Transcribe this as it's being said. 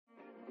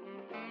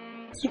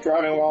It's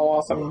Driving While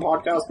Awesome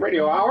Podcast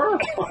Radio Hour.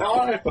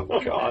 Oh,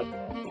 God.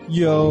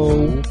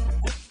 Yo. Do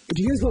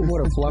you guys know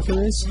what a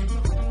fluffer is?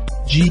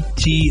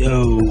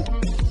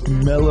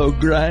 GTO. Mellow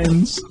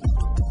grinds.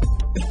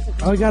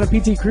 Oh, I got a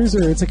PT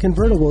Cruiser. It's a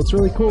convertible. It's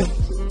really cool.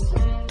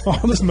 Oh,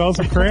 this smells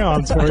of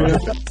crayons for you.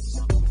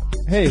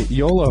 Hey,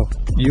 YOLO.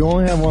 You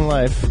only have one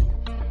life.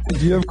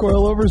 Do you have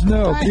coilovers?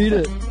 No. Beat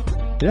it.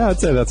 Yeah,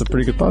 I'd say that's a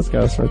pretty good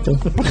podcast right there.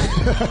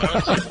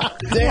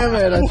 Damn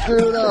it, I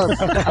screwed it up.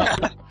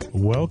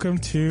 Welcome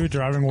to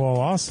Driving While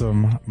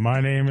Awesome. My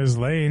name is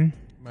Lane.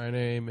 My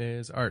name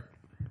is Art.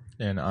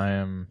 And I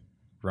am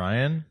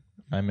Ryan.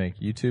 I make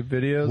YouTube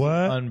videos.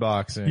 What?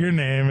 Unboxing. Your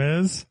name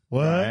is?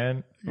 What?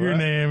 Ryan. Your What?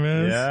 name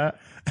is? Yeah.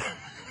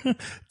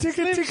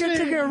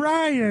 Ticka,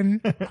 Ryan.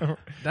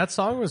 That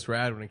song was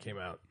rad when it came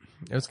out.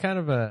 It was kind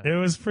of a... It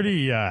was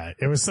pretty,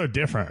 it was so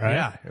different, right?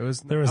 Yeah, it was...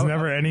 There was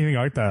never anything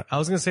like that. I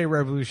was going to say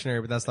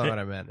revolutionary, but that's not what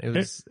I meant. It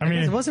was...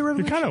 was it revolutionary?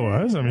 It kind of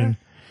was. I mean...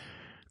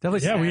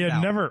 Definitely yeah,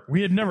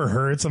 we had never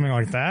heard something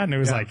like that, and it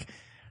was like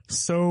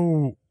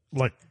so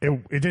like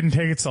it didn't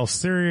take itself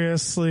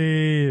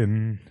seriously,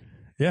 and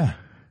yeah,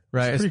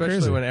 right, especially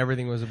crazy. when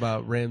everything was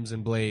about rims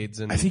and blades,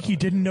 and I think you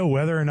didn't know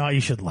whether or not you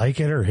should like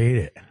it or hate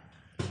it.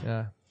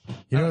 yeah,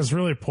 You know, it's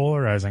really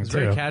polarizing it's too.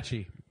 very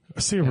catchy.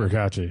 Super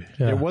catchy.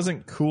 Yeah. It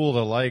wasn't cool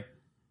to like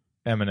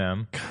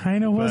Eminem.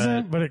 Kind of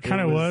wasn't, but it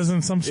kind of was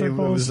in some It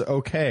circles. was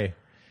okay.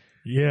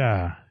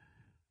 Yeah,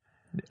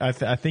 I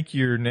think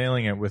you're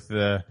nailing it with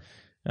the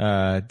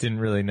didn't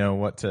really know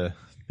what to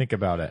think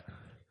about it.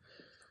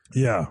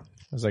 yeah.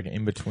 It was like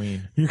in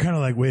between. You're kind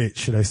of like, wait,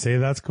 should I say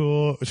that's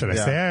cool? Should I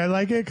say I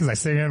like it because I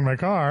sing it in my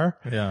car?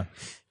 Yeah.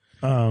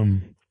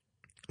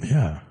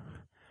 Yeah.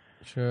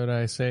 Should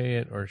I say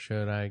it or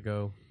should I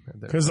go?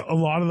 Because a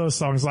lot of those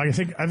songs, like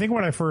I think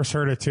when I first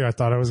heard it too, I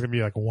thought it was gonna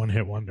be like a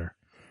one-hit wonder.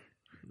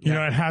 You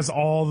know, it has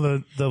all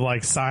the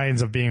like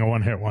signs of being a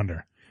one-hit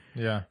wonder.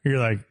 Yeah. You're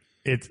like,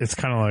 it's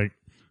kind of like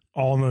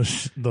all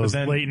those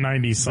late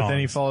 '90s songs. But then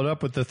he followed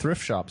up with the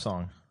Thrift Shop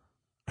song.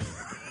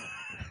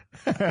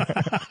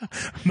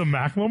 The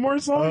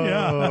Macklemore song,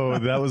 yeah. Oh,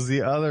 that was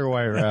the other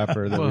white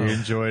rapper that we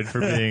enjoyed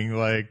for being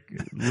like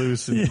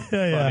loose and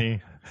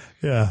funny.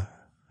 Yeah.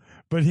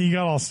 But he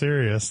got all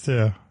serious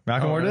too.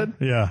 Macklemore did?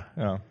 Yeah.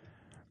 Oh.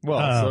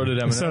 Well, so did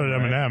Eminem. So did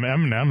Eminem. Right?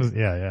 Eminem is,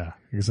 yeah,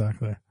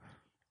 exactly.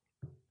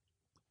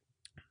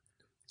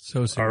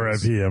 So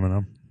serious. R.I.P.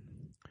 Eminem.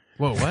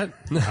 Whoa, what?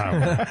 You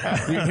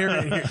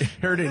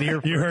heard it here.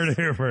 You heard it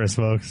here first,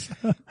 folks.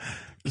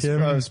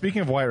 Kim,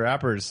 Speaking of white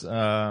rappers,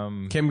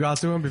 Kim got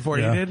to him before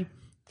you did?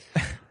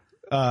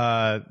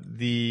 I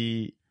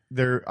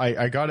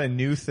got a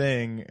new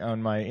thing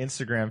on my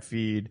Instagram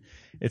feed.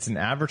 It's an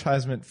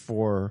advertisement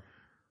for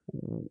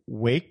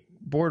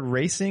wakeboard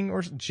racing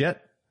or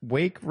jet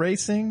wake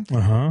racing.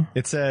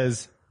 It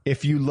says,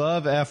 if you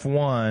love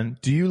F1,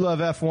 do you love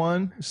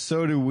F1?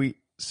 So do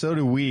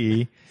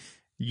we.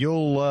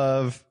 You'll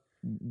love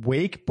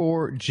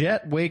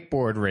jet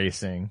wakeboard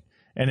racing.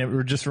 And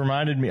it just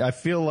reminded me, I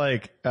feel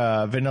like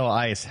Vanilla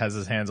Ice has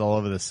his hands all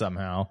over this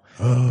somehow.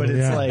 But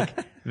it's like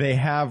they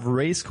have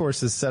race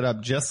courses set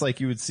up just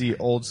like you would see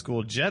old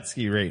school jet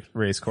ski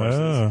race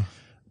courses.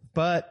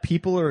 But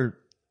people are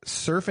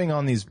surfing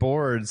on these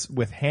boards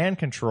with hand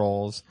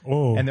controls,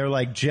 and they're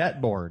like jet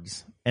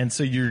boards. And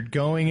so you're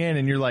going in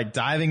and you're like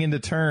diving into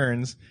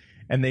turns.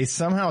 And they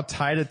somehow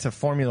tied it to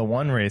Formula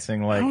One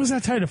racing. Like, how is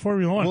that tied to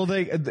Formula One? Well,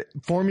 the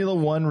Formula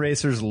One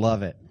racers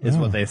love it, is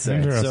what they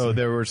say. So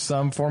there were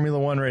some Formula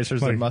One racers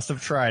that must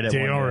have tried it.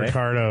 Daniel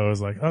Ricciardo was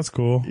like, "That's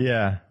cool."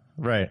 Yeah,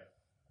 right.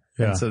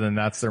 Yeah. And so then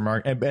that's their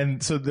mark,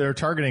 and so they're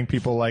targeting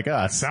people like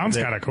us. Sounds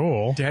kind of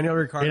cool. Daniel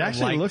Ricciardo It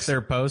actually looks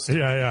their post.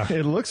 Yeah.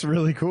 It looks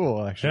really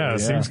cool, actually. Yeah,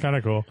 it seems kind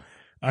of cool.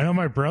 I know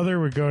my brother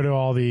would go to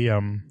all the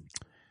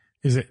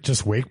is it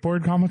just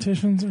wakeboard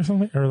competitions or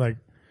something, or like?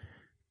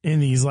 In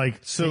these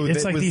it's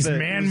like these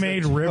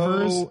man-made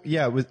rivers.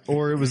 Yeah, it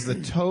was the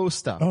toe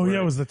stuff. Oh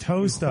yeah, it was the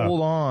toe stuff.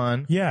 Hold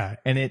on. Yeah.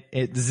 And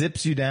it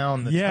zips you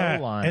down the toe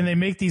line. And they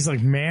make these like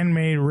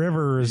man-made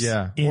rivers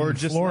in or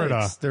just Florida.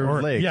 Lakes.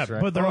 They're lakes, yeah,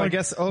 right? but they're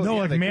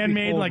like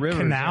man-made like rivers,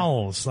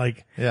 canals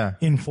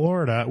in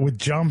Florida with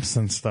jumps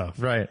and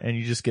stuff. Right, and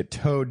you just get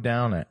towed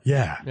down it.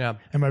 Yeah. Yeah.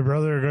 And my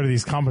brother would go to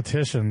these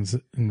competitions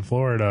in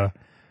Florida.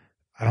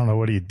 I don't know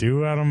what he'd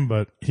do at them,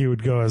 but he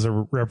would go as a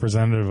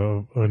representative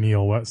of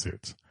O'Neill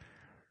wetsuits.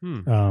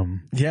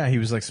 Yeah, he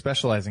was like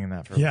specializing in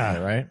that for a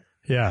while, right?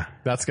 Yeah.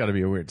 That's got to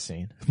be a weird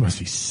scene. It must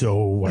be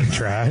so white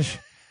trash.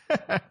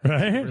 Right?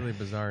 Really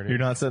bizarre. Dude. You're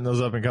not setting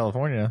those up in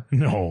California.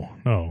 No.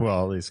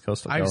 Well, at least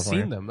coastal California. I've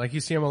seen them. Like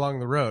you see them along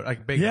the road,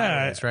 like big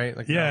highways, right?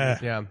 Like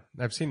yeah.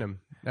 I've seen them.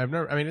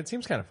 It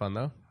seems kind of fun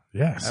though.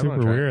 Yeah,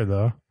 super weird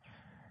though.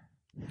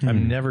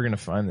 I'm never gonna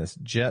find this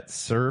jet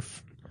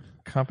surf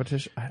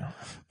competition. I don't.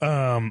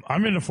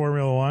 I'm into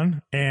Formula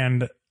One,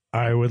 and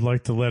I would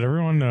like to let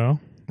everyone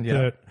know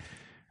that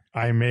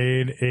I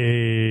made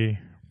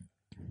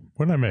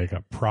what did I make?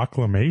 A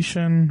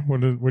proclamation?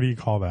 What do you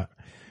call that?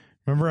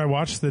 Remember, I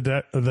watched the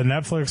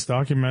Netflix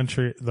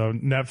documentary, the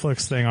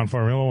Netflix thing on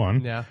Formula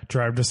One,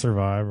 Drive to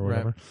Survive or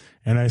whatever,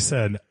 and I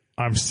said,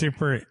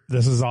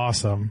 this is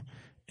awesome.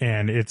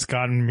 And it's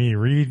gotten me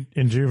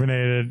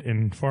rejuvenated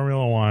in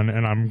Formula One,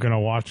 and I'm going to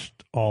watch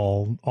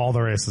all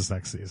the races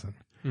next season.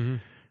 Mm-hmm.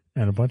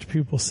 And a bunch of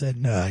people said,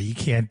 no, you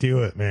can't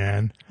do it,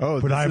 man.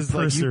 Oh, but I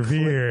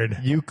persevered.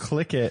 Like you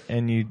click it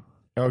and you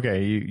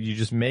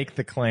just make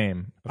the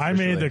claim.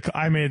 Officially.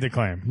 I made the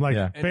claim.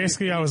 Like,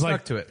 basically, I was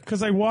like,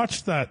 because I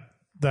watched that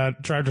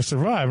Drive to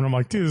Survive, and I'm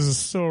like, dude, this is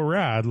so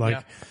rad.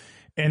 Like,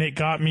 and it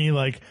got me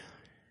like,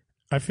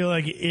 I feel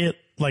like it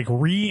like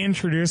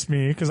reintroduced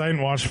me, because I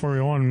hadn't watched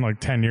Formula One in like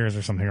 10 years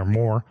or something or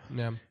more.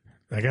 Yeah.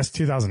 I guess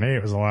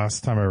 2008 was the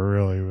last time I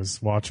really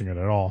was watching it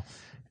at all.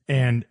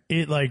 And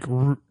it like,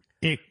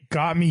 it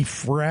got me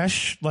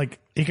fresh, like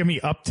it got me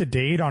up to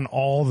date on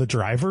all the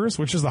drivers,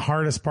 which is the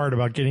hardest part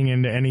about getting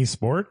into any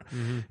sport,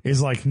 is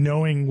like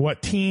knowing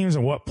what teams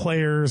and what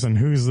players and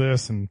who's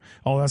this and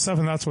all that stuff.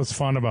 And that's what's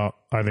fun about,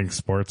 I think,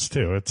 sports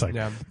too. It's like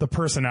the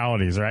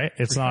personalities, right?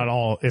 It's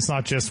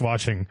not just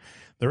watching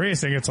the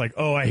racing. It's like,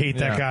 oh, I hate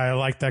that guy. I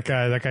like that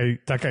guy.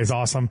 That guy's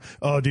awesome.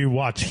 Oh, dude,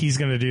 watch. He's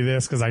going to do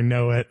this because I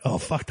know it. Oh,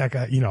 fuck that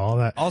guy. You know, all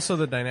that. Also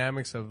the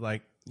dynamics of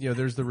like, you know,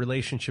 there's the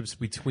relationships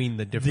between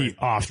the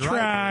different off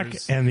track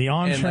and the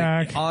on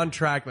track. Like, on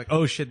track, like,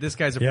 oh shit, this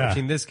guy's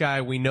approaching this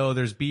guy. We know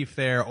there's beef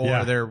there,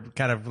 or they're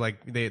kind of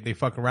like they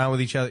fuck around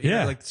with each other.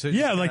 Yeah, know, like, so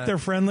like they're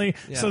friendly.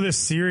 Yeah. So this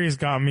series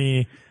got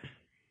me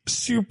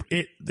super.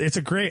 It's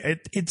a great.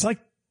 It's like,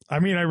 I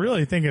mean, I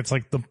really think it's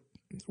like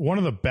one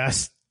of the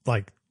best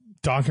like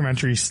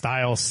documentary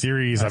style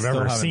series I've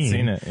ever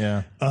seen. It,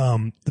 yeah.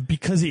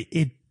 Because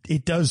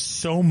it does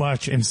so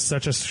much in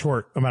such a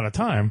short amount of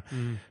time,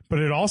 but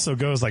it also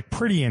goes like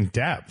pretty in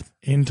depth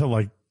into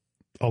like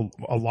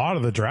a lot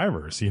of the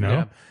drivers, you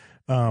know,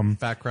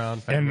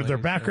 background, and their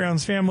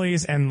backgrounds,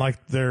 families, and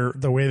like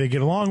the way they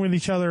get along with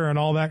each other and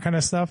all that kind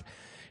of stuff.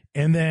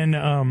 And then,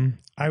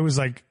 I was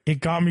like, it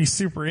got me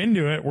super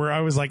into it, where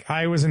I was like,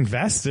 I was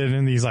invested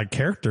in these like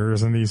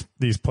characters and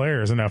these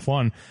players in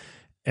F1.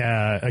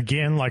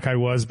 Again, like I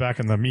was back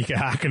in the Mika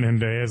Hakkinen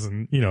days,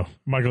 and, you know,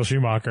 Michael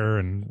Schumacher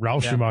and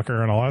Ralf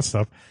Schumacher and all that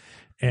stuff.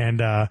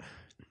 And,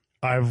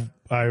 I've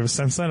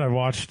since then I've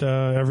watched,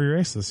 every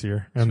race this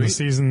year, and the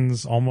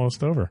season's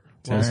almost over.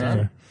 Well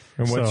done.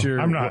 And what's your,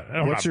 I'm not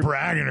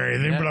bragging or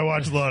anything, but I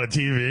watch a lot of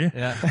TV.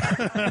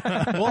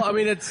 Yeah. Well, I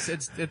mean,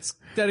 it's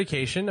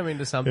dedication, I mean,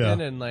 to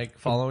something and like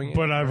following it.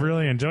 But I've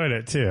really enjoyed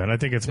it too. And I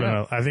think it's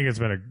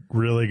been a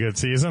really good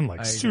season,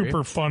 like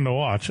super fun to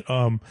watch.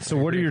 So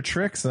what are your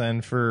tricks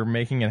then for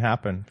making it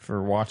happen,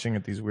 for watching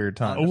at these weird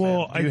times?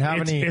 Well, do you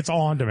have any? It's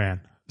all on demand.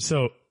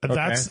 So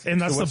that's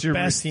the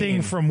best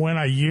thing from when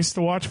I used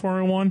to watch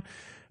Formula One.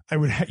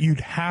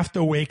 You'd have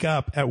to wake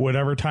up at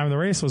whatever time the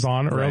race was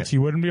on, or else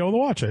you wouldn't be able to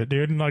watch it,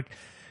 dude. And like,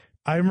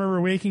 I remember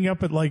waking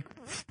up at like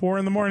 4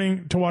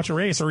 a.m. to watch a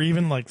race, or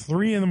even like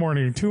 3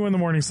 a.m, 2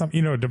 a.m, something,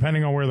 you know,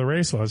 depending on where the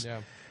race was,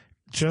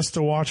 just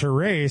to watch a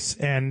race.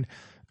 And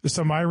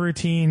so my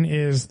routine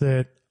is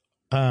that,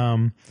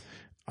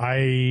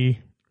 I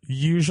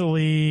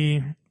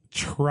usually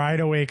try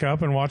to wake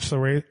up and watch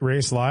the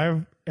race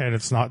live, and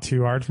it's not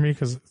too hard for me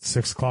because it's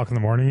 6 o'clock in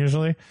the morning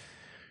usually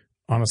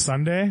on a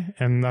Sunday.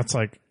 And that's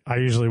like, I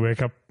usually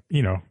wake up,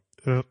 you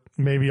know,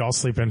 maybe I'll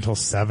sleep until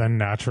 7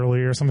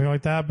 naturally or something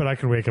like that, but I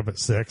can wake up at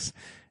 6,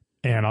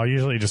 and I'll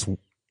usually just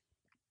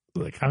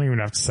like, I don't even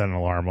have to set an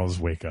alarm. I'll just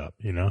wake up,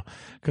 you know,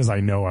 because I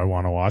know I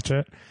want to watch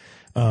it.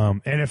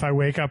 And if I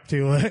wake up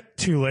too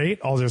late,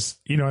 I'll just,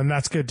 you know, and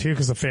that's good too,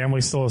 because the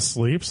family's still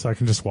asleep, so I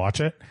can just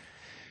watch it.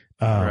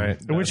 Right.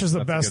 Which is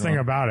the best thing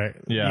about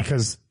it. Yeah.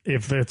 Because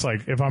if it's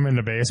like, if I'm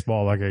into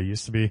baseball like I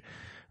used to be,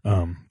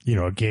 you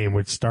know, a game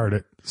would start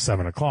at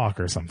 7 o'clock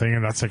or something,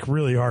 and that's like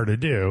really hard to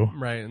do.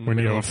 Right. When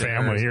you have a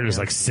family, you're just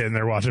like sitting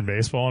there watching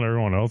baseball, and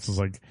everyone else is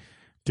like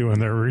doing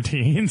their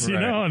routines, you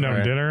know, and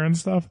having dinner and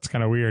stuff. It's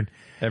kind of weird.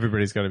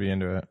 Everybody's got to be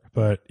into it.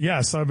 But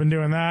yeah, so I've been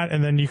doing that,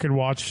 and then you could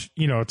watch,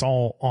 you know, it's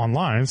all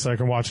online, so I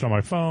can watch it on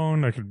my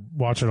phone. I could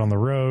watch it on the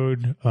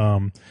road.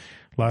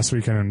 Last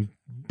weekend in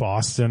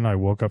Boston, I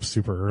woke up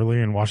super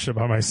early and watched it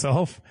by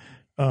myself,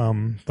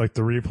 like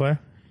the replay.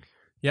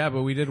 Yeah,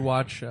 but we did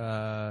watch like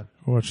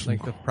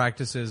the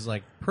practices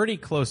like pretty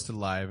close to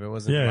live. It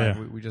wasn't live.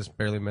 Yeah. We just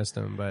barely missed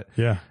them, but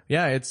yeah,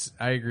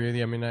 I agree with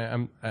you. I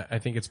mean, I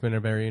think it's been a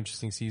very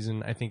interesting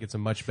season. I think it's a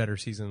much better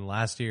season than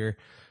last year.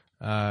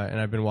 And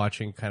I've been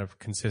watching kind of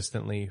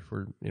consistently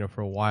for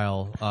a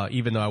while,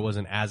 even though I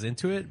wasn't as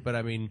into it. But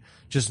I mean,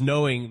 just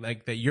knowing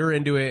like that you're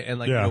into it, and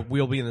like you know,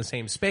 we'll be in the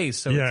same space,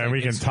 so yeah, and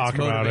we can talk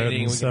about it,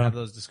 and we can have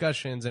those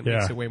discussions. It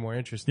makes it way more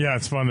interesting. Yeah,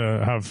 it's fun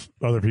to have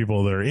other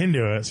people that are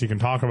into it, so you can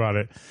talk about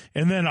it.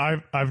 And then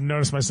I've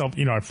noticed myself,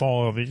 you know, I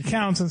follow the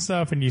accounts and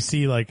stuff, and you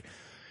see like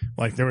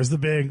there was the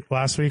big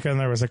last weekend,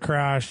 there was a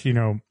crash, you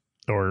know,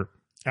 or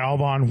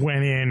Albon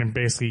went in and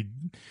basically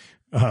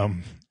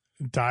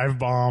dive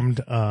bombed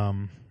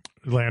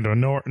Lando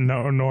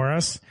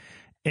Norris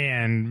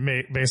and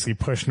basically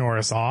pushed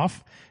Norris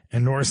off,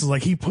 and Norris is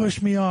like, he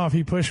pushed me off,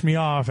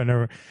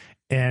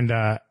 and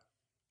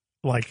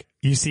like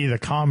you see the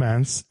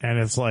comments, and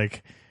it's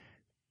like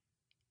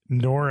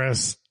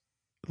Norris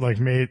like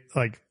made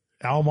like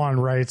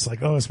Albon writes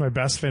like, "Oh, it's my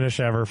best finish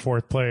ever,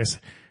 4th place,"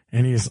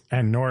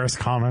 and Norris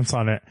comments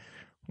on it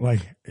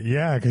like,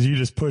 "Yeah, because you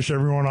just push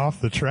everyone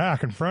off the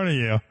track in front of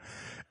you."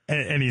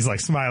 And he's like,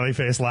 smiley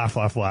face, laugh,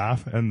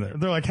 and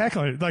they're like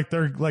heckling, like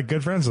they're like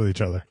good friends with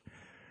each other.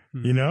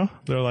 You know,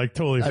 they're like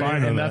totally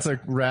fine. And that's a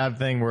rad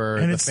thing where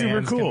and the it's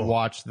fans super cool. can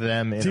watch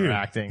them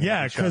interacting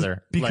with each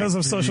other. Because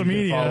of social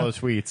media, follow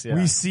tweets. Yeah.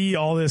 We see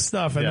all this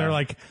stuff, and they're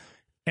like,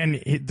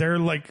 they're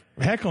like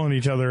heckling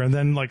each other, and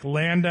then like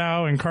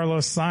Landau and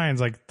Carlos Sainz,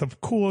 like the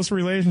coolest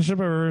relationship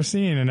I've ever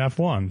seen in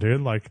F1,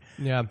 dude. Like,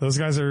 those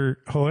guys are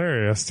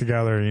hilarious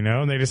together, you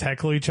know, and they just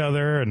heckle each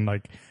other and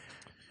like.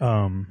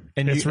 And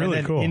it's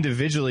really cool.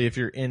 Individually, if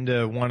you're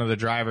into one of the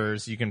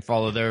drivers, you can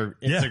follow their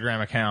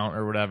Instagram account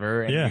or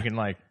whatever, and you can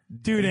like,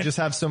 you just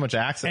have so much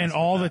access. And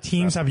all the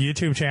teams have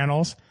YouTube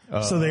channels,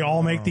 so they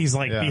all make these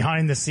like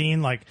behind the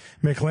scene. Like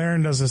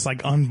McLaren does this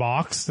like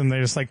unboxed, and they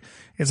just like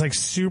it's like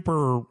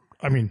super.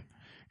 I mean,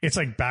 it's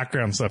like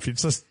background stuff.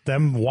 It's just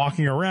them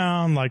walking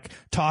around, like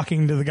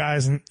talking to the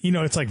guys, and you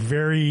know, it's like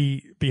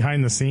very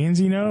behind the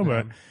scenes, you know.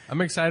 But I'm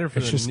excited for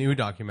the new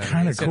documentary.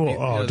 Kind of cool.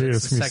 Oh, dude,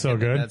 it's gonna be so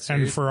good.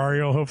 And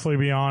Ferrari will hopefully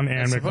be on,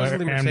 and McLaren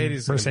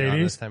and Mercedes.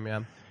 This time,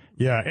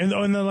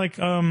 and then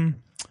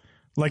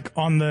like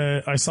on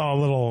the, I saw a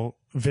little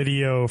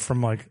video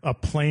from like a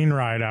plane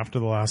ride after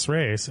the last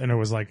race, and it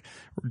was like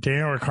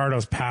Daniel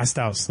Ricciardo's passed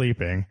out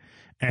sleeping.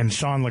 And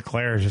Sean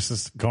Leclerc is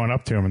just going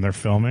up to him, and they're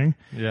filming.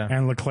 Yeah.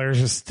 And Leclerc's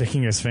just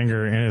sticking his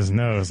finger in his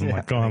nose and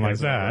like going like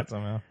that.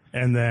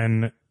 And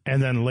then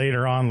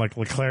later on, like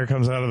Leclerc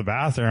comes out of the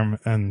bathroom,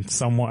 and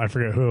someone, I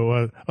forget who it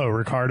was. Oh,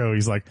 Ricciardo.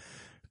 He's like,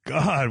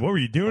 "God, what were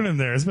you doing in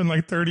there? It's been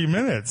like 30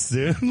 minutes,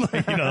 dude."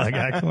 Like, you know, like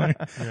actually.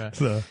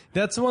 So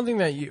that's the one thing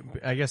that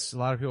I guess a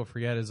lot of people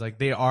forget is like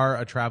they are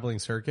a traveling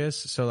circus.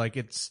 So like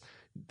it's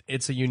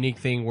a unique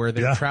thing where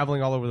they're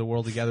traveling all over the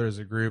world together as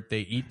a group.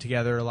 They eat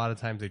together. A lot of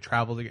times they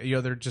travel together. You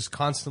know, they're just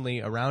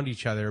constantly around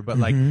each other. But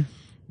like,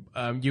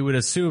 you would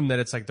assume that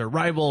it's like they're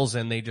rivals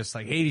and they just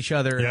like hate each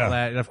other and all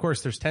that. And of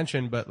course there's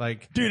tension, but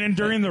like, dude, and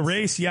during the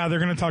race, they're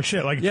going to talk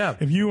shit. Like,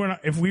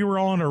 if we were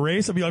all in a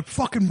race, I'd be like,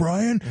 "Fucking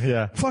Brian.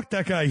 Fuck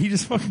that guy. He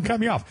just fucking cut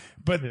me off."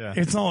 But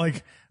it's not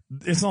like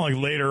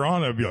later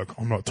on I'd be like,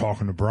 "I'm not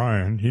talking to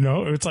Brian." You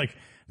know, it's like,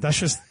 that's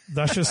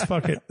just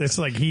fucking, it's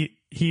like heat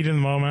in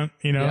the moment,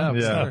 you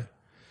know?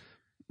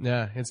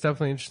 Yeah, it's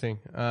definitely interesting.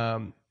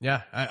 I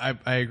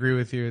agree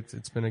with you.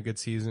 It's been a good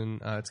season.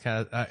 It's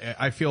kind of,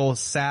 I feel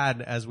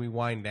sad as we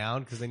wind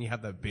down, because then you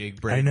have that big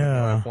break. I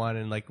know. F1,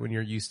 and like when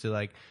you're used to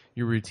like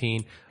your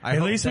routine.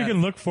 At least we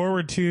can look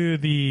forward to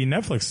the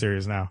Netflix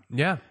series now.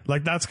 Yeah.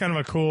 Like that's kind of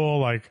a cool,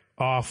 like,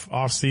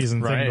 off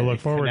season thing to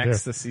look forward to.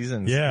 Connects the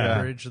seasons.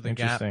 Bridge the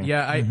gap.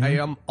 Yeah, I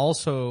am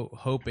also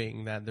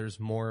hoping that there's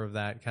more of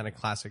that kind of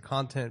classic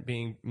content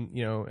being,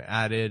 you know,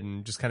 added,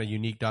 and just kind of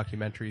unique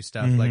documentary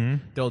stuff.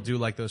 Like they'll do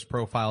like those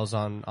profiles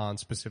on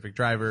specific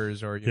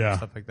drivers or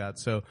stuff like that.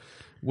 So,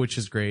 which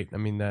is great. I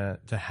mean,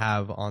 to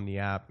have on the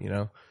app, you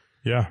know.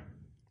 Yeah.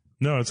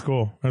 No, it's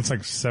cool. It's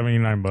like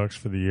 $79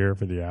 for the year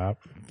for the app.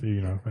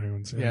 You know, if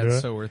anyone's into it's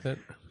it. so worth it.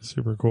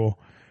 Super cool.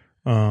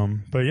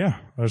 But yeah,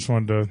 I just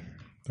wanted to,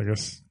 I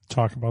guess,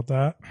 talk about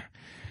that.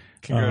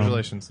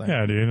 Congratulations.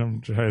 Yeah,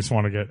 dude. I just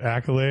want to get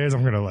accolades.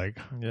 I'm going to like,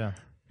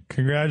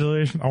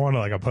 congratulations. I want to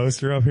like a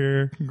poster up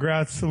here.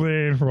 Congrats to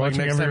Lane for watching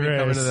next every time you race.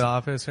 come into the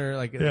office, or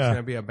like there's going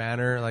to be a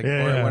banner, like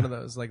or one of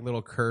those like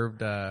little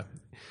curved,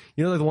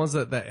 you know, like the ones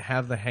that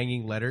have the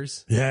hanging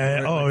letters.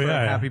 Yeah.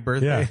 Happy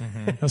birthday.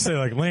 Yeah. I'll say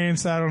like Lane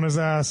sat on his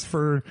ass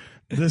for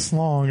this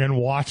long and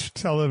watched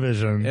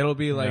television. It'll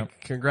be like,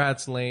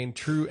 "Congrats, Lane,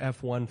 true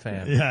F1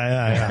 fan."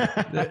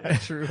 Yeah.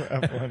 True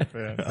F1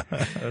 fan.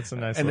 That's a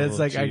nice. And it's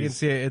like, cheese. I can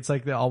see it. It's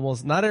like the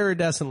almost not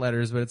iridescent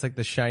letters, but it's like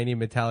the shiny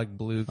metallic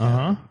blue.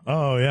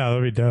 Oh yeah,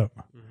 that'd be dope.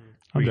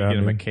 We could get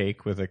him a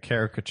cake with a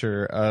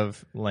caricature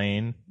of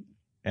Lane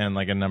and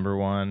like a number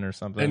 1 or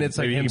something. And it's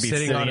like him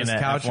sitting on his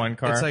couch. F1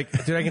 car. It's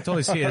like, dude, I can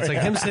totally see it. It's like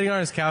him sitting on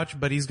his couch,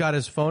 but he's got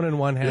his phone in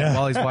one hand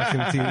while he's watching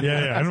the TV.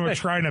 Yeah. And we're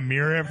trying to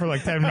mirror it for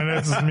like 10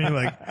 minutes. It's me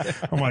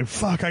like, I'm like,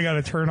 fuck, I got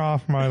to turn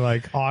off my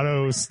like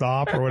auto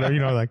stop or whatever, you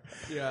know, like,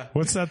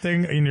 what's that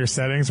thing in your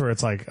settings where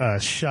it's like,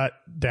 shut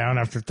down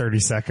after 30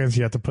 seconds?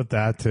 You have to put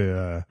that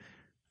to,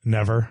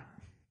 never.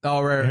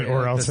 Oh, right.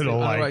 Or else it'll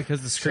like,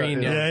 because the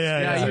screen.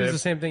 Yeah. You use the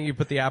same thing. You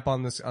put the app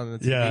on the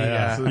TV.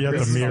 Yeah. So you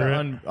have to mirror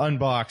it.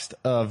 Unboxed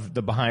of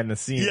the behind the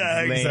scenes.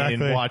 Yeah, exactly.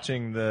 Lane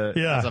watching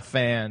as a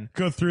fan.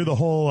 Go through the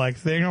whole like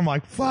thing. I'm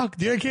like, fuck,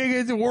 dude, I can't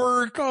get to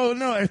work. Oh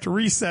no, I have to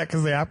reset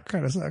because the app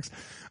kind of sucks.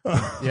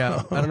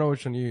 Yeah. I don't know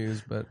which one you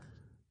use, but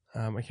I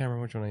can't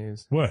remember which one I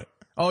used. What?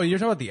 Oh, you're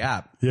talking about the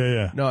app.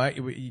 Yeah. No, How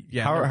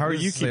are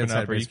you keeping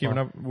up? Are you keeping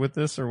up with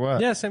this or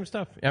what? Yeah, same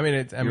stuff. I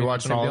mean, you're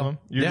watching all of them?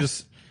 You're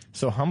just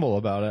so humble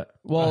about it.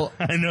 Well,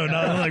 I know,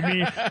 not like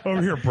me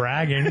over here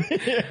bragging.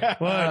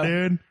 What,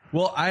 dude?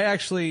 Well, I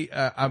actually,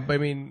 I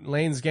mean,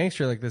 Lane's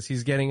gangster like this.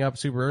 He's getting up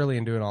super early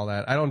and doing all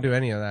that. I don't do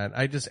any of that.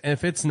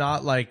 If it's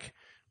not like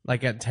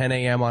like at 10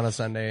 a.m. on a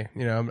Sunday.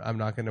 You know, I'm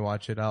not going to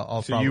watch it.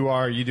 I'll so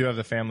you do have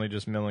the family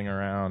just milling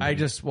around. I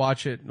just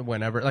watch it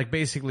whenever. Like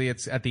basically,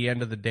 it's at the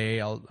end of the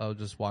day. I'll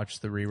just watch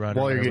the rerun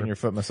while you're getting your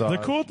foot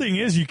massaged. The cool thing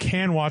is you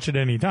can watch it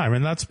anytime,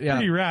 and that's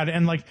pretty rad.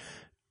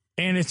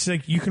 And it's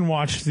like you can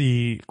watch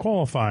the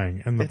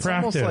qualifying and the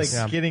practice. It's almost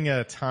like getting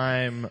a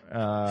time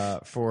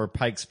for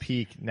Pikes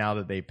Peak now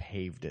that they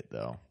paved it,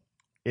 though.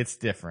 It's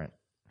different.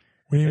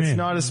 What do you mean? It's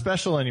not as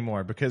special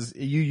anymore because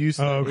you used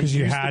to,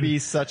 to be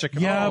such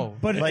a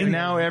but like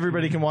now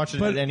everybody can watch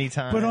it at any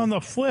time. But on the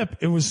flip,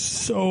 it was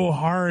so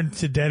hard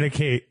to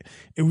dedicate.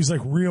 It was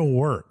like real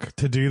work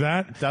to do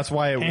that. That's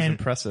why it was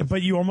impressive.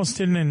 But you almost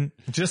didn't.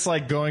 Just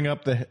like going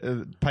up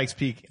the Pikes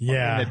Peak in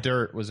the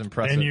dirt was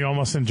impressive. And you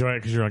almost enjoy it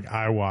because you're like,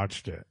 I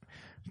watched it.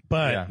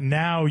 But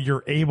now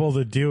you're able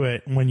to do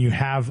it when you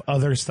have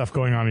other stuff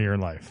going on in your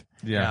life.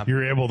 Yeah.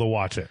 You're able to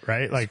watch it,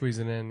 right? Like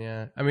squeezing in,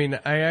 yeah. I mean,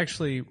 I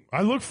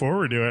look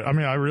forward to it. I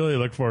mean, I really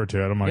look forward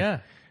to it. I'm like,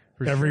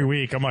 every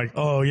week, I'm like,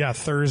 oh yeah,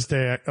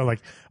 Thursday.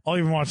 Like, I'll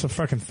even watch the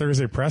fucking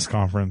Thursday press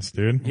conference,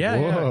 dude.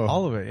 Yeah,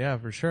 all of it. Yeah,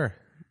 for sure.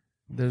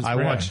 I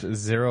watched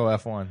Zero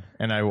F1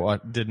 and I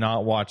did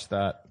not watch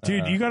that.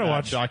 Dude, you gotta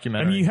watch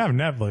documentary. I mean, you have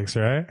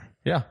Netflix, right?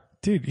 Yeah.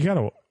 Dude,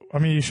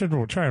 you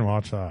should try and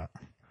watch that.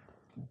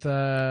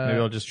 Maybe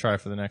I'll just try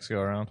for the next go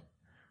around.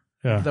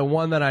 Yeah. The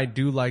one that I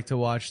do like to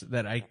watch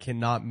that I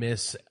cannot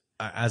miss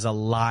as a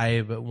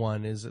live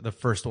one is the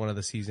first one of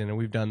the season. And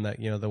we've done that,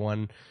 the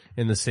one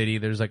in the city.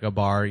 There's like a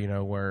bar,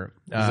 where.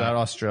 Is that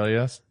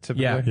Australia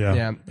typically?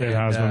 Yeah. It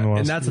has been the last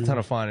and that's few a ton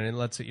of fun. And it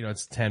lets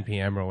it's 10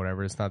 p.m. or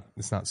whatever. It's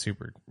not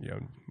super,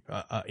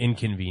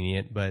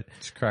 inconvenient, but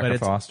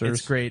Foster's.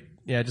 It's great.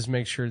 Yeah. Just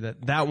make sure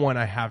that one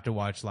I have to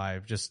watch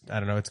live. Just,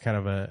 I don't know. It's kind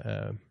of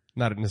a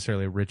not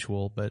necessarily a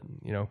ritual, but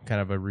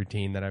kind of a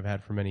routine that I've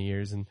had for many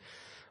years. And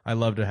I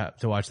love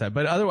to watch that.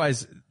 But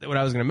otherwise, what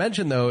I was going to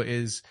mention though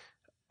is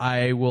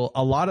a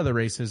lot of the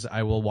races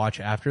I will watch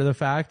after the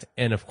fact.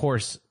 And of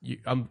course,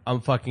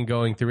 I'm fucking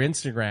going through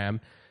Instagram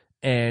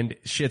and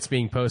shit's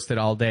being posted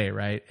all day,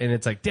 right? And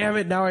it's like, damn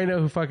it, now I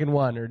know who fucking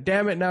won, or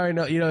damn it, now I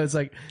know, it's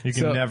like you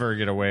can never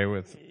get away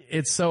with.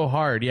 It's so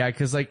hard, yeah,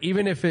 because like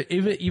even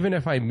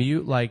if I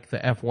mute like the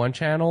F1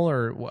 channel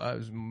or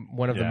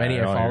one of the many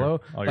I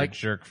follow, all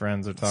like your jerk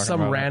friends are talking.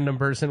 Some random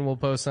person will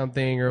post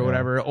something or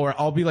whatever, or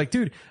I'll be like,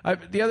 dude,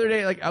 the other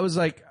day, like I was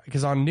like,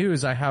 because on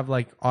news I have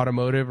like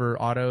automotive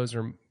or autos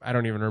or I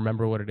don't even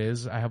remember what it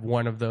is. I have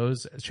one of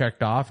those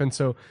checked off, and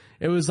so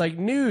it was like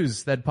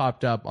news that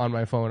popped up on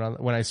my phone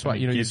when I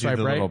swipe. You swipe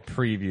the right, little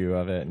preview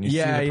of it, and you see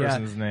the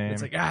person's name.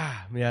 It's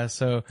like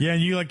so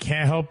and you like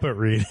can't help but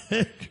read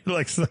it.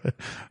 Like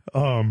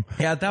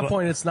at that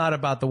point, it's not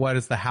about the what,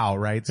 it's the how,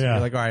 right? So you're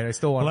like, all right, I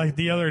still want. Like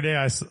the other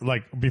day,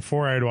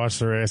 before I had watched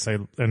the race,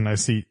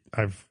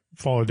 I've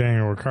followed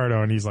Daniel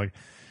Ricciardo, and he's like,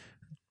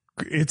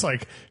 it's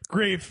like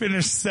great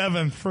finish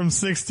 7th from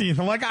 16th.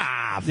 I'm like,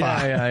 fuck.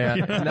 Yeah.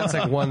 And that's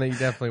like one that you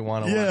definitely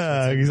want to watch.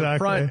 Yeah, like exactly.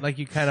 Front, like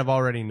you kind of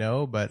already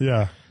know, but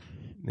yeah.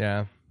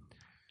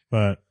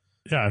 But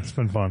yeah, it's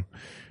been fun.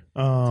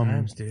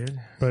 Times, dude.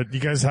 But you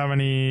guys have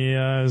any?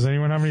 Does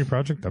anyone have any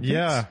project updates?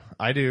 Yeah,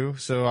 I do.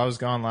 So I was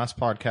gone last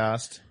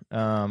podcast.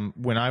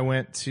 When I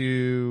went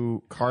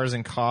to Cars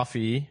and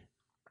Coffee,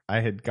 I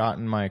had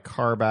gotten my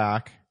car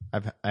back.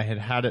 I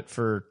had it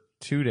for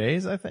 2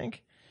 days, I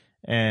think.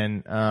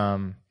 And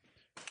a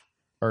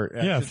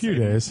few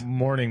days.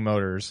 Morning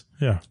Motors.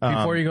 Yeah.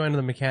 Before you go into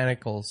the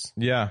mechanicals.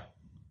 Yeah.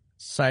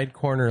 Side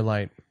corner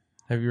light.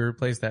 Have you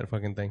replaced that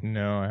fucking thing?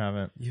 No, I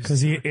haven't.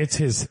 Because it's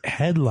his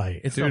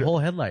headlight. It's the whole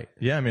headlight.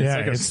 Yeah, I mean,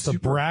 it's like the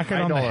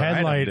bracket on the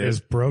headlight is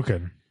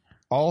broken.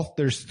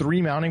 There's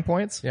 3 mounting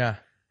points. Yeah.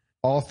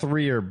 All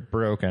 3 are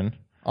broken.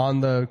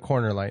 On the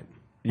corner light.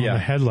 On the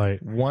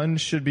headlight. One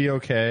should be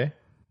okay.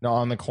 No,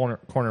 on the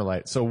corner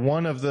light. So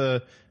one of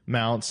the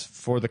mounts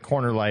for the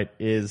corner light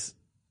is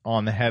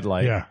on the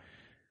headlight. Yeah.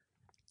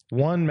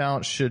 One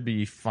mount should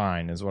be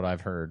fine, is what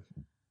I've heard.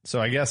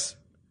 So I guess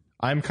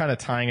I'm kind of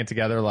tying it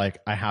together like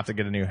I have to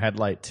get a new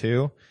headlight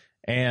too,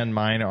 and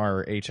mine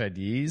are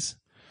HIDs.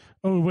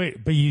 Oh,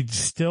 wait, but you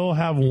still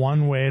have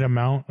one way to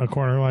mount a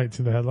corner light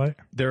to the headlight?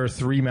 There are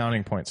 3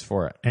 mounting points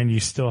for it. And you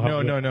still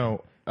have...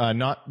 No.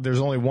 There's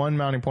only one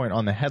mounting point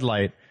on the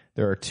headlight.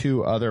 There are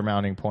 2 other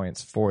mounting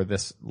points for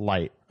this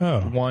light.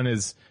 Oh. One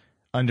is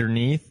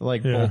underneath,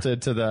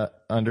 bolted to the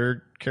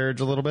undercarriage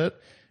a little bit.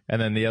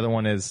 And then the other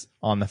one is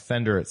on the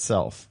fender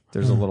itself.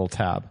 There's a little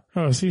tab.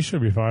 Oh, so you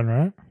should be fine,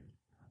 right?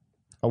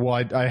 Well,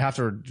 I have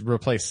to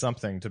replace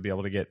something to be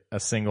able to get a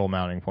single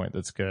mounting point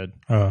that's good.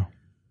 Oh.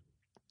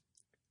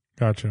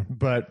 Gotcha.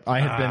 But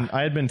I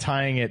had been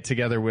tying it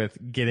together with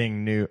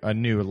getting a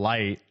new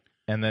light,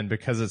 and then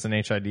because it's an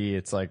HID,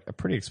 it's like a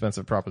pretty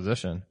expensive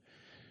proposition.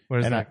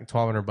 What is that?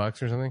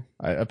 $1,200 or something?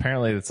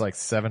 Apparently, it's like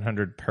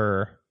 $700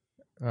 per.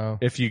 Oh,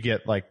 if you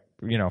get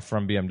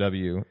from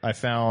BMW, I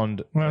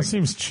found. Well, it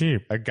seems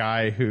cheap. A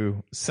guy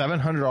who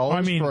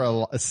 $700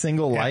 for a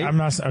single light. I'm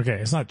not okay.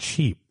 It's not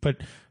cheap, but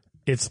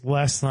it's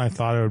less than I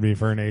thought it would be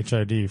for an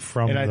HID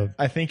from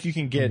I think you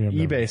can get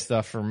BMW. eBay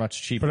stuff for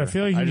much cheaper. But I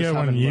feel like you can get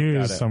one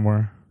used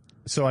somewhere.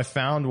 so I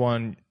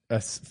found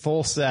a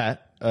full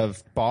set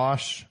of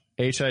Bosch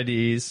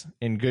HIDs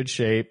in good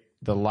shape,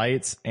 the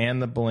lights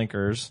and the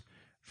blinkers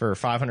for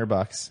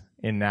 $500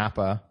 in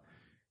Napa.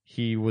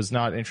 He was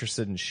not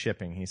interested in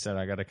shipping. He said,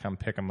 I got to come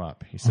pick him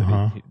up. He said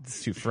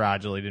it's too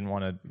fragile. He didn't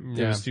want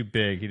to, it was too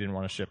big. He didn't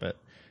want to ship it.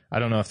 I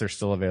don't know if they're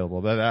still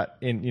available, but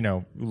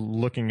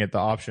looking at the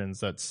options,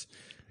 that's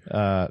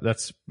a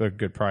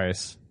good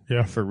price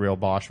for real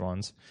Bosch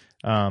ones.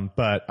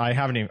 But I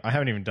haven't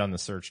even done the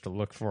search to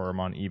look for them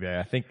on eBay.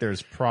 I think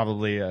there's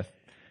probably a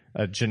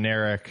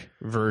generic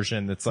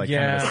version that's like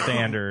kind of a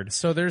standard.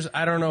 So there's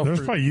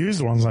probably used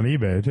ones on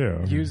eBay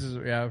too. Used is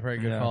very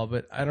good call,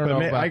 but I don't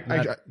know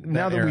about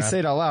now that we say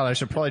it out loud, I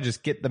should probably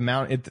just get the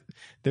mount.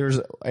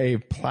 There's a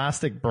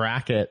plastic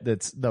bracket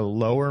that's the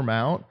lower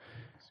mount.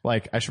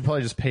 Like I should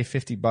probably just pay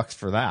 $50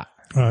 for that.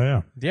 Oh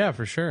yeah. Yeah,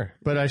 for sure.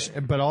 But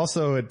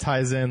also it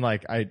ties in,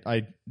 like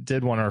I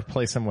did want to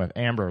replace them with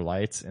amber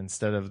lights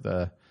instead of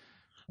the.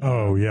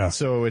 Oh yeah.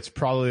 So it's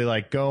probably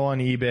like go on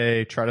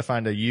eBay, try to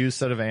find a used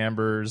set of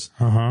ambers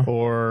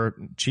or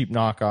cheap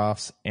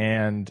knockoffs,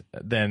 and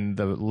then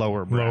the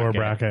lower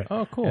bracket.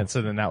 Oh, cool. And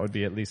so then that would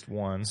be at least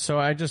one. So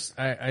I just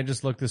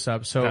looked this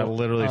up. So that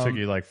literally took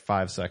you like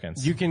 5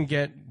 seconds. You can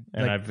get.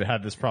 And I've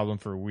had this problem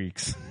for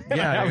weeks.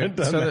 Yeah,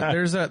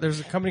 there's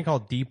a company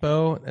called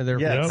Depot. They're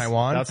from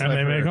Taiwan, and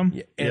they make them,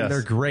 and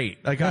they're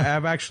great. Like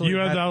I've actually you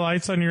had the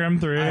lights on your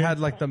M3. I had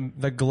like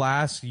the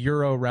glass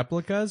Euro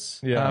replicas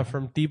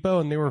from Depot,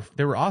 and they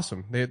were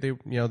awesome. They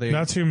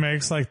that's who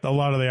makes like a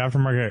lot of the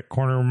aftermarket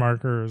corner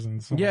markers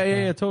and stuff.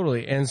 Yeah,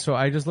 totally. And so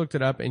I just looked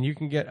it up, and you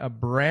can get a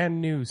brand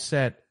new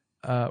set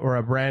or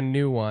a brand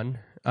new one.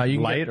 You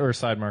can light or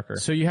side marker?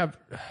 So you have,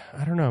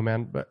 I don't know,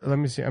 man, but let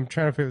me see. I'm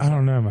trying to figure this out. I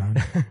don't know,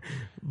 man.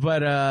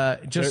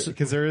 But just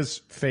because there is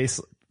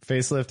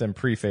facelift and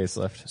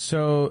pre-facelift.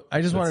 So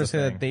I just wanted to say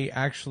that they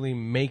actually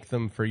make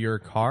them for your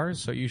car,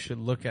 so you should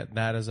look at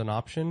that as an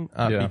option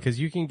because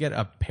you can get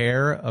a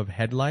pair of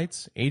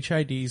headlights,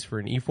 HIDs for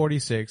an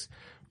E46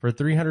 for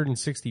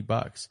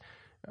 $360,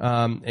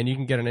 and you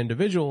can get an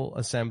individual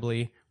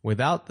assembly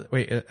without.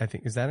 I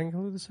think is that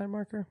include the side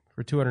marker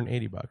for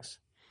 $280.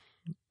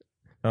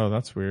 Oh,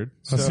 that's weird.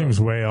 That seems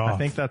way off. I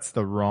think that's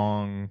the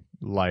wrong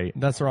light.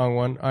 That's the wrong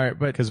one. All right,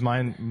 but because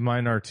mine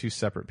are two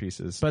separate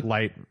pieces, but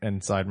light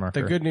and side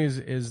marker. The good news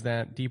is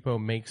that Depot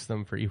makes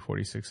them for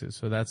E46s,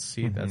 so that's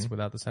that's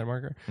without the side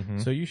marker.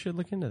 So you should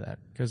look into that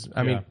because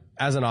I mean,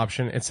 as an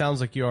option, it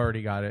sounds like you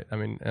already got it. I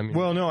mean,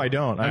 well, no, I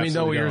don't. I mean,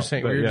 no, what you're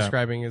saying, what you're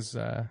describing is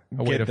a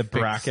way to the fix.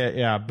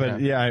 Bracket,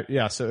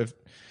 but So if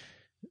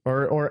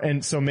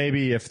and so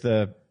maybe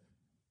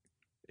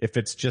if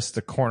it's just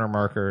the corner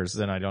markers,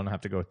 then I don't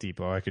have to go with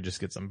Depot. I could just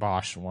get some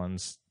Bosch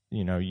ones,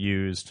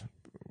 used,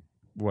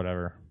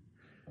 whatever.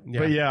 Yeah.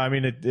 But I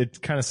mean,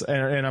 it kind of,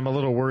 and I'm a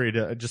little worried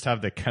to just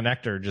have the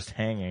connector just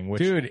hanging,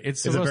 which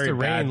it's is supposed a very to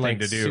rain bad like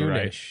thing to do,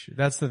 soonish. Right?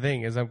 That's the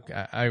thing is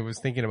I was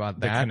thinking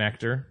about that. The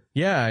connector.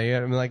 Yeah.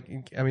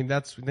 I mean,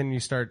 that's then you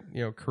start,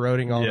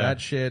 corroding all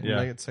that shit.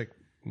 And it's like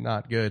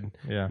not good.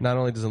 Yeah. Not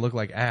only does it look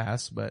like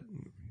ass, but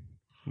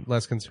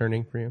less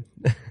concerning for you.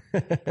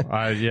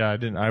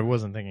 I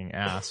wasn't thinking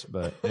ass,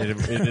 but it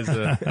is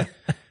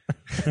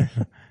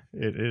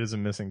it is a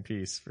missing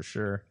piece for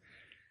sure.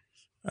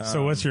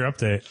 So what's your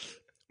update?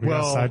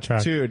 Well,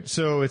 dude,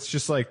 so it's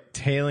just like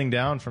tailing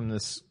down from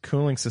this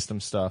cooling system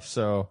stuff.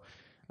 So,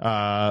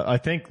 I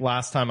think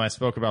last time I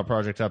spoke about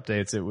project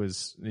updates, it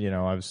was,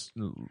 I was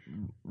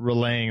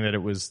relaying that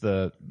it was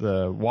the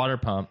water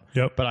pump.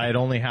 Yep. But I had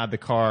only had the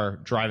car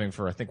driving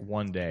for, I think,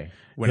 one day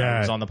when I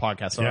was on the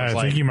podcast. So I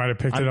was think you might have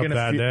picked it up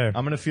that day.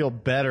 I'm going to feel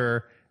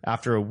better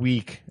after a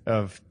week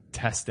of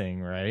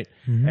testing, right?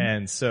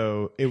 And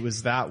so it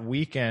was that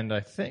weekend, I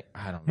think.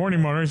 I don't know.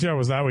 Morning Motors, it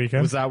was that weekend.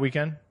 It was that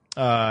weekend.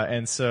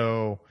 And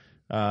so,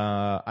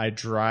 I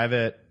drive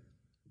it,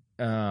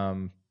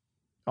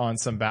 on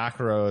some back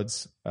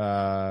roads,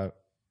 on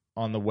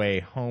the way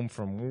home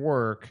from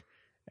work.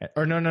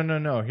 Or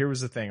no. Here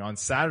was the thing. On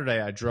Saturday,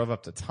 I drove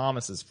up to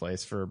Thomas's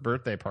place for a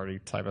birthday party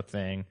type of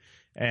thing.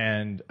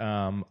 And,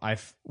 I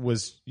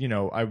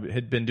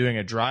had been doing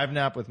a drive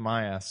nap with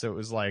Maya. So it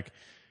was like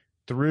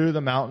through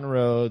the mountain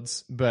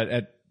roads, but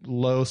at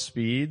low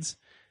speeds.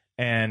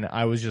 And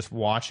I was just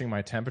watching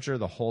my temperature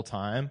the whole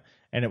time.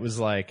 And it was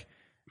like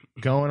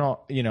going on,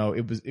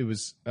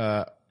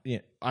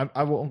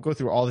 I won't go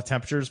through all the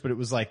temperatures, but it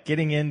was like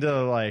getting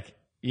into like,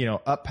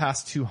 up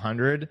past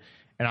 200.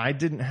 And I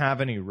didn't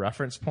have any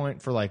reference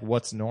point for like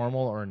what's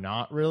normal or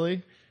not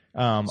really.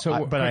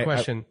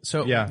 Question.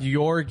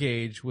 Your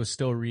gauge was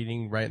still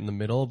reading right in the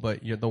middle,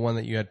 but the one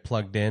that you had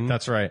plugged in.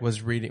 That's right.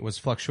 Was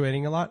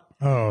fluctuating a lot.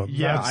 Oh,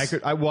 yeah.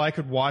 I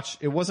could watch.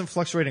 It wasn't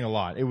fluctuating a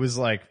lot. It was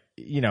like,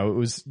 it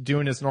was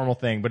doing its normal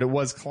thing, but it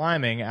was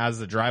climbing as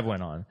the drive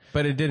went on.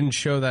 But it didn't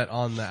show that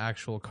on the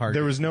actual car.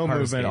 There was no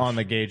movement on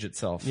the gauge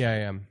itself.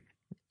 Yeah.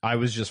 I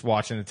was just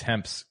watching the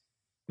temps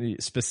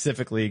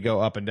specifically go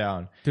up and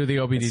down through the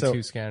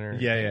OBD2 scanner.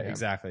 Yeah,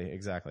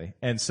 exactly.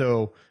 And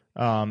so,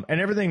 and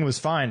everything was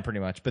fine pretty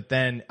much. But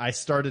then I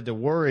started to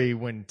worry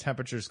when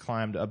temperatures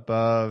climbed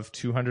above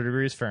 200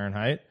 degrees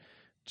Fahrenheit,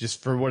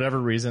 just for whatever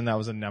reason, that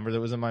was a number that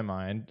was in my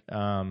mind.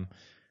 And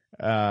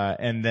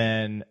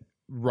then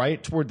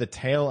right toward the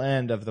tail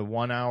end of the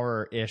 1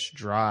 hour ish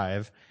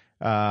drive,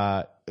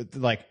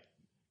 like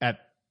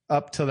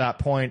up to that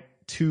point,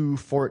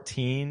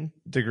 214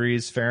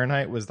 degrees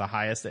Fahrenheit was the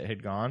highest it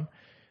had gone.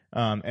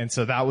 And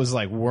so that was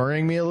like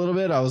worrying me a little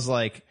bit. I was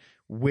like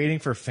waiting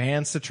for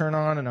fans to turn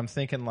on, and I'm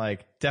thinking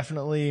like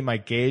definitely my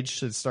gauge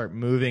should start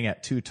moving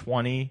at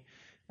 220.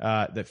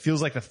 That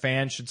feels like the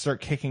fan should start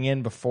kicking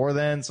in before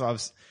then. So I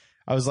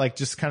was like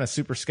just kind of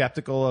super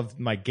skeptical of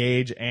my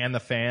gauge and the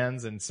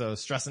fans, and so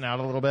stressing out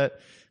a little bit.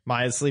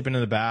 Maya's sleeping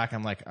in the back.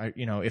 I'm like,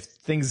 if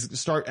things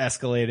start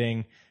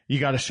escalating, you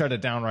got to shut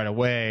it down right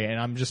away. And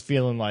I'm just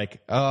feeling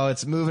like, oh,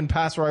 it's moving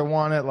past where I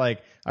want it.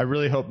 Like, I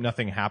really hope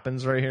nothing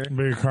happens right here.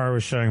 But your car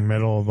was showing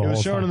middle the whole time. It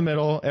was showing in the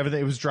middle.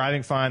 Everything, it was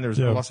driving fine. There was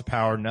no loss of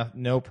power,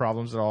 no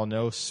problems at all,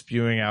 no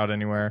spewing out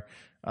anywhere.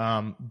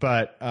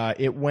 But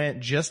it went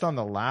just on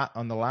the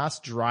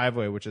last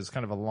driveway, which is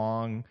kind of a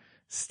long,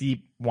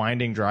 steep,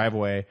 winding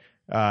driveway.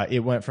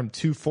 It went from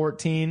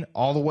 214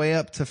 all the way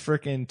up to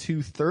frickin'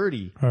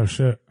 230. Oh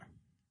shit.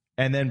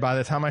 And then by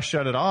the time I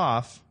shut it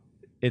off,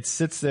 it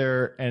sits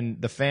there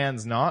and the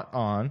fan's not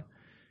on,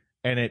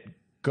 and it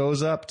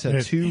goes up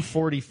to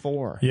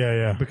 244.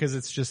 Yeah. Because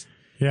it's just,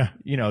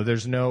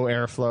 there's no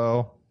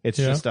airflow. It's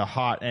just a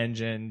hot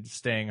engine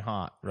staying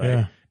hot, right?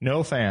 Yeah.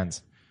 No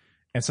fans.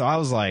 And so I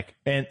was like,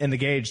 and the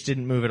gauge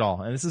didn't move at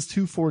all. And this is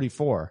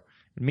 244.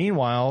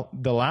 Meanwhile,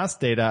 the last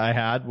data I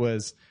had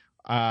was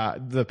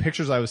the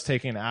pictures I was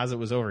taking as it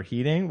was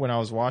overheating when I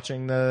was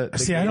watching the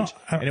gauge,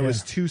 and it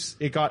was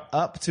it got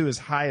up to as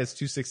high as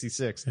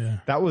 266. Yeah.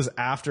 That was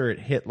after it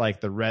hit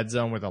like the red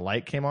zone where the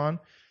light came on.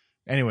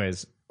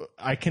 Anyways,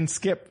 I can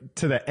skip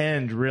to the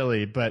end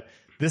really, but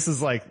this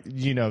is like,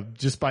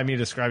 just by me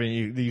describing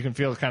it, you can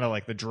feel kind of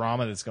like the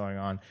drama that's going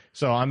on.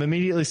 So I'm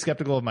immediately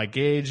skeptical of my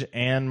gauge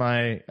and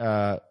my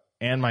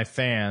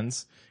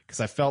fans, because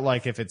I felt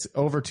like if it's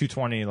over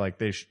 220, like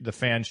the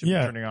fan should be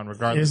turning on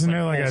regardless. Isn't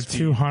it like a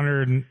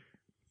 200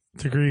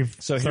 degree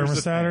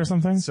thermostat or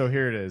something? So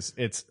here it is.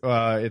 It's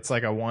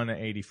like a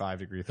 185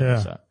 degree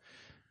thermostat. Yeah.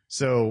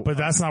 So, but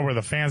that's not where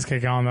the fans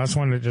kick on. That's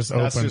when it just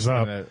opens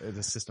up. When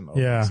the system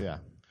opens.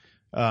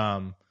 Yeah.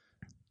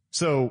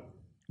 So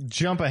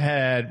jump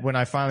ahead when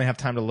I finally have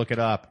time to look it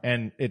up,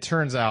 and it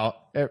turns out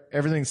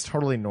everything's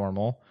totally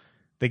normal.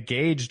 The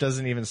gauge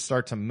doesn't even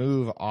start to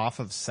move off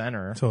of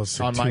center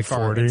on my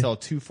car until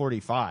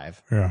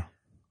 245. Yeah.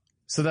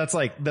 So that's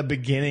like the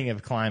beginning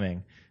of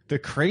climbing. The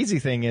crazy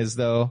thing is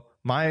though,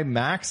 my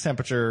max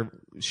temperature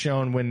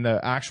shown when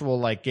the actual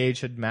like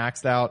gauge had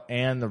maxed out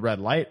and the red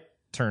light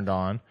turned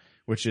on,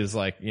 which is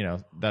like,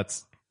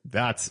 that's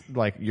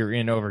like you're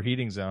in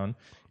overheating zone.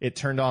 It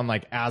turned on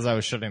like as I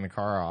was shutting the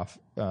car off,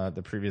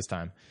 the previous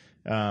time.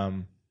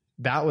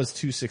 That was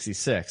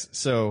 266.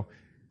 So,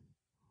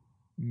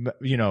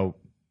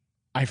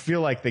 I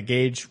feel like the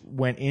gauge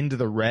went into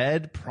the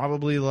red,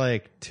 probably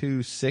like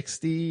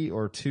 260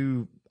 or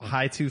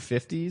high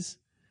 250s.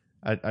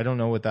 I don't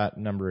know what that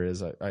number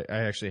is. I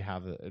actually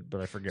have it,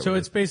 but I forget. So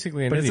it's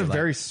basically but it's a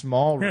very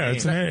small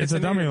range. Yeah, it's a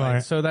dummy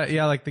line. So that,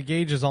 like the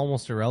gauge is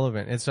almost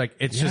irrelevant. It's like,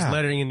 it's just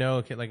letting you know,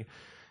 okay, like,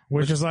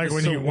 which is like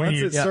when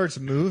it starts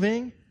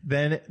moving,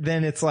 then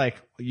it's like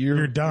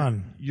you're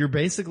done. You're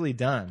basically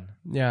done.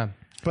 Yeah.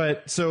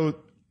 But so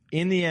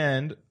in the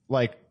end,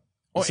 like,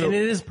 and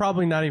it is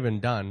probably not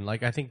even done.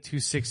 Like, I think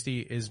 260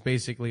 is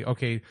basically,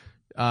 okay,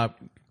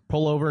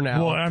 pull over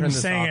now. Well, I'm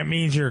saying it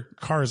means your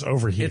car is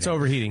overheating. It's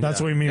overheating. That's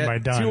what we mean by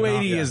done.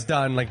 280 is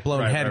done, like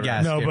blown head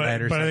gasket. No, but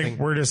I think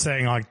we're just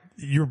saying like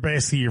you're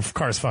basically your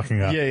car's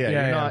fucking up.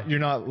 Yeah. You're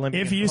not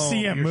limping. If you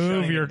see it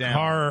move, your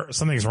car,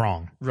 something's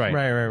wrong. Right.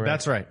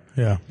 That's right.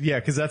 Yeah. Yeah,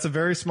 because that's a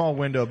very small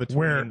window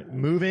between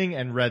moving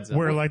and red zone.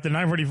 Where like the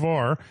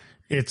 944,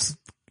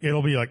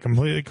 it'll be like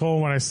completely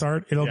cold when I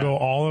start. It'll go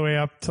all the way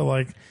up to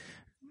like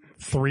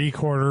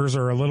 3/4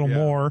 or a little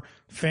more.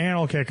 Fan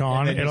will kick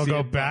on. It'll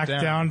go back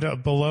down to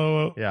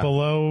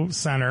below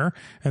center,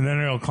 and then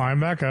it'll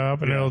climb back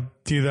up, and it'll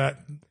do that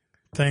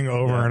thing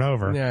over and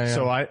over.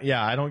 So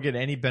I don't get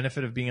any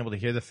benefit of being able to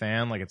hear the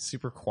fan. Like, it's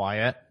super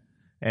quiet,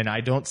 and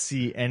I don't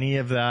see any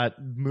of that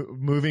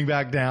moving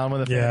back down when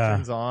the fan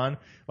turns on.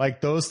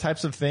 Like, those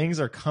types of things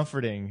are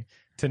comforting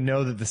to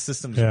know that the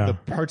systems, the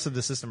parts of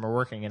the system are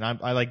working, and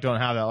I like don't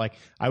have that. Like,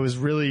 I was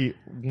really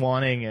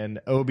wanting an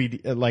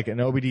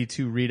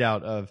OBD2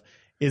 readout of,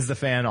 is the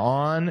fan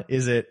on?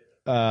 Is it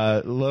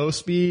low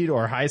speed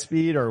or high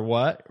speed or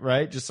what?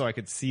 Right, just so I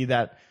could see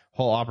that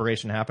whole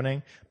operation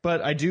happening.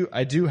 But I do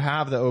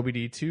have the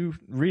OBD2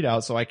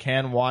 readout, so I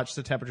can watch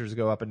the temperatures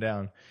go up and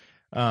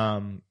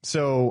down.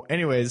 So,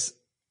 anyways,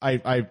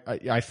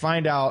 I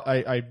find out,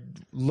 I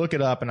look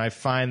it up and I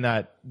find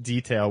that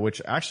detail,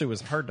 which actually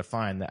was hard to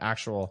find, the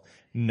actual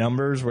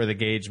numbers where the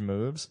gauge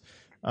moves.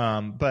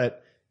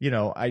 But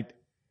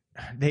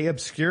they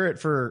obscure it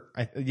for,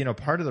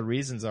 part of the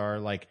reasons are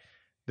like,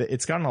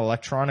 it's got an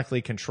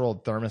electronically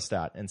controlled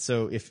thermostat. And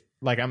so if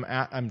like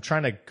I'm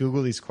trying to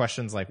Google these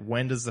questions, like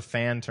when does the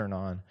fan turn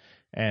on?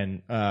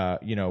 and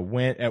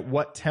at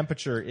what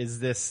temperature is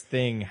this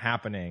thing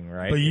happening,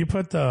 right? But you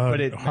put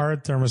the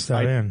hard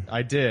thermostat in.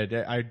 I did.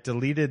 I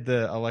deleted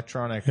the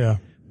electronic. Yeah.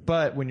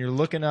 But when you're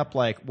looking up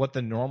like what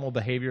the normal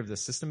behavior of the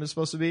system is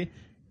supposed to be,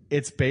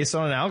 it's based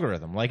on an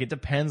algorithm. Like it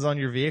depends on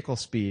your vehicle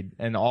speed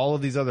and all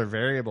of these other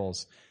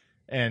variables.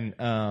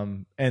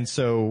 And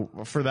so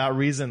for that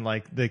reason,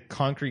 like the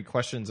concrete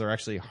questions are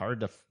actually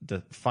hard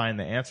to find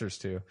the answers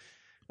to.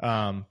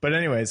 But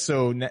anyway,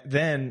 so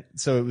it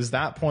was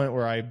that point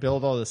where I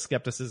build all this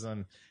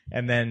skepticism,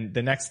 and then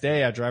the next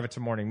day I drive it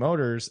to Morning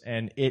Motors,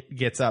 and it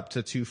gets up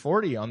to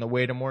 240 on the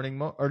way to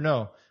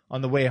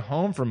on the way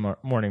home from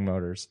Morning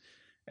Motors,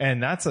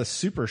 and that's a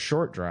super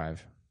short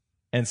drive.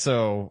 And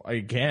so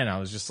again, I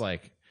was just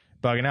like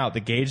bugging out. The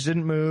gauge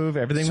didn't move.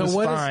 Everything was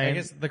fine. I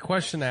guess the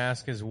question to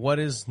ask is, what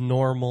is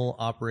normal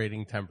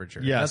operating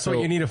temperature? Yeah, that's what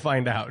you need to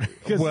find out.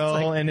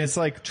 Well, it's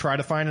like try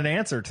to find an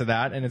answer to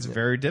that, and it's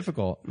very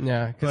difficult.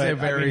 Yeah, because it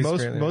varies.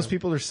 Most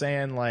people are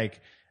saying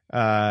like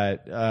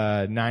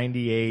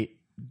 98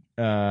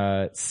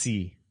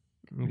 C,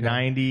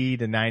 90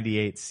 to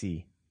 98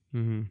 C,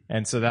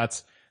 and so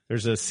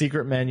there's a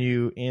secret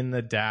menu in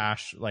the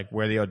dash, like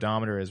where the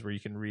odometer is, where you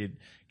can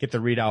get the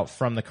readout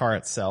from the car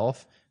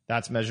itself.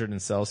 That's measured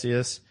in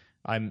Celsius.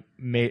 I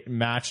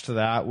matched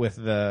that with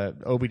the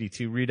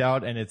OBD2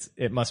 readout, and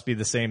it must be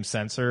the same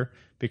sensor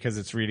because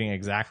it's reading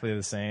exactly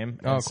the same.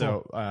 Oh, and cool.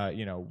 So,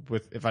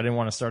 if I didn't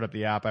want to start up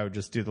the app, I would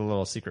just do the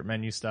little secret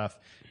menu stuff,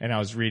 and I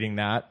was reading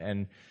that.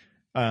 And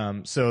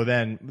so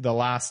then the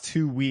last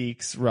 2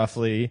 weeks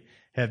roughly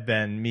have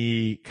been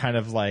me kind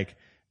of like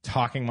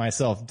talking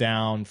myself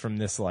down from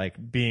this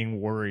like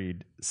being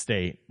worried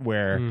state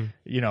where,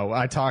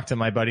 I talk to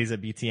my buddies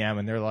at BTM,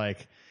 and they're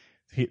like,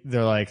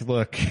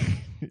 look,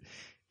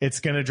 it's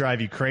going to drive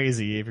you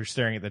crazy if you're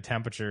staring at the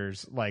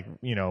temperatures. Like,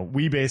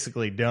 we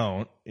basically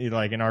don't,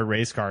 like in our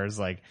race cars,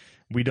 like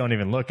we don't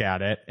even look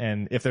at it.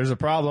 And if there's a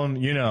problem,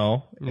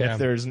 if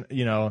there's, if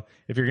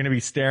you're going to be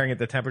staring at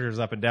the temperatures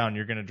up and down,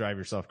 you're going to drive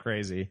yourself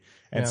crazy.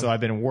 And so I've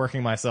been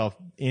working myself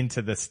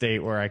into the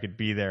state where I could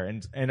be there.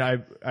 And I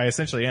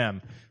essentially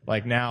am.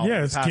 Like now,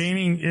 it's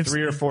gaining. It's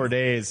 3 or 4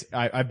 days.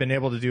 I've been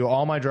able to do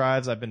all my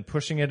drives. I've been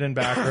pushing it in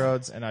back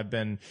roads, and I've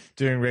been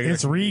doing regular.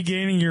 It's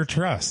regaining your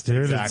trust,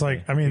 dude. Exactly.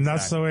 It's like,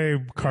 that's the way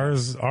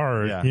cars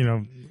are. Yeah.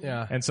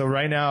 Yeah. And so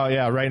right now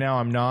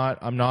I'm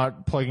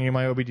not plugging in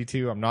my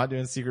OBD2. I'm not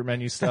doing secret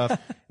menu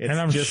stuff.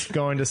 It's just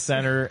going to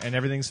center, and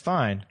everything's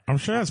fine. I'm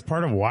sure that's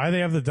part of why they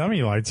have the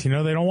dummy lights. They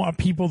don't want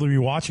people to be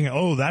watching it.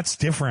 Oh, that's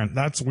different.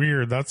 That's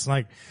weird. That's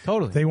like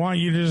totally. They want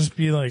you to just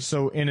be like.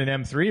 So in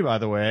an M3, by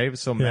the way,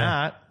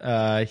 Matt,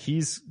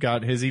 he's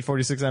got his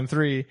E46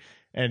 M3,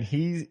 and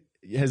he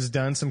has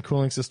done some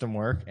cooling system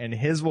work, and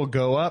his will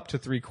go up to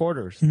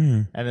 3/4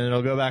 and then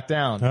it'll go back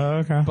down. Oh,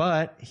 okay.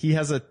 But he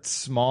has a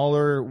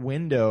smaller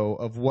window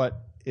of what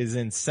is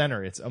in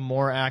center. It's a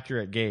more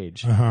accurate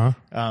gauge.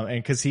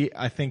 And cause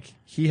I think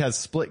he has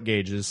split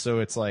gauges. So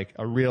it's like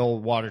a real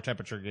water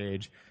temperature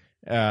gauge,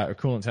 a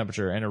coolant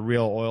temperature, and a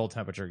real oil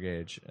temperature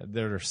gauge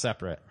that are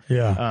separate.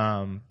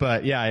 Yeah.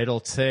 But yeah,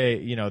 it'll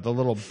say, the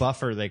little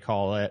buffer they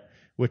call it,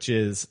 which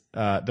is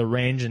the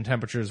range in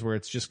temperatures where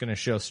it's just going to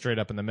show straight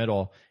up in the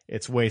middle.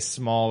 It's way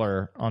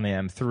smaller on the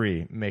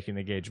M3, making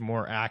the gauge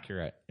more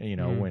accurate.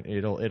 When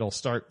it'll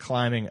start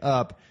climbing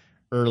up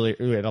early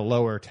at a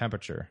lower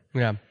temperature.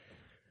 Yeah,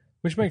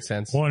 which makes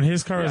sense. Well, and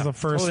his car is the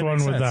first totally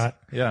one with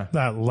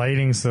that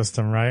lighting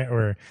system, right?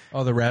 Where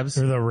the revs,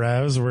 or the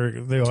revs, where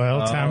the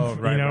oil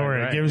temp,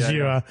 where it gives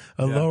you a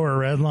lower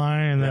red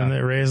line, and then it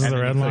raises the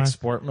red line. Like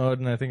sport mode,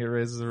 and I think it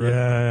raises the red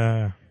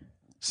line.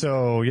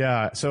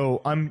 Yeah.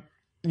 So I'm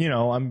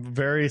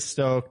very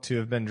stoked to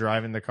have been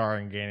driving the car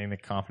and gaining the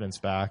confidence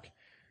back.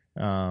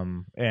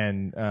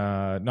 And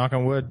knock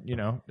on wood,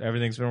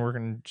 everything's been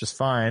working just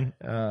fine.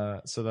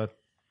 So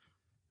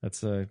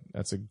that's a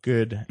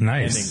good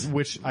ending,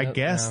 which I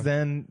guess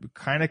then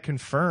kind of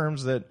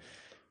confirms that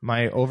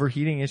my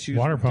overheating issues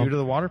are due to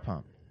the water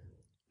pump.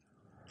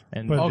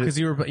 And because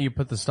you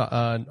put the stock,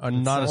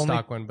 not a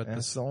stock one, but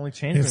that's the only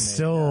change. It's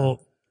still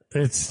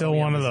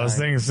one of those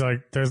things.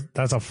 Like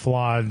that's a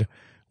flawed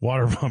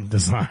water pump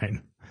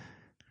design.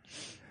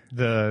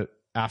 The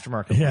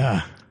aftermarket.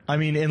 Yeah. I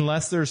mean,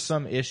 unless there's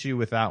some issue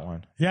with that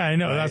one. Yeah, I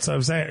know. Right? That's what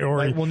I'm saying. Or,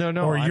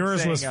 or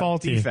yours was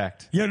faulty.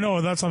 Defect. Yeah,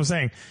 no, that's what I'm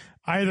saying.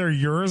 Either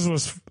yours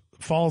was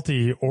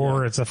faulty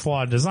or it's a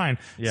flawed design.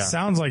 Yeah.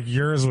 Sounds like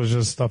yours was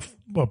just a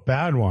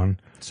bad one.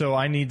 So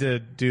I need to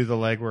do the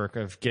legwork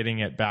of getting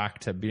it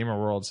back to Beamer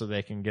World so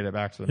they can get it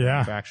back to the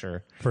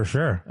manufacturer. For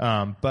sure.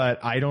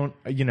 But I don't,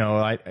 I don't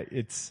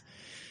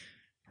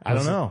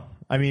know.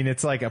 I mean,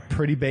 it's like a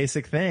pretty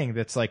basic thing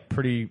that's like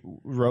pretty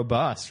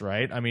robust,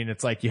 right? I mean,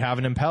 it's like you have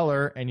an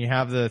impeller and you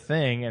have the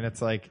thing, and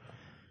it's like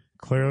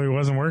clearly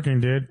wasn't working,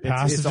 dude.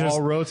 Passages, it's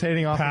all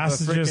rotating off.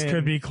 Passages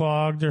could be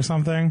clogged or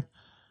something,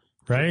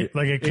 right?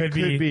 Like it could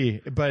be.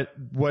 But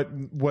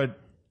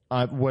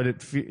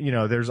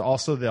there's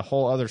also the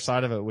whole other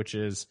side of it, which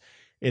is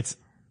it's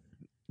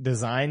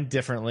designed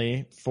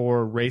differently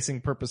for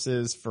racing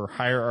purposes, for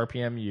higher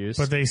RPM use.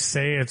 But they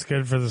say it's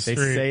good for the street.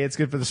 They say it's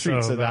good for the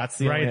street, so that's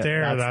the right only,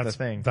 there. That's the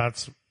thing.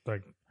 That's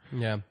like,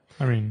 yeah.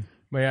 I mean,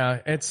 but yeah,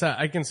 it's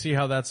I can see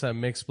how that's a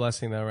mixed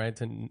blessing though, right?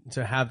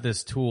 To have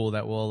this tool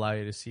that will allow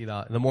you to see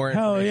the more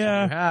information you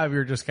have,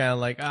 you're just kind of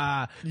like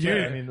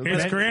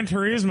it's Gran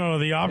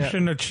Turismo, the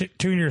option to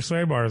tune your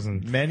sway bars,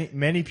 and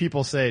many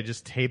people say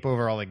just tape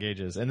over all the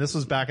gauges, and this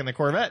was back in the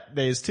Corvette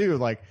days too.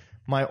 Like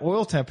my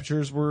oil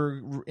temperatures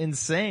were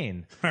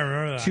insane. I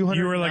remember that.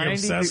 You were like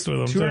obsessed with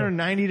them.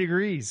 290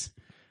 degrees.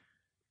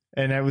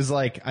 And I was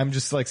like, I'm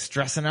just like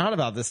stressing out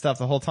about this stuff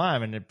the whole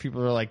time. And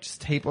people are like, just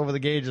tape over the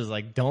gauges.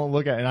 Like, don't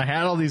look at it. And I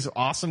had all these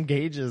awesome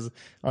gauges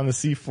on the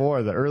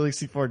C4. The early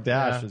C4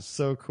 dash was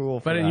so cool.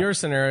 But in your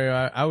scenario,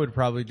 I would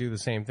probably do the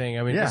same thing.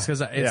 I mean, just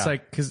because it's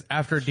like, because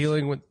after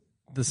dealing with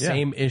the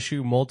same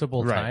issue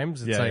multiple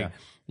times, it's like,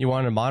 you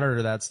want to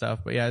monitor that stuff.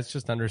 But yeah, it's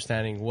just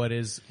understanding where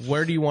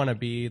do you want to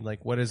be?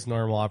 Like, what is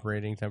normal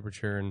operating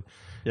temperature?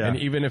 And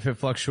even if it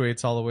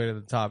fluctuates all the way to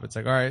the top, it's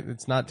like, all right,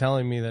 it's not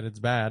telling me that it's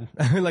bad.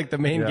 Like the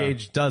main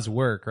gauge does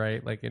work,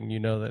 right? Like, and you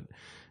know that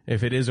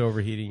if it is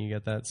overheating, you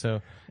get that.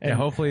 So yeah,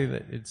 hopefully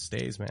that it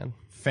stays, man.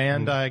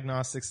 Fan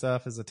diagnostic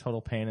stuff is a total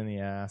pain in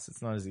the ass.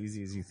 It's not as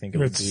easy as you think it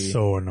would be. It's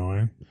so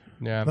annoying.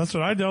 Yeah. That's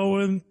what I dealt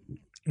with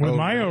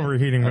my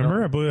overheating.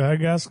 Remember? I blew the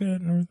head gasket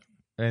and everything.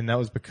 And that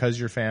was because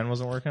your fan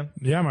wasn't working?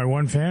 Yeah, my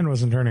one fan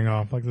wasn't turning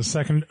off. Like the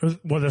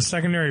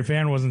secondary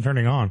fan wasn't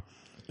turning on.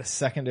 The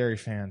secondary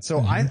fan. So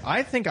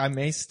I think I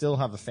may still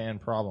have a fan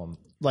problem.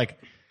 Like,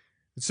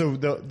 so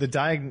the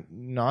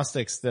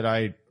diagnostics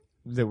that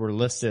were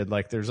listed,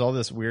 like there's all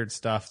this weird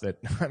stuff that,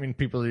 I mean,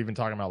 people are even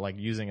talking about like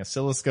using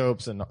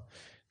oscilloscopes and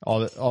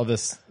all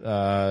this,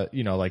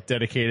 like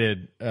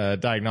dedicated,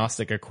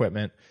 diagnostic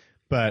equipment.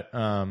 But,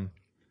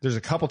 there's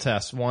a couple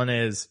tests. One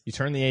is you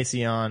turn the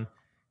AC on,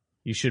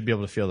 you should be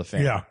able to feel the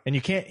fan. Yeah. And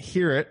you can't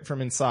hear it from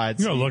inside.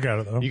 You gotta look at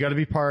it though. You gotta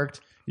be parked.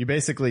 You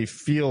basically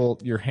feel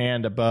your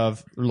hand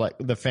above like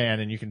the fan,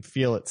 and you can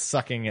feel it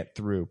sucking it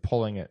through,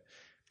 pulling it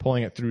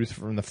through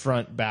from the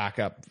front back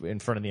up in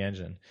front of the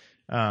engine.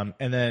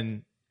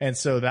 And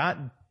so that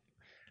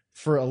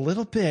for a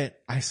little bit,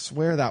 I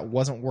swear that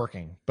wasn't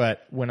working.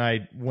 But when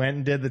I went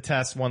and did the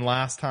test one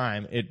last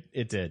time,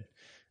 it did.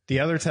 The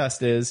other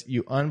test is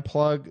you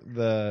unplug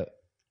the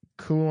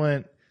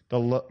coolant,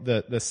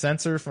 the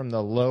sensor from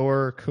the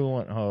lower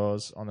coolant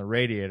hose on the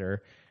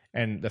radiator,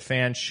 and the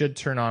fan should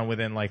turn on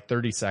within like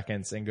 30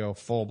 seconds and go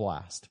full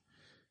blast.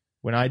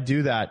 When I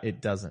do that,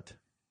 it doesn't.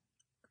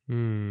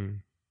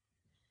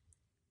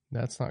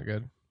 That's not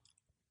good.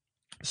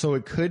 So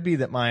it could be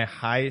that my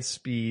high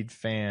speed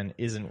fan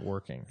isn't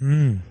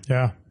working.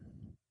 Yeah.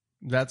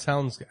 That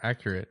sounds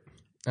accurate.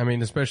 I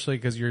mean, especially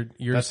because you're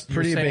that's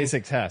pretty saying,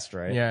 basic test,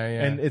 right? Yeah.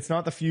 And it's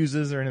not the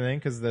fuses or anything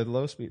because the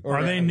low speed.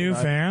 Are they new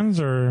fans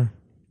or?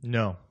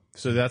 No.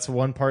 So that's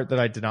one part that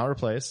I did not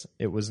replace.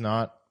 It was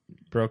not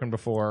broken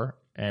before,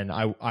 and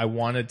I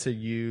wanted to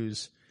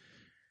use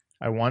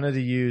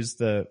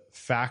the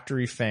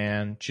factory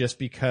fan just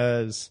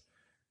because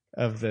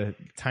of the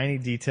tiny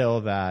detail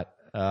that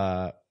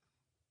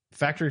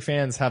factory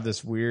fans have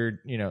this weird,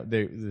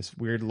 this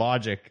weird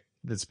logic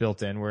that's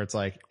built in where it's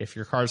like if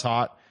your car's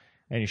hot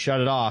and you shut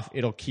it off,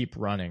 it'll keep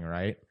running,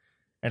 right?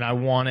 And I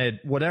wanted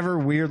whatever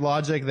weird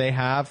logic they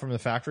have from the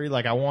factory,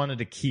 like I wanted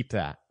to keep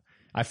that.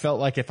 I felt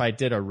like if I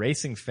did a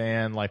racing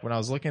fan, like when I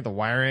was looking at the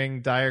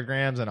wiring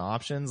diagrams and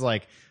options,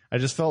 like I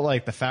just felt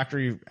like the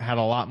factory had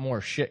a lot more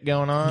shit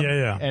going on.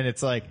 Yeah. And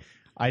it's like,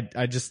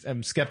 I just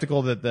am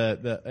skeptical that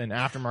an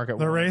aftermarket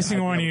the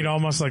racing one, you'd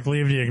almost like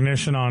leave the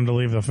ignition on to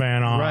leave the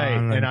fan on. Right.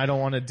 And I don't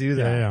want to do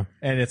that. Yeah.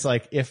 And it's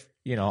like, if,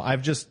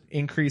 I've just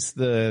increased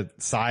the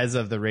size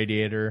of the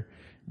radiator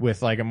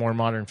with like a more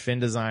modern fin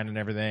design and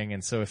everything.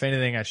 And so if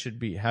anything, I should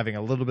be having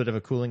a little bit of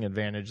a cooling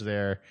advantage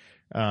there.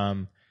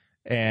 So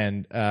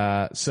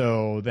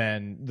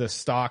then the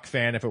stock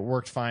fan, if it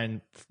worked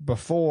fine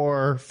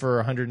before for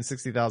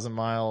 160,000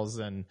 miles,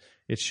 then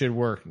it should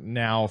work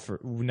now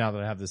that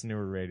I have this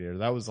newer radiator.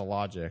 That was the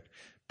logic.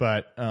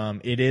 But,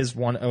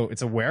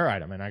 it's a wear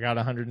item, and I got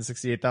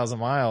 168,000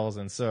 miles.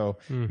 And so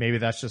maybe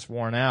that's just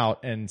worn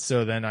out. And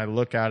so then I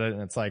look at it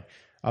and it's like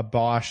a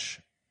Bosch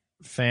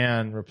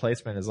fan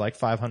replacement is like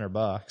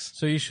 $500.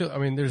 So you should,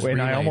 there's relays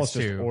I almost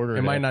too. Just ordered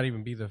it might not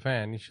even be the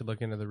fan. You should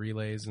look into the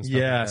relays and stuff.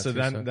 Yeah. Like that so too,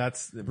 then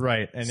that's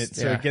right. And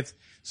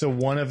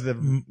one of the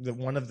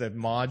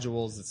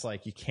modules, it's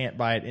like, you can't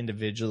buy it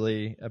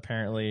individually.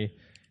 Apparently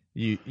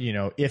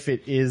if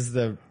it is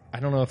I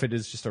don't know if it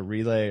is just a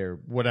relay or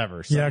whatever.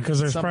 Because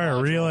there's probably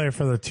a relay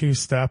for the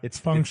two-step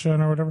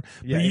function or whatever.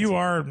 Yeah, but you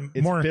are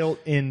more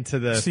built into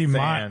the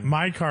fan.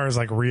 My car is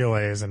like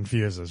relays and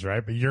fuses,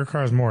 right? But your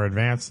car is more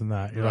advanced than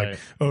that. You're like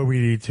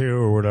OBD2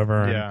 or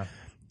whatever.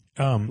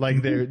 Yeah.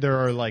 Like there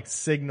are like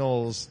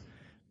signals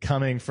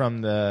coming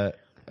from the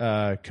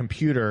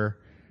computer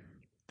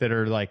that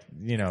are like,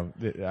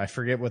 I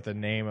forget what the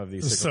name of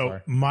these signals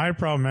are. My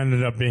problem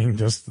ended up being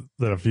just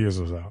that a fuse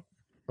was out.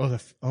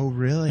 Oh,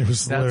 really? It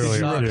was literally.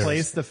 Did you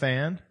replace the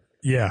fan?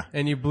 Yeah.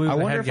 And you blew the I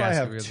wonder head if I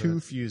gasket have 2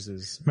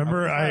 fuses.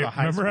 Remember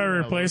I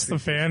replaced the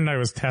fan and I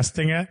was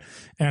testing it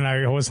and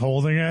I was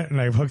holding it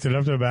and I hooked it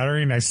up to a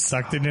battery and I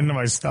sucked it into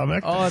my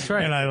stomach. Oh, that's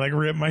right. And I like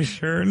ripped my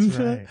shirt and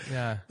shit. Right.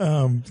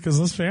 Yeah. Because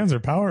those fans are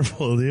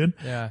powerful, dude.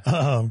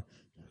 Yeah.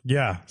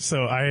 Yeah.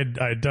 So I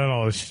had done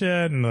all this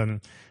shit and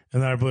then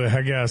I blew the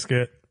head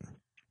gasket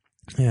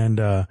and,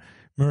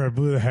 remember I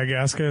blew the head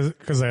gasket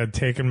because I had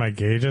taken my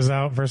gauges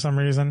out for some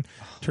reason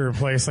to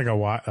replace like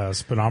a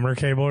speedometer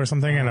cable or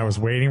something, and I was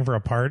waiting for a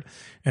part,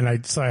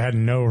 and so I had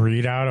no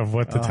readout of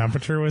what the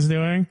temperature was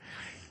doing.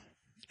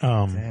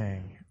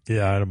 Dang.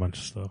 Yeah, I had a bunch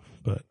of stuff,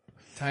 but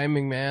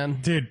Timing,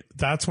 man. dude,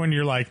 that's when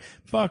you're like,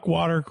 fuck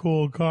water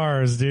cooled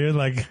cars, dude.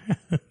 Like,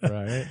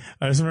 Right.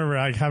 I just remember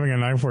like having a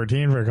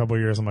 914 for a couple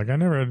of years. I'm like, I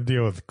never had to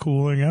deal with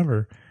cooling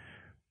ever.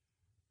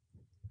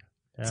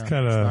 Yeah, It's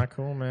kind of not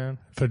cool, man.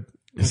 but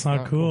it's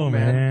not cool,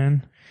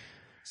 man.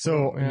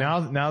 So now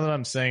that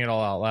I'm saying it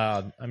all out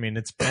loud, I mean,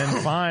 it's been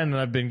fine and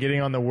I've been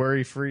getting on the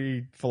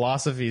worry-free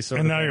philosophy.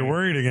 And now you're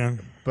worried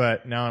again.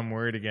 But now I'm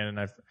worried again.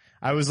 And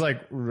I was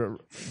like,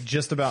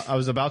 I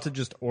was about to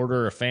just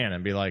order a fan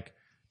and be like,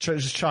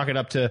 just chalk it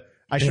up to,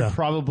 I should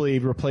probably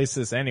replace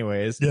this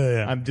anyways.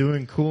 Yeah. I'm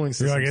doing cooling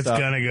system You're like, it's stuff.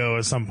 gonna go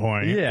at some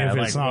point. Yeah. If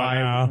Like, it's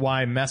not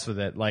why mess with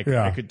it? Like,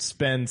 Yeah. I could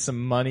spend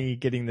some money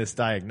getting this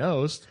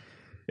diagnosed.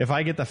 If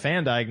I get the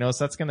fan diagnosed,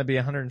 that's going to be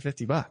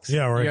 $150.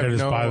 Yeah, or I You could have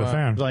just no, buy the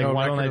fan. Like, No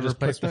why don't I record just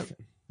put replacement?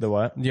 the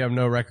what? Do you have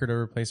no record of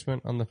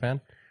replacement on the fan?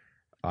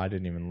 I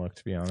didn't even look,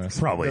 to be honest.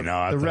 Probably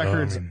not. The though.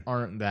 records I mean,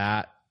 aren't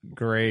that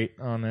great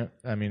on it.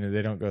 I mean,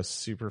 they don't go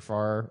super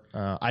far.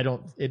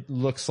 It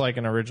looks like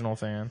an original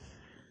fan.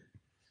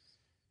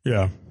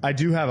 yeah. I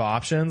do have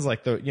options,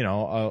 like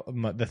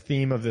the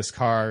theme of this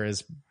car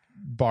is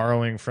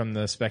borrowing from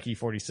the Spec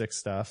E46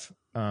 stuff,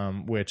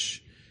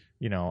 which,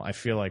 I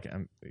feel like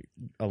I'm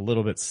a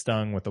little bit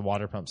stung with the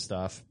water pump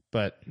stuff,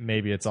 but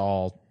maybe it's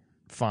all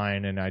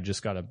fine and I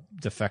just got a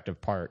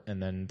defective part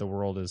and then the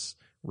world is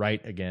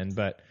right again.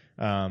 But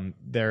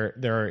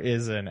there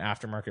is an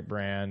aftermarket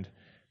brand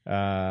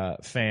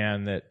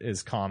fan that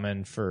is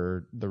common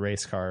for the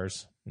race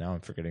cars. Now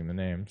I'm forgetting the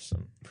name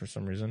for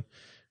some reason.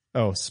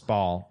 Oh,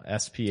 Spal,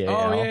 S-P-A-L.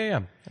 Oh, yeah.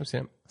 I've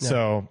seen it. Yeah.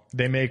 So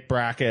they make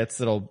brackets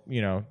that'll,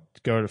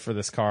 go for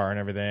this car and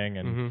everything.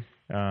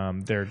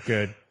 And they're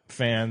good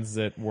fans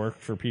that work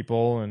for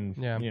people and,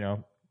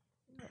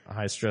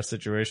 high stress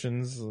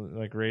situations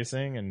like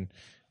racing.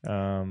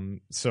 And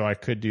so I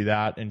could do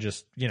that and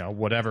just,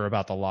 whatever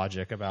about the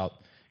logic about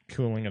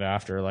cooling it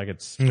after. Like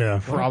it's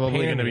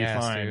probably going to be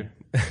fine.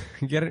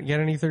 Dude. Get an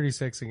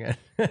E36 again.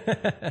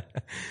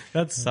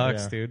 That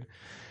sucks, dude.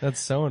 That's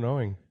so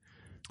annoying.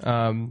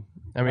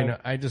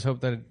 I just hope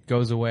that it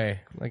goes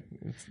away. Like,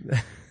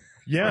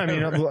 yeah, I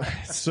mean,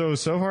 so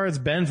far it's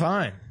been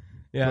fine.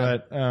 Yeah.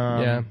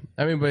 But,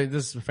 but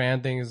this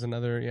fan thing is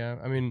another,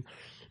 I mean,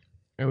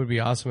 it would be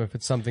awesome if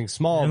it's something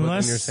small, but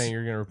then you're saying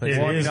you're going to replace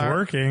it. It is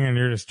working and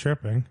you're just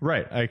tripping.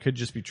 Right. I could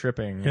just be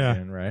tripping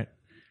again, right?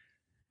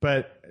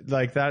 But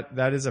like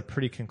that is a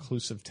pretty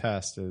conclusive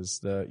test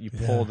is you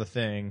pull the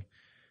thing.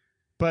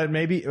 But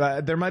maybe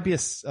there might be a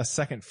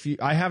second fuse.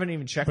 I haven't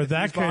even checked. But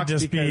that could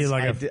just be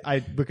like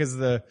because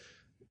the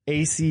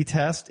AC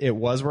test, it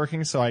was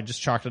working. So I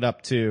just chalked it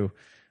up to,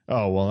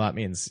 oh, well, that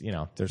means,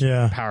 there's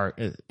power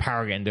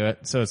getting to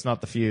it. So it's not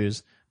the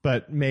fuse,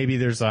 but maybe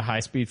there's a high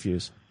speed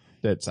fuse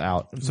that's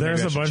out. So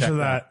there's a bunch of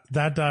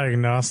that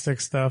diagnostic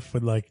stuff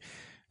with like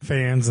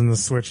fans and the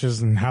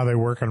switches and how they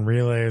work on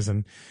relays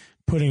and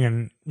putting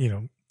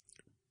in,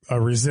 a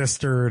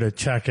resistor to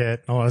check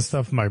it, all that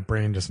stuff. My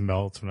brain just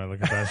melts when I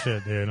look at that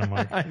shit, dude. I'm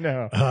like, I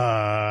know.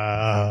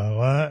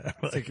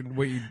 What? Like,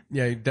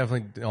 you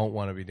definitely don't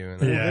want to be doing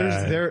that.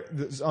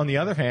 Yeah. On the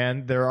other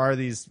hand, there are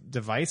these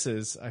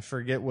devices. I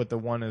forget what the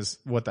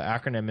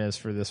acronym is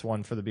for this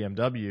one for the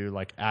BMW,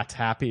 like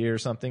ATAPI or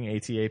something,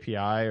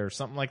 ATAPI or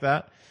something like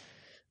that.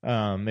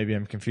 Maybe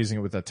I'm confusing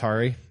it with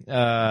Atari.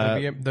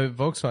 The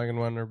Volkswagen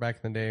one, or back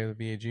in the day, the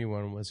VAG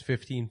one was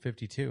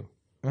 1552.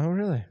 Oh,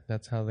 really?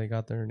 That's how they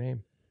got their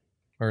name.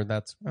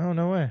 Oh,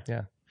 no way.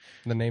 Yeah.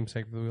 The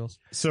namesake of the wheels.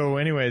 So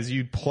anyways,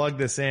 you plug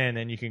this in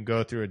and you can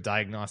go through a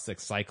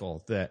diagnostic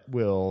cycle that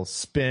will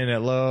spin it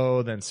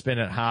low, then spin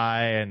it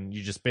high, and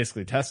you just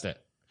basically test it.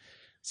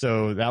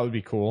 So that would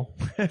be cool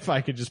if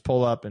I could just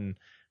pull up and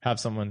have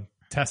someone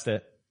test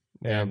it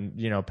and,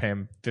 pay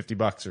them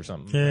 $50 or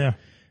something. Yeah.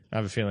 I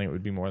have a feeling it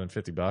would be more than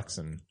 $50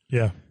 and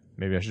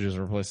maybe I should just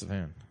replace the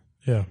fan.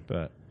 Yeah.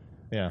 But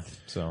yeah,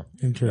 so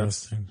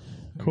interesting.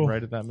 Cool.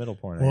 Right at that middle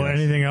point. Well,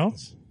 anything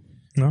else?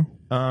 No.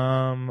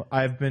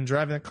 I've been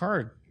driving the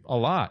car a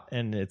lot,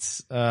 and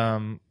it's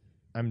I'm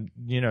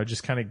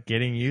just kind of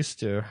getting used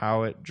to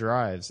how it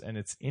drives, and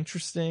it's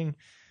interesting.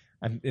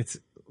 It's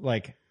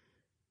like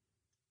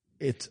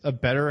it's a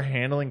better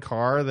handling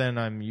car than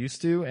I'm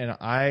used to, and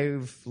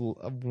I've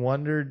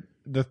wondered.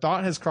 The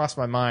thought has crossed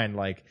my mind,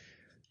 like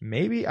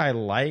maybe I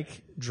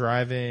like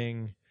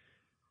driving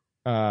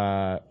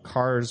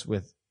cars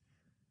with.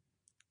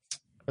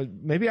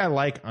 Maybe I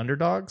like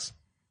underdogs.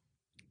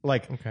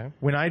 Like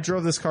when I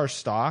drove this car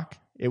stock,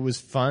 it was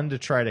fun to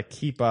try to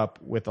keep up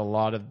with a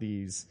lot of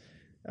these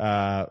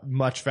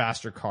much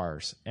faster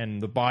cars,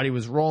 and the body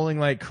was rolling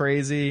like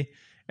crazy,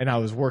 and I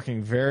was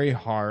working very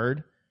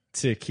hard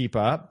to keep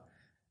up.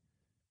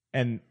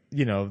 And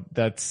you know,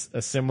 that's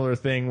a similar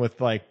thing with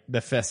like the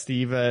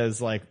Festiva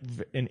is like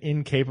an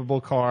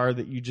incapable car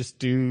that you just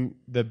do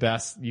the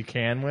best you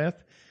can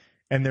with.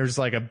 And there's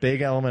like a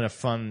big element of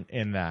fun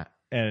in that.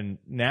 And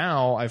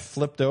now I've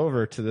flipped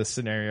over to this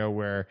scenario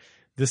where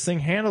this thing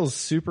handles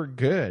super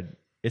good.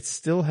 It's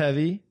still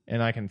heavy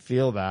and I can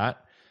feel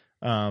that.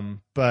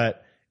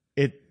 But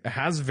it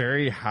has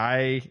very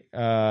high,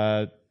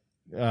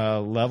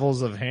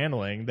 levels of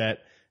handling that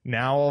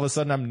now all of a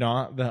sudden I'm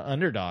not the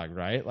underdog,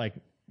 right? Like,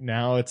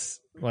 now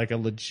it's like a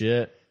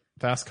legit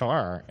fast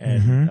car,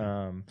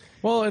 and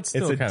well, it's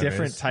a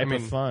different type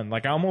of fun.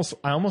 Like I almost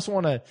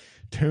want to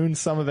tune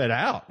some of it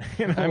out.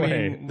 I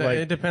mean,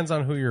 it depends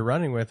on who you're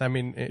running with. I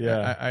mean,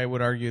 I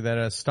would argue that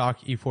a stock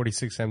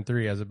E46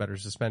 M3 has a better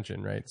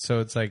suspension, right? So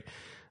it's like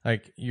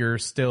you're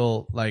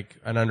still like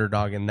an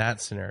underdog in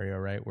that scenario,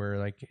 right? Where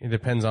like it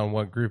depends on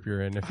what group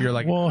you're in. If you're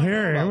like, well,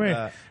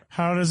 wait,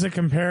 how does it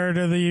compare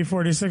to the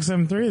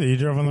E46 M3 that you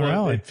drove on the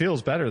rally? It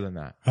feels better than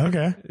that.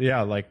 Okay,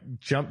 yeah, like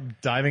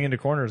diving into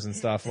corners and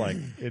stuff. Like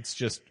it's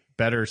just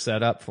better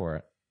set up for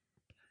it.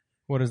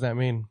 What does that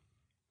mean?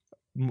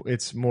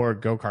 It's more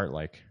go-kart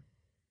like.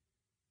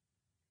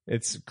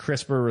 It's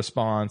crisper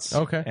response,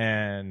 okay,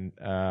 and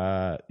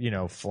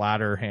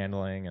flatter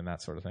handling and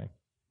that sort of thing.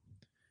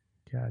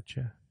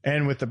 Gotcha.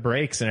 And with the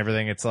brakes and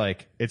everything,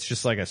 it's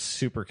just like a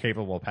super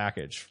capable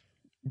package,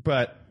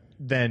 but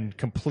then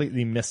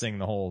completely missing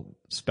the whole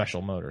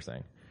special motor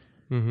thing.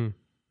 Mm-hmm.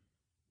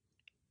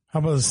 How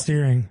about the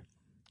steering?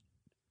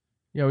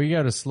 Yeah, we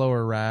got a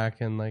slower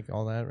rack and like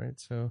all that, right?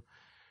 So,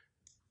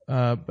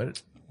 but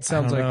it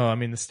sounds like, I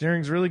mean, the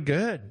steering's really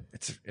good.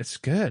 It's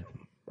good.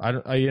 I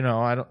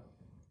don't.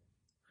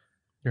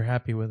 You're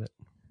happy with it.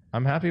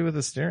 I'm happy with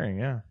the steering,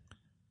 yeah.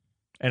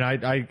 And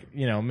I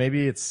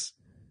maybe it's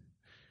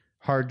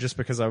hard just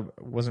because I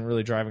wasn't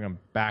really driving them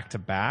back to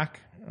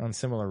back on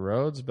similar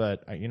roads,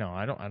 but I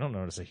don't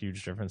notice a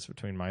huge difference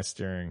between my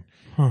steering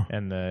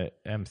and the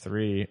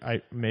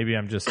M3. Maybe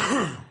I'm just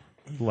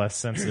less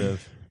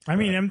sensitive. I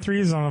mean, M3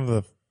 is not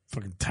the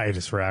fucking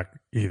tightest rack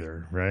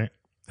either, right?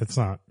 It's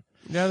not.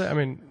 Yeah, I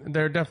mean,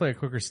 they're definitely a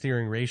quicker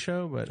steering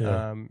ratio, but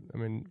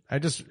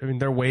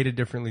they're weighted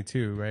differently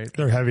too, right?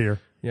 They're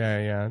heavier.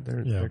 Yeah,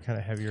 they're kind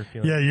of heavier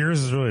feeling. Yeah,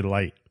 yours is really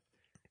light,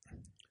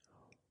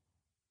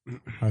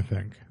 I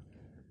think.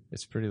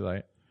 It's pretty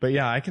light, but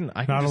yeah, I can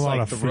not just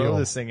like throw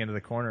this thing into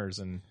the corners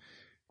and,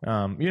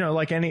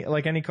 like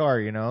any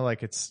car,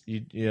 like it's,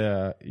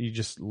 you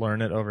just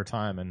learn it over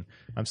time, and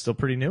I'm still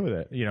pretty new with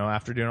it.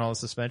 After doing all the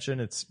suspension,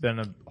 it's been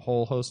a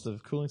whole host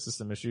of cooling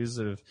system issues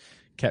that have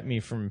kept me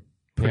from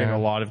putting a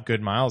lot of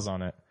good miles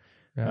on it.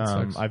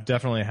 Yeah, I've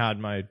definitely had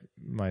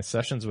my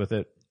sessions with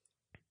it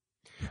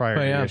prior to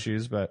the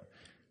issues, but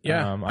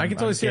yeah, I can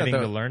totally see getting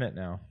to learn it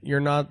now. You're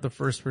not the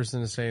first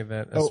person to say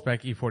that a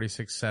spec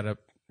E46 setup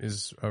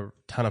is a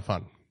ton of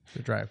fun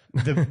to drive.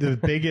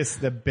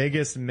 The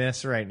biggest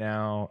miss right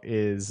now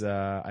is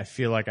I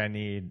feel like I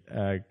need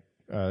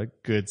a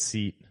good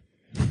seat.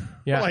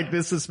 Yeah, like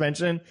this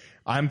suspension,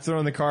 I'm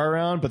throwing the car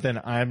around, but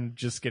then I'm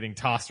just getting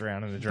tossed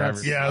around in the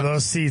driver's seat. Yeah,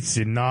 those seats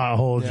do not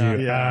hold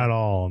you at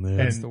all, man.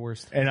 That's the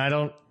worst. And I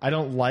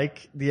don't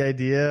like the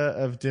idea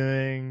of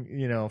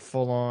doing,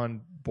 full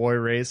on boy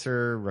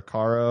racer,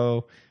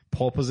 Recaro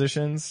pole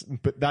positions,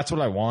 but that's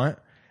what I want.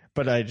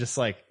 But I just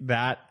like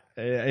that.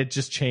 It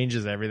just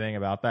changes everything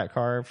about that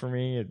car for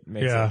me. It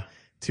makes it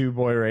too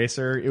boy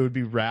racer. It would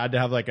be rad to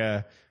have like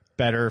a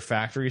better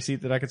factory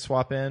seat that I could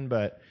swap in,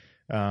 but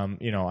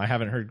I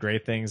haven't heard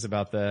great things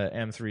about the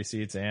M3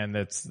 seats, and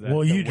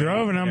you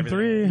drove an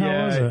M3.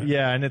 How was it?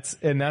 Yeah,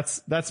 and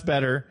that's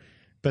better.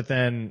 But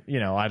then,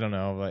 I don't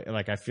know.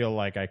 Like I feel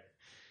like I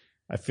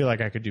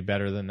could do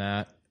better than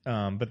that.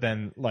 But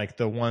then like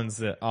the ones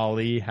that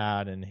Ali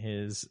had in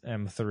his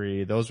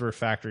M3, those were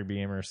factory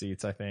Beamer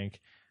seats, I think.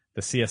 The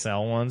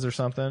CSL ones or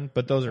something,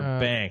 but those are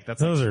banked. That's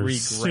those like are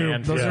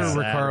 $3,000. Those are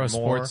Recaro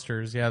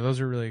Sportsters. Yeah, those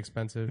are really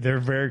expensive. They're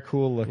very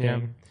cool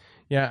looking.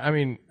 Yeah. I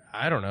mean,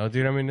 I don't know,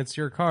 dude. I mean, it's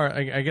your car.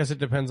 I guess it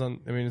depends on.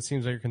 I mean, it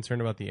seems like you're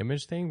concerned about the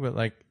image thing, but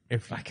like,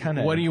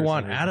 what do you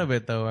want out of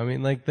it, though? I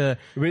mean, like a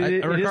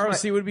Recaro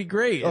seat would be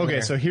great.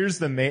 Okay, so here's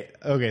the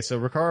so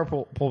Recaro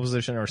pole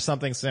position or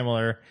something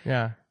similar.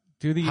 Yeah.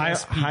 Do the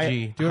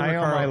SPG. Do high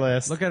on my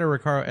list. Look at a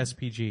Recaro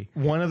SPG.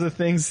 One of the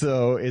things,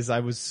 though, is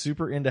I was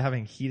super into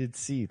having heated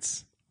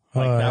seats.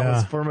 That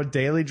was from a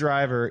daily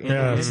driver.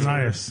 Yeah, it's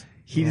nice.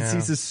 Heated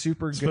seats is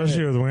super good.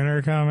 Especially with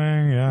winter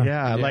coming,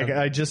 Yeah, like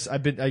I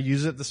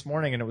used it this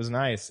morning and it was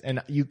nice.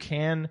 And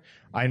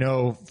I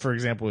know, for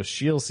example, with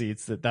Shield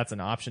seats, that's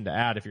an option to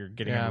add if you're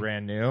getting them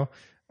brand new.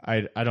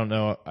 I don't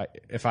know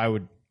if I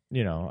would,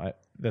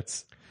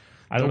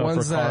 I don't know if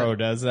Recaro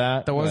does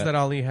that. The ones that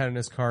Ali had in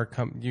his car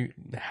you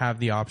have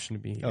the option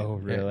to be. Oh,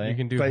 really? You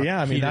can do. But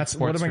yeah, I mean,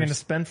 what am I going to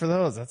spend for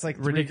those? That's like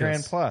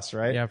 $3,000 plus,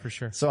 right? Yeah, for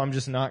sure. So I'm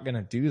just not going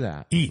to do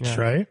that. Each,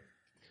 right?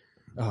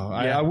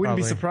 I wouldn't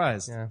be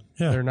surprised. Yeah.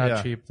 They're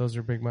not cheap. Those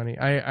are big money.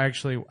 I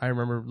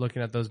remember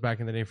looking at those back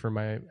in the day for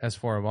my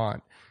S4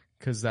 Avant,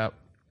 because they're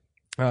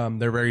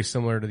very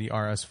similar to the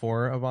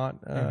RS4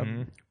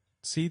 Avant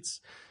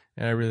seats,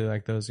 and I really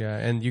like those. Yeah,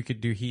 and you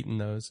could do heat in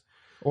those,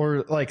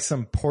 or like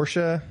some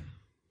Porsche.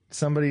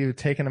 Somebody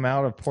taking them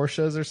out of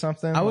Porsches or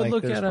something. I would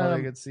look at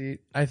a good seat.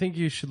 I think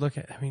you should look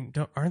at. I mean,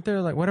 aren't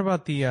there like? What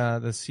about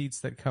the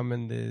seats that come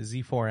in the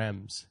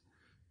Z4Ms?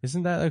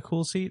 Isn't that a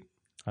cool seat?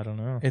 I don't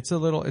know. It's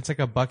like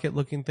a bucket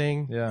looking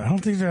thing. Yeah. I don't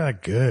think they're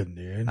that good,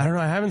 dude. I don't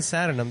know. I haven't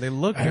sat in them. They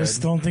look good. I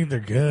just don't think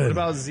they're good. What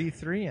about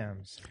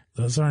Z3Ms?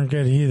 Those aren't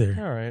good either.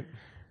 All right.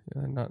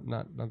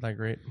 Not that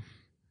great.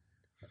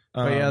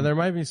 But yeah, there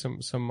might be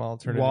some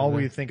alternatives. While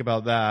we think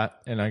about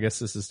that, and I guess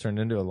this has turned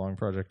into a long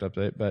project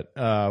update, but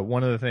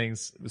one of the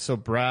things, so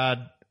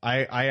Brad,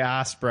 I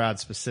asked Brad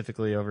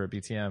specifically over at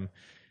BTM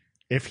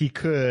if he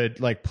could,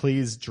 like,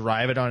 please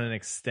drive it on an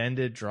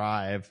extended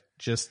drive,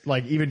 just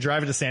like even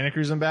drive it to Santa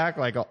Cruz and back,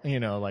 like, you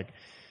know, like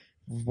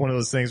one of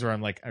those things where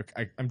I'm like,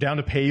 I'm down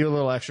to pay you a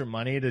little extra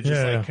money to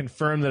just like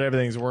confirm that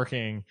everything's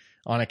working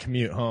on a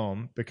commute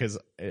home, because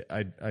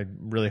I'm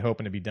really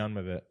hoping to be done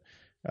with it.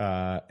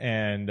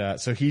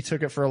 So he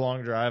took it for a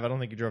long drive. I don't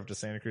think he drove to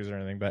Santa Cruz or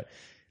anything, but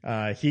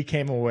he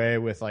came away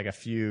with like a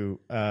few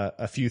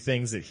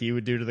things that he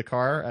would do to the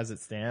car as it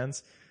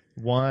stands.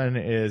 One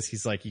is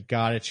he's like, you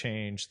got to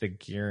change the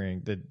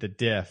gearing, the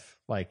diff.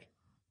 Like,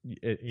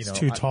 it's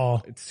too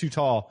tall. It's too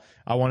tall.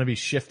 I want to be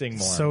shifting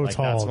more. So like,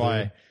 tall. That's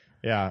why. Dude.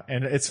 Yeah.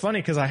 And it's funny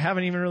because I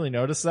haven't even really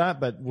noticed that,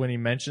 but when he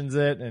mentions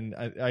it, and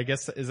I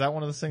guess, is that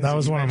one of the things that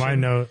was one of my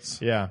notes?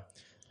 Yeah.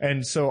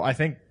 And so I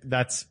think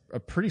that's a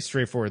pretty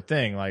straightforward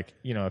thing. Like,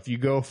 you know, if you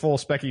go full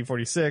spec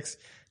E46,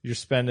 you're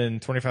spending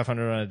 $2,500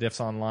 on a diffs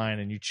online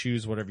and you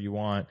choose whatever you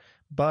want.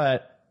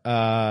 But,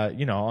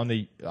 you know,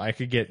 I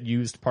could get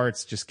used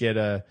parts, just get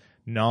a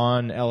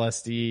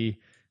non-LSD,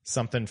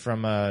 something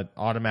from a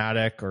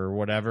automatic or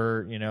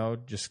whatever, you know,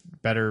 just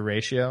better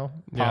ratio,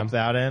 pop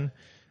that in.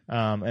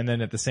 And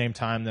then at the same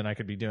time, then I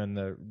could be doing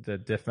the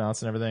diff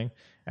mounts and everything.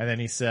 And then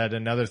he said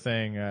another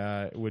thing,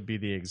 would be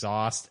the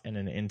exhaust and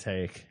an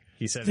intake.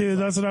 He said, dude,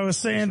 that's what I was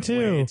saying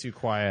too. Way too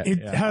quiet. It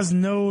has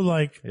no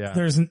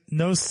there's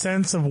no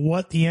sense of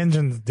what the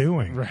engine's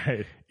doing.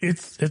 Right.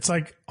 It's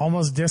like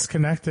almost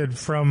disconnected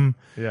from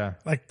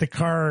like the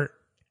car.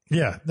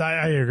 Yeah,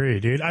 I agree,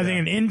 dude. I think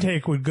an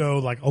intake would go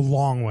like a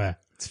long way.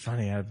 It's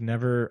funny. I've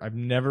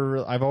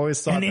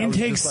always thought an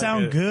intake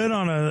sound good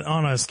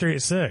on a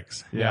straight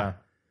six. Yeah.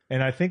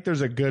 And I think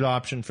there's a good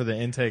option for the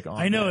intake on.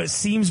 I know it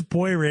seems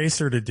boy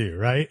racer to do,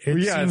 right?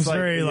 It seems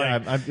very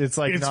it's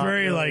like it's not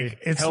very really like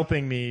it's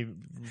helping me.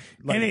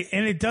 Like,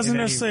 and it doesn't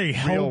necessarily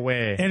help.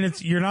 Way.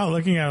 And you're not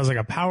looking at it as like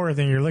a power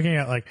thing. You're looking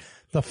at like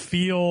the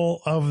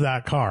feel of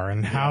that car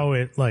and how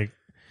it the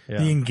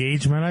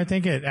engagement. I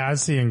think it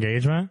adds the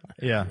engagement.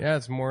 Yeah. Yeah.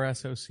 It's more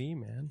SOC,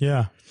 man.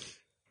 Yeah.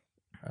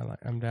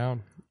 I'm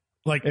down.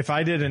 Like if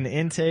I did an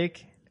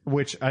intake,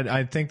 which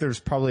I think there's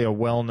probably a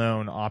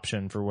well-known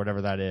option for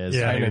whatever that is.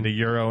 Yeah. Maybe the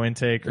Euro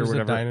intake or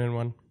whatever. There's a Dynon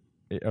one.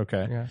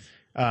 Okay.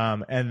 Yeah.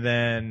 And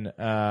then,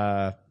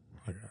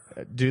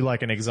 do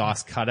like an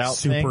exhaust cutout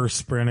Super thing.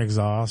 Sprint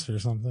exhaust or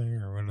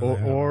something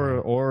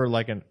or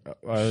like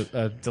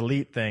a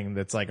delete thing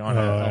that's like on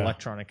an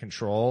electronic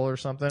control or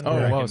something.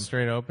 Oh, wow.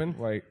 Straight open?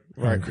 Like,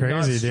 crazy,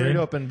 not straight dude.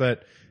 open,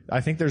 but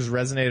I think there's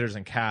resonators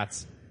and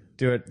cats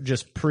do it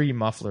just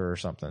pre-muffler or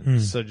something.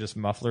 So just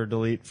muffler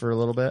delete for a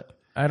little bit.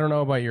 I don't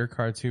know about your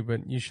car too,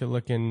 but you should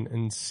look in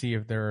and see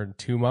if there are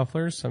two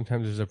mufflers.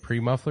 Sometimes there's a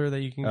pre-muffler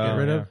that you can get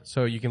rid of.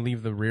 So you can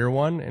leave the rear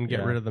one and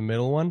get rid of the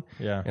middle one.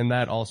 Yeah. And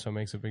that also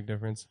makes a big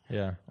difference.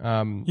 Yeah.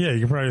 You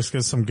can probably just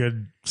get some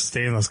good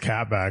stainless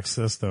catback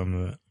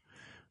system that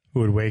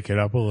would wake it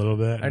up a little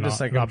bit. I'm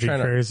not be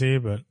crazy,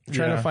 but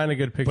trying to find a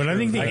good picture. But I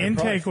think the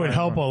intake would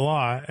help a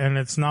lot, and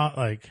it's not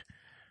like,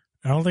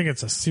 I don't think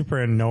it's a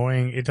super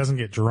annoying. It doesn't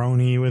get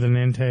droney with an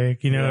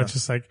intake. You know, it's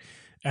just like,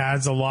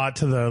 adds a lot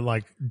to the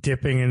like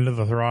dipping into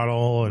the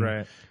throttle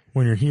and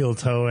when you're heel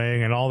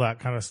towing and all that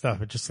kind of stuff.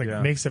 It just like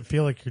makes it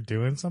feel like you're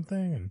doing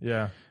something.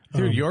 And,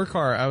 dude, your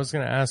car, I was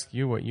going to ask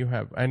you what you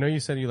have. I know you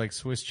said you like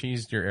Swiss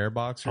cheesed your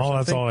airbox or something.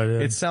 That's all I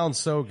did. It sounds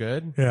so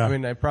good. Yeah. I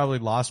mean, I probably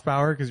lost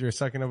power because you're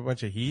sucking up a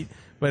bunch of heat,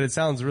 but it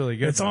sounds really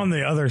good. It's on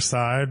the other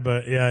side,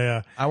 but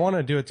yeah. I want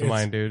to do it to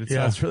mine, dude. It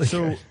sounds really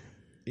good.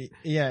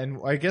 Yeah, and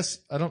I guess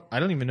I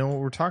don't even know what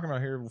we're talking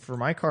about here. For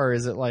my car,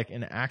 is it like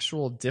an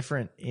actual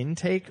different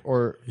intake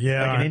or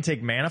like an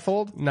intake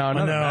manifold? No,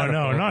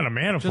 not a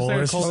manifold.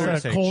 Just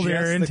it's a cold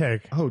air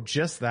intake.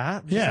 Just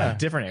that? Yeah. Just a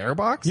different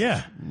airbox?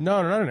 Yeah.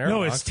 No, not an airbox.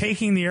 No, it's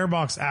taking the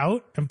airbox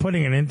out and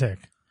putting an intake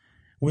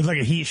with like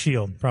a heat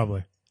shield,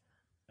 probably.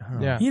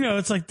 Yeah. You know,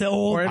 it's like the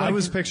old. I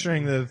was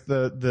picturing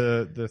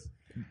the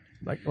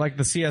like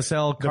the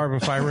CSL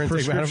carbon fiber intake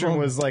prescription manifold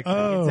was like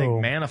the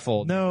intake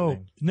manifold. No,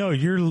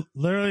 you're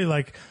literally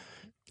like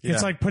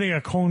It's like putting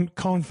a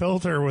cone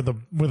filter with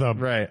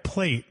a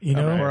plate, you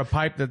know, or a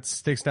pipe that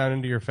sticks down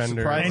into your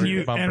fender.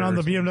 And on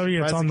the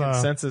BMW, it's on the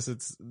consensus.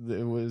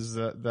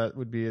 That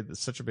would be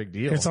such a big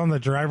deal. It's on the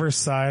driver's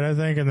side, I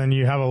think, and then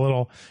you have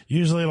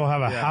usually it'll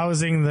have a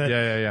housing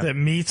that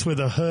meets with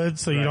a hood,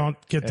 so you don't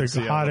get the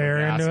hot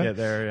air into it.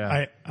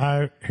 There,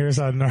 Here's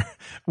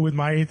with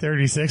my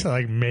E36, I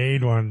like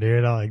made one,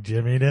 dude. I like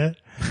jimmied it.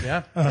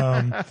 Yeah.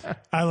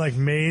 I like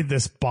made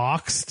this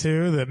box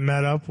too that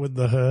met up with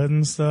the hood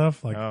and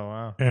stuff. Like, oh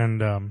wow.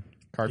 And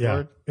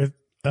cardboard?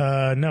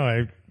 Yeah, no,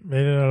 I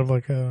made it out of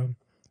like I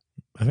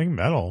think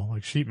metal,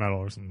 like sheet metal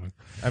or something.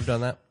 I've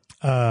done that.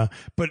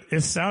 But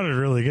it sounded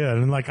really good.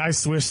 And like I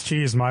Swiss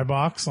cheese my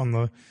box on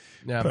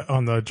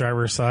the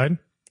driver's side,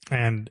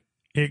 and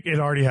it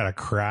already had a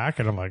crack,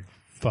 and I'm like,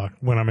 fuck,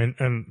 when I'm in,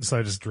 and so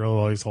I just drilled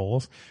all these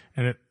holes,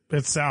 and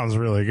it sounds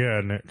really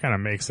good, and it kind of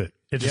makes it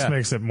just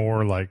makes it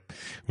more like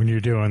when you're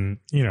doing,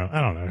 you know,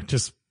 I don't know, it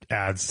just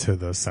adds to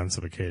the sense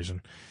of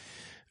occasion.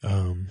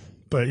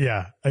 But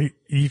yeah,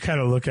 you kind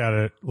of look at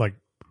it like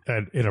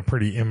in a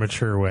pretty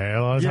immature way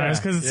a lot of times,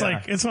 because it's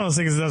like, it's one of those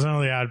things that doesn't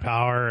really add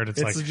power, and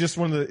it's like just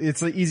it's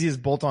the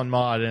easiest bolt-on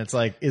mod, and it's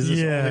like, is this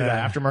only the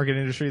aftermarket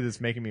industry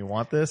that's making me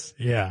want this?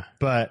 Yeah.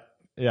 But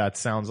yeah, it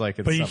sounds like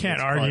it's. But you can't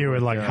argue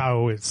with like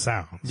how it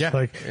sounds. Yeah,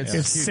 like it's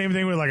the same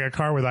thing with like a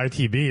car with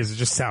ITB. Is it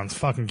just sounds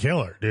fucking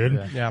killer, dude?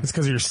 Yeah. It's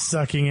because you're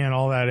sucking in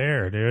all that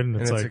air, dude. And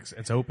it's like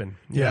it's open.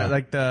 Yeah,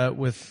 like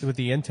with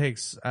the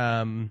intakes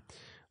on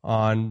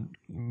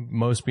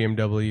most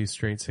BMW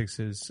straight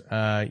sixes,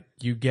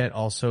 you get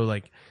also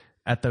like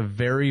at the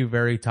very,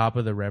 very top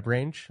of the rev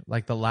range,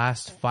 like the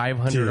last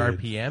 500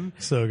 RPM.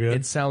 So good.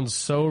 It sounds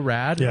so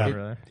rad.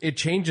 Yeah. It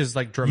changes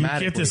like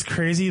dramatically. You get this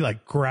crazy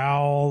like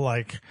growl,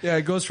 like. Yeah,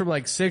 it goes from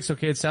like 6,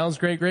 okay, it sounds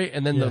great.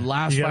 And then the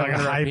last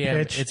 500 like RPM,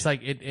 pitch. it's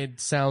like, it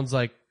sounds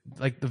like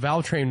the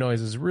valve train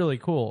noise is really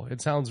cool.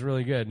 It sounds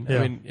really good. Yeah.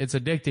 I mean, it's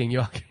addicting.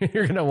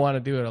 You're going to want to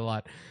do it a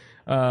lot.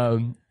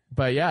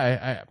 But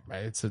yeah,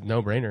 it's a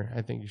no-brainer.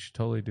 I think you should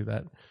totally do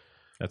that.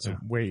 That's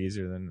way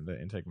easier than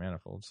the intake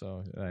manifold.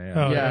 So I way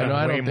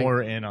don't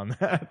more in on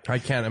that. I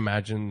can't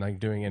imagine like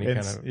doing any kind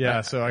of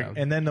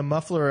and then the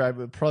muffler, I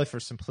would probably for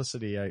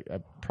simplicity, I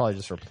probably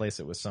just replace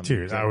it with some.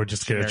 Dude, I would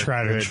just get a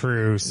tried and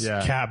true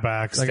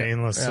catback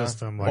stainless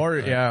system, like,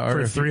 or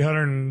for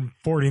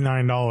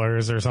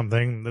 $349 or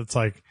something. That's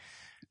like.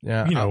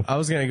 Yeah, you know, I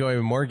was gonna go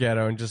even more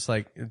ghetto and just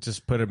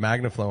put a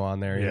Magnaflow on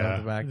there, you know, at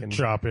the back and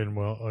drop in.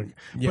 But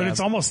it's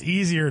almost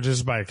easier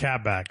just by a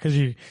catback because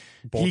he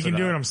can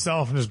do it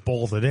himself and just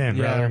bolt it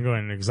in rather than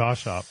going to an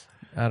exhaust shop.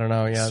 I don't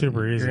know. Yeah,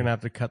 super easy. You're gonna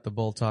have to cut the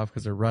bolts off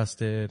because they're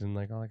rusted and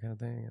like all that kind of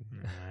thing.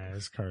 Nah,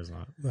 this car's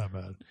not that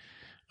bad.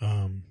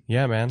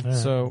 Yeah, man. Yeah.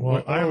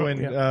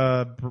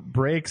 So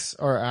brakes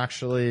are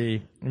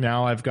actually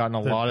now I've gotten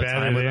a lot of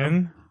time with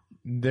them.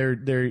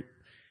 They're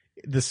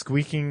the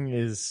squeaking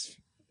is.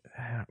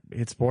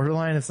 It's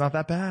borderline. It's not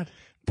that bad.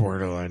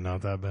 Borderline,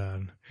 not that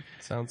bad.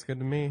 Sounds good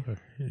to me.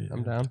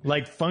 I'm down.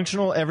 Like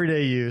functional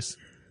everyday use.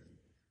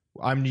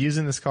 I'm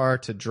using this car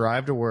to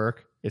drive to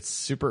work. It's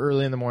super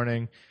early in the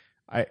morning.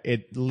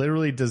 It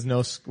literally does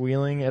no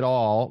squealing at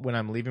all when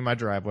I'm leaving my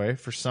driveway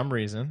for some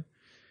reason.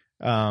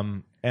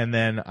 And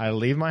then I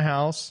leave my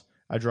house.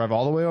 I drive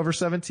all the way over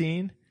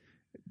 17.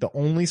 The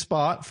only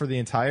spot for the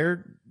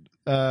entire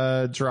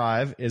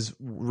drive is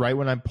right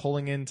when I'm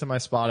pulling into my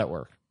spot at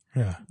work.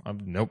 Yeah.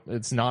 Nope.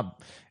 It's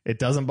not, it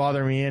doesn't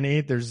bother me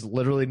any. There's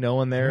literally no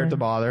one there to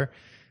bother.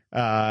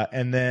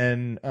 And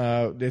then,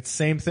 it's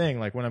same thing.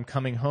 Like when I'm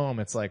coming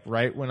home, it's like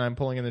right when I'm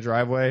pulling in the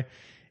driveway,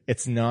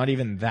 it's not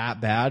even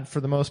that bad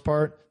for the most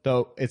part,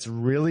 though it's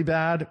really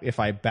bad if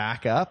I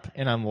back up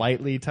and I'm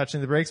lightly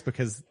touching the brakes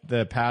because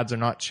the pads are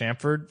not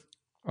chamfered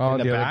in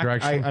the back. Other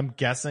direction. I'm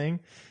guessing,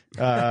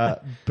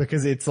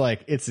 because it's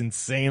like, it's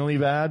insanely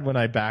bad when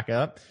I back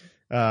up.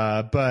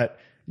 But,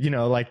 you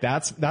know, like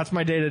that's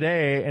my day to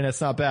day, and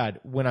it's not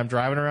bad. When I'm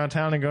driving around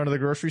town and going to the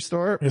grocery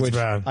store, which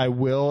bad. I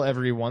will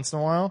every once in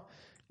a while,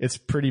 it's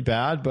pretty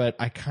bad, but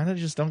I kind of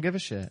just don't give a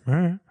shit. All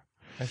right.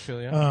 I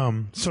feel you.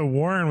 So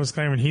Warren was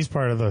claiming he's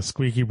part of the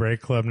Squeaky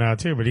Brake Club now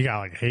too, but he got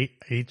like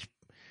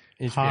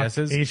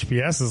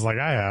HPSs like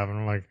I have, and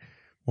I'm like,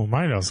 well,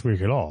 mine don't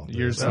squeak at all.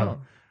 Yours don't.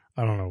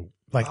 I don't know.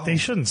 Like they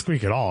shouldn't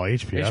squeak at all.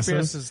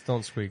 HPSs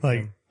don't squeak.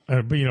 Like.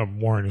 But you know,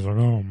 Warren is like,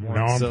 oh,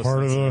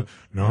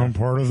 now I'm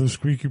part of the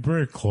Squeaky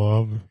Brake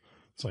Club.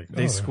 It's like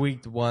they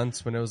squeaked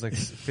once when it was like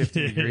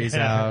 50 degrees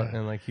out,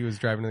 and like he was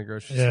driving to the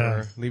grocery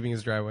store, leaving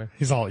his driveway.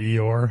 He's all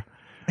Eeyore.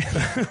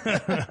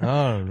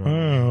 Oh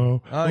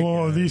no!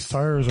 Oh, these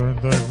tires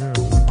aren't that good.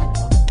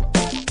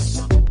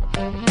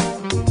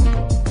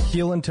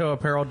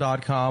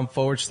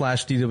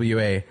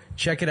 HeelAndToeApparel.com/DWA.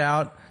 Check it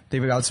out.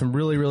 They've got some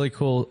really, really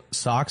cool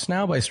socks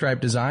now by Stripe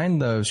Design,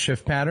 the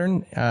shift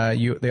pattern.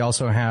 They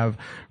also have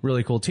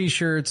really cool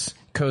t-shirts,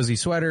 cozy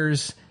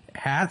sweaters,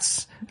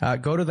 hats.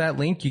 Go to that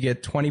link. You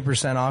get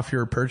 20% off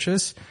your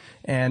purchase.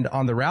 And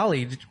on the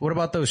rally, what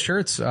about those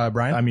shirts,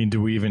 Brian? I mean, do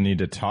we even need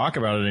to talk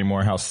about it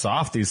anymore? How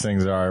soft these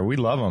things are. We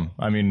love them.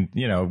 I mean,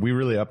 you know, we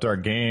really upped our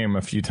game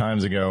a few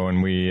times ago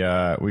when we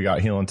got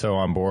Heel and Toe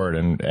on board,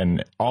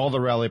 and all the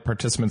rally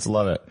participants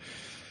love it.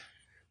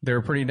 They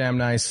were pretty damn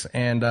nice,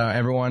 and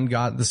everyone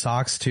got the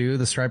socks too,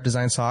 the stripe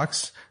design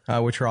socks,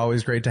 which are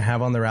always great to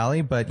have on the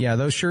rally. But yeah,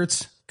 those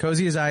shirts,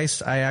 cozy as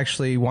ice. I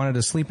actually wanted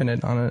to sleep in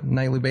it on a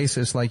nightly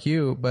basis like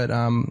you, but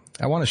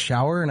I want to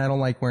shower, and I don't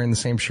like wearing the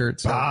same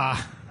shirt. So.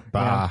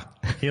 Bah.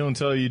 Heel and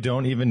Toe, you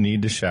don't even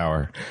need to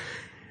shower.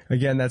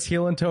 Again, that's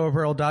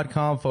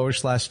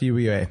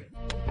heelandtoeapparel.com/DWA.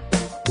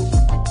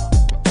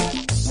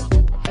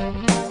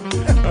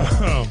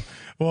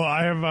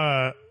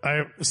 Well,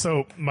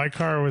 so my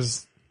car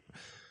was,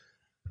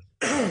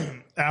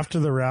 after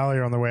the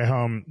rally on the way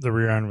home, the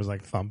rear end was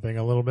like thumping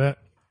a little bit.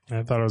 And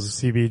I thought it was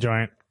a CV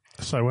joint.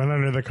 So I went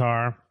under the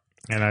car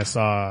and I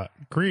saw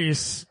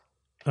grease,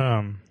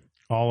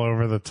 all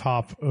over the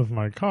top of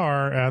my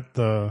car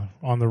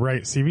on the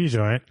right CV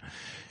joint,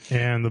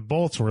 and the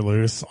bolts were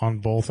loose on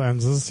both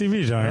ends of the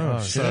CV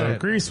joint. So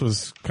grease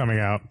was coming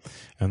out,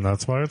 and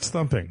that's why it's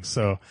thumping.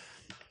 So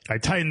I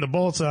tightened the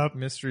bolts up,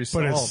 but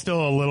it's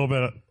still a little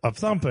bit of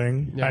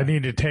thumping. Yeah. I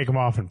need to take them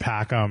off and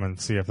pack them and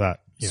see if that.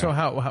 So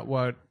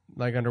what,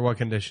 like under what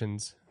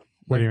conditions?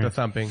 Like the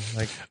thumping,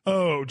 like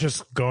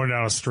just going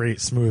down a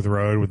straight, smooth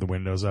road with the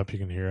windows up, you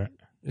can hear it.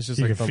 It's just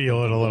you like can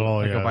feel it a little,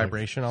 like a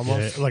vibration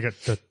almost. Yeah, like a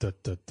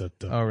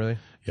Oh, really?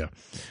 Yeah.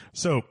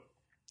 So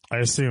I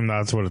assume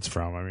that's what it's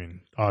from. I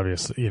mean,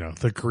 obviously,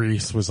 the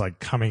grease was like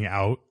coming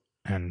out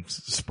and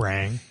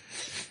spraying.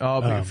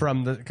 Oh,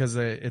 because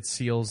it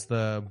seals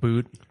the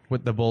boot.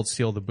 With the bolts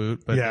seal the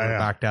boot, but they were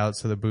backed out,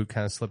 so the boot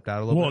kind of slipped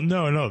out a little bit.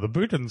 Well, no, the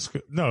boot didn't.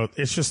 No,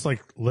 it's just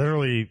like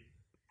literally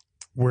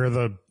where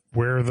the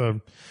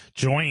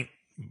joint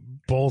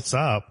bolts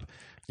up.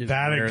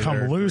 That had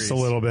come loose a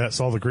little bit,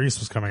 so all the grease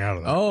was coming out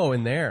of that. Oh,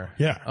 in there.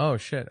 Yeah. Oh,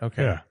 shit.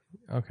 Okay. Yeah.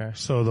 Okay.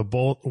 So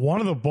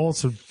one of the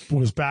bolts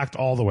was backed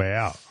all the way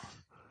out.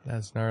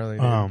 That's gnarly.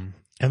 Dude. And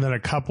then a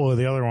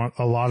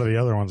lot of the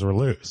other ones were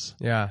loose.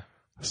 Yeah.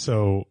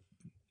 So,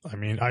 I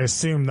mean, I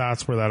assume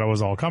that's where that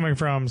was all coming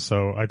from.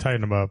 So I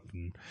tightened them up,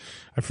 and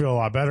I feel a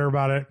lot better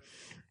about it.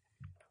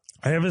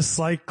 I have a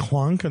slight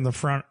clunk in the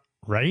front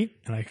right,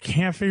 and I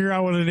can't figure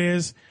out what it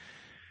is.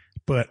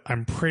 But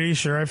I'm pretty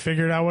sure I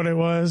figured out what it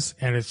was,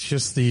 and it's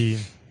just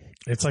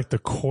it's like the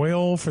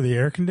coil for the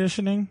air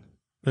conditioning.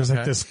 There's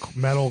like this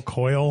metal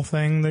coil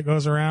thing that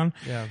goes around.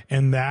 Yeah.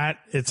 And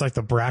it's like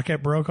the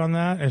bracket broke on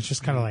that. It's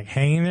just kind of like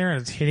hanging there,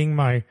 and it's hitting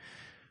my,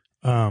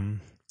 my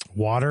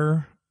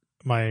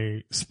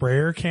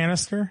sprayer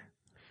canister.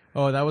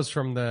 Oh, that was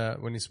from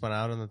when you spun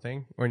out on the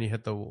thing? When you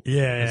hit the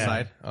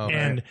side? Oh,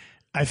 and right.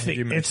 I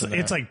think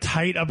it's like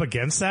tight up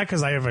against that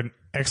because I have an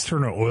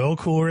external oil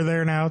cooler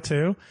there now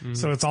too. Mm-hmm.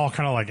 So it's all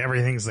kind of like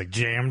everything's like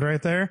jammed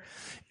right there.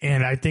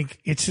 And I think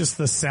it's just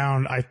the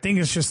sound. I think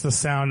it's just the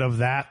sound of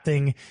that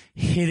thing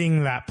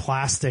hitting that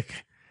plastic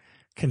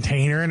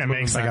container, and it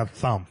makes like a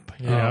thump,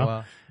 you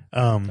know?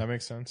 Wow. That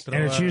makes sense. And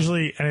it's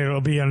usually, and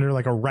it'll be under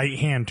like a right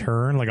hand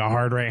turn, like a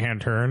hard right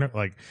hand turn,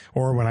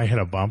 or when I hit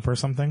a bump or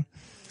something.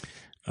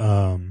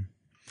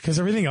 Cause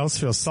everything else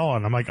feels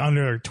solid. I'm like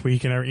under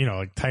tweaking,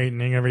 like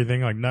tightening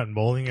everything, like nut and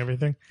bolting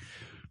everything.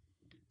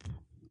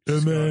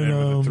 And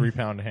then, with a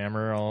 3-pound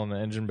hammer all in the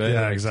engine bay.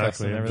 Yeah,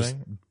 exactly. And everything.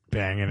 Just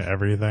banging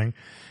everything.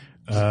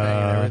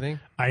 Banging everything.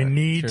 I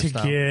need to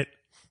get,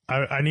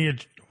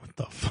 what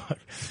the fuck?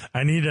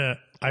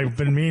 I've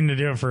been meaning to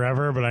do it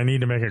forever, but I need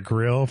to make a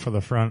grill for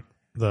the front,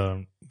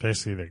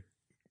 basically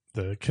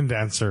the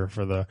condenser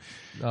for the,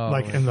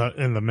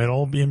 in the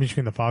middle, in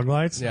between the fog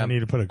lights. Yeah. I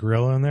need to put a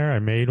grill in there. I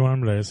made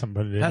one, but I just haven't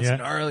put it in yet. That's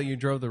gnarly. You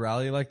drove the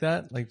rally like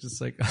that? Like just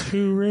like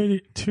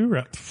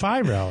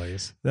 5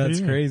 rallies.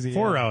 That's crazy.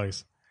 4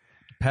 rallies.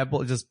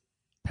 Peppering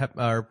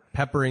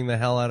the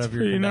hell out of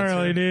your condenser. Pretty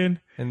gnarly, dude.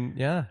 And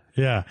yeah.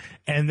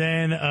 And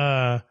then,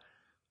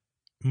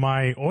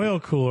 my oil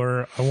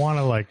cooler,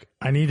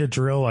 I need to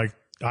drill I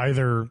need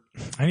to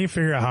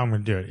figure out how I'm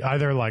going to do it.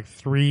 Either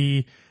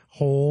 3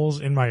 holes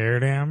in my air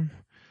dam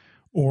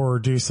or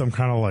do some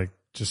kind of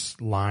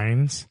just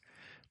lines,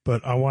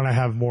 but I want to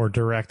have more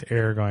direct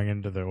air going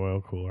into the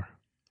oil cooler.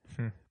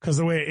 Cause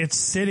the way it's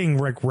sitting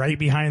right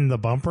behind the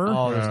bumper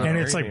and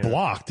it's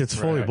blocked. It's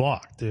fully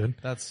blocked, dude.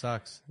 That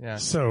sucks. Yeah.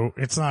 So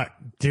it's not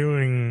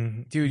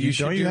doing, dude,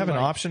 don't you have an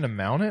option to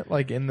mount it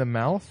in the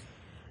mouth?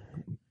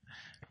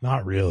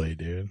 Not really,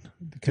 dude.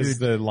 Because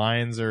the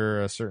lines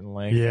are a certain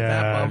length. Yeah.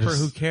 That bumper,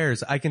 who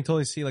cares? I can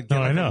totally see a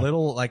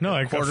little a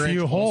quarter-inch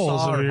hole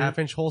saw or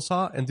half-inch hole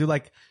saw and do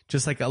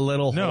just a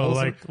little hole.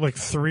 No,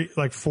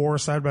 4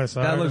 side by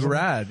side. That looks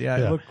rad.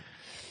 Yeah.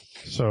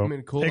 So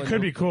cool. It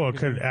could be cool. It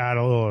could add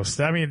a little.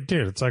 I mean,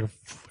 dude, it's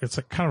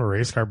kind of a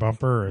race car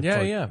bumper.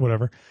 It's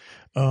whatever.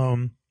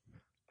 And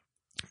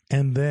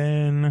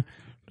then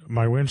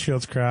my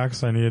windshield's cracked,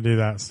 so I need to do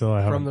that still.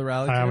 I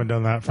haven't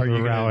done that from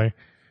the rally,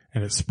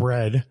 and it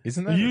spread.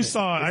 Isn't that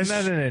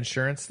an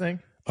insurance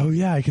thing? Oh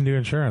yeah, I can do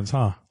insurance,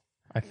 huh?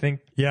 I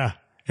think. Yeah.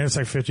 And it's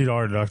like $50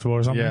 deductible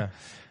or something. Yeah.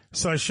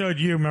 So I showed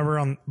you,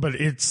 remember, but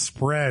it's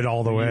spread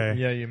all the way.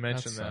 Yeah, you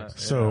mentioned that.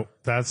 So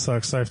that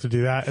sucks. So I have to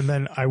do that. And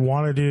then I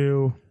want to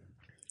do,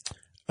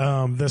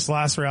 this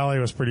last rally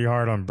was pretty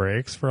hard on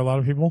brakes for a lot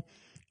of people.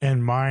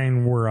 And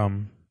mine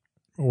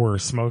were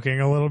smoking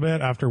a little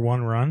bit after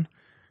one run.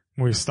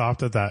 We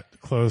stopped at that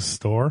closed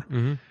store.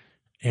 Mm-hmm.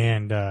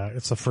 And,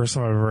 it's the first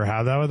time I've ever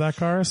had that with that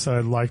car. So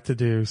I'd like to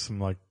do some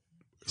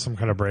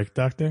kind of brake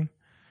ducting.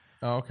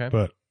 Oh, okay.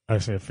 But I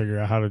just need to figure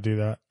out how to do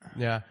that.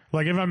 Yeah.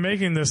 Like if I'm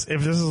making this,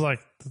 if this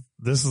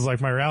is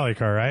like my rally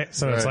car, right?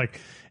 So It's like,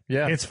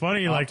 yeah, it's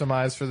funny, like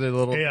optimized for the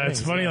little. Yeah, things,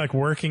 it's funny, like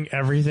working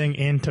everything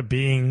into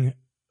being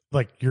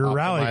like your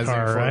rally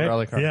car, for a right?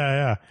 rally car.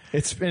 Yeah.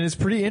 It's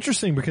pretty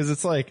interesting because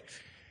it's like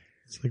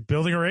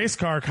building a race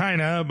car,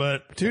 kind of,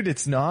 but dude,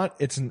 it's not.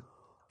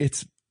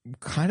 It's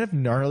kind of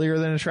gnarlier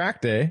than a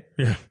track day.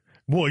 Yeah.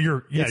 Well,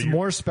 it's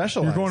more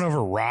specialized. You're going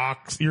over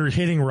rocks. You're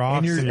hitting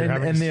rocks,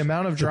 and the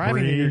amount of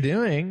driving that you're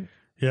doing.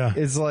 Yeah.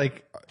 Is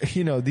like,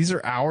 these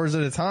are hours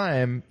at a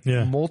time,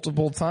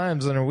 multiple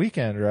times in a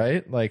weekend,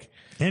 right? Like,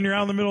 and you're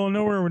out in the middle of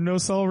nowhere with no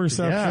cell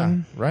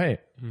reception. Yeah, right.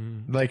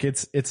 Mm-hmm. Like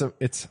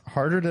it's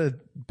harder to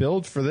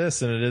build for this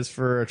than it is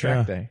for a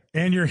track day.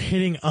 And you're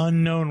hitting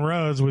unknown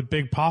roads with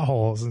big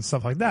potholes and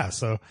stuff like that.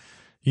 So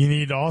you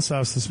need to also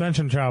have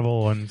suspension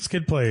travel and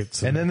skid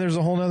plates. And then there's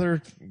a whole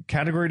other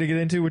category to get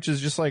into, which is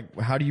just like,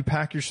 how do you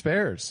pack your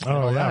spares?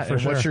 Oh, yeah, for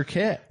sure. What's your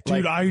kit?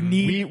 Dude, like,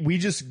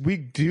 we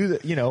do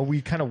that,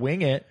 we kind of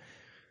wing it,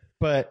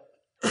 but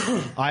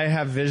I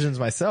have visions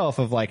myself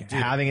of like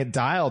having it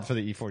dialed for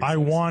the E46. I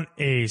want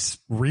a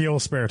real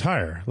spare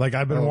tire. Like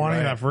I've been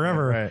wanting that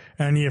forever. Right.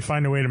 And you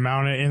find a way to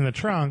mount it in the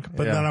trunk,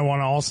 but then I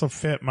want to also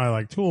fit my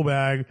like tool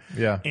bag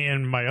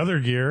and my other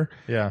gear.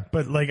 Yeah.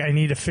 But like I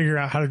need to figure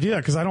out how to do that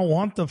because I don't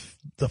want the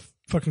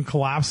fucking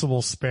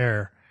collapsible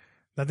spare.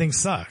 That thing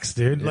sucks,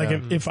 dude. Yeah.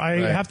 Like if I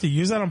have to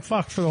use that, I'm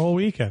fucked for the whole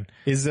weekend.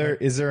 Is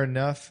there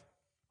enough?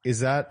 Is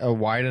that a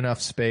wide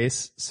enough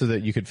space so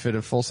that you could fit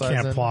a full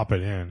size? Can't plop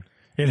it in.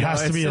 It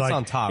has to be like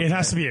on top, it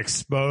has to be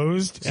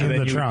exposed in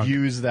the trunk.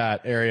 Use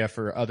that area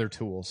for other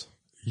tools.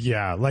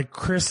 Yeah, like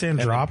Chris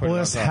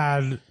Andropoulos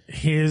had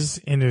his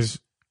in his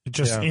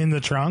in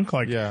the trunk.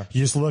 Like you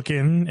just look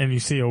in and you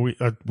see a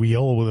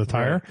wheel with a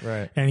tire,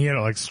 right? And he had it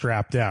like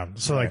strapped down.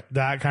 So like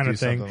that kind of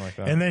thing. Like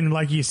that. And then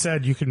like you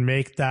said, you can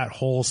make that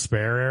whole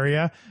spare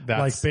area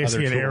like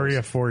basically an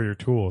area for your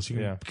tools. You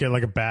can get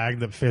like a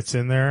bag that fits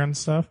in there and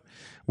stuff,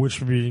 which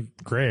would be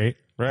great,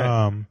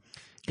 right?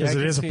 Because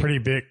it is a pretty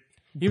big.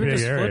 Even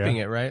just area. flipping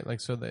it, right? Like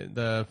so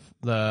the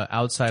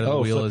outside of the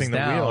wheel is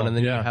down, and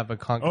then you have a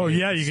concrete. Oh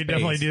yeah, you could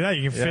definitely do that.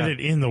 You can fit it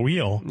in the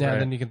wheel. Yeah,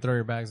 and then you can throw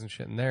your bags and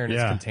shit in there, and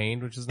it's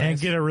contained, which is nice. And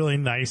get a really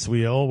nice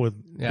wheel with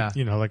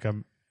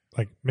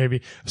like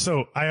maybe.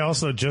 So I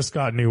also just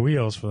got new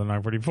wheels for the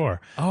 944.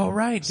 Oh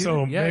right. Dude.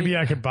 So maybe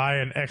I could buy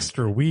an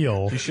extra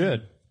wheel. You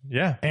should.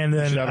 Yeah. And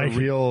then I could,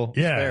 real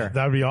spare.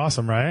 That would be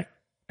awesome, right?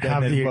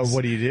 But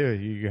what do?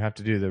 You have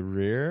to do the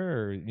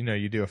rear, or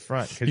you do a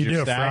front because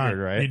you're staggered,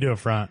 right? You do a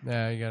front.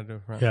 Yeah, you gotta do a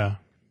front. Yeah.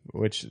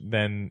 Which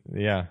then,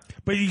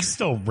 but you can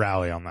still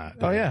rally on that.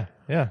 Oh yeah,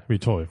 be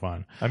totally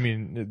fine. I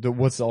mean,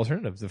 what's the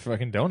alternative? The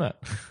fucking donut.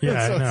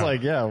 Yeah, so it's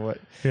like, what?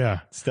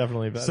 Yeah, it's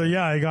definitely better. So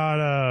I got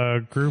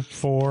a Group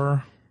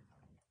 4.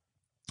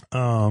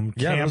 Campy,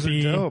 those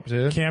are dope,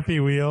 dude.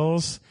 Campy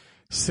wheels,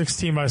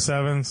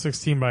 16x7,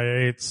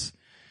 16x8s,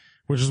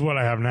 which is what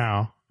I have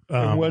now.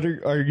 What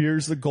are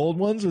yours? The gold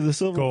ones or the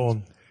silver? Gold.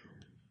 Ones?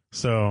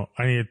 So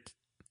I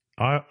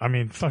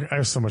mean, fuck, I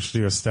have so much to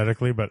do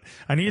aesthetically, but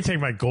I need to take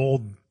my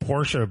gold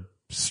Porsche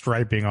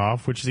striping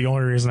off, which is the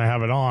only reason I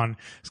have it on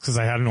is because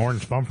I had an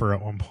orange bumper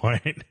at one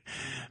point,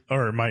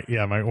 or my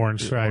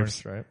orange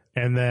stripes.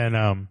 And then,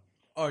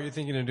 oh, you're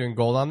thinking of doing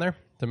gold on there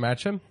to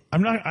match him? I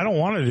don't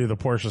want to do the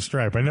Porsche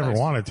stripe. I never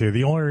wanted to.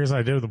 The only reason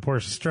I did the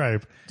Porsche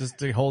stripe just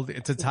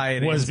to tie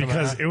it was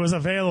because it was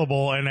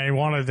available and I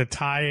wanted to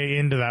tie it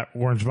into that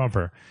orange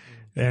bumper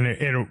and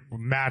it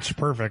matched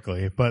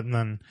perfectly. But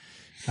then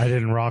I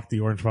didn't rock the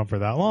orange bumper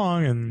that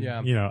long. And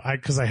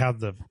cause I had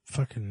the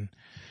fucking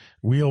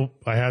wheel.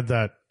 I had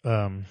that,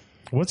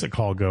 what's it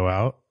called? Go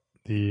out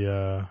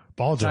the,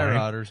 ball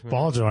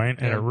joint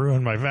and it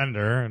ruined my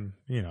fender and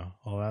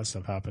all that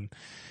stuff happened.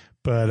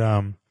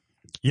 But,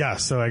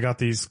 so I got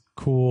these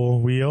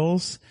cool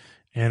wheels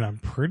and I'm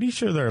pretty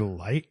sure they're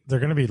light. They're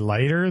going to be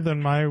lighter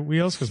than my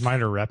wheels because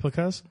mine are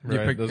replicas.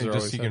 Right. Those are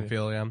just you can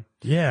feel,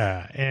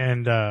 Yeah.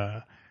 And,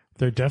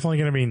 they're definitely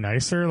going to be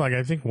nicer. Like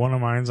I think one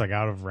of mine's like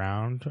out of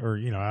round or,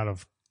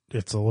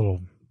 it's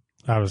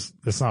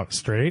not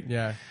straight.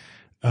 Yeah.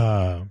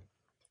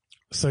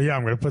 So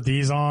I'm going to put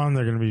these on.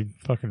 They're going to be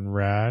fucking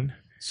rad.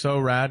 So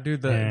rad,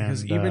 dude.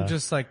 Because even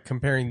just like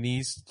comparing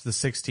these to the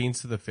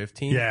 16s to the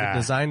 15s, the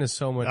design is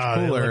so much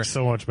cooler. They look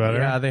so much better.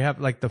 Yeah, they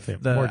have like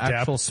the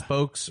actual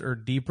spokes are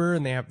deeper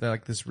and they have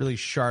like this really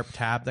sharp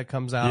tab that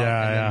comes out.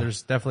 And then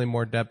there's definitely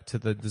more depth to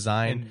the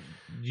design.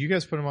 you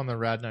guys put them on the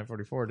Rad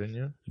 944, didn't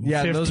you?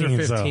 Yeah, 15s, those are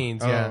 15s.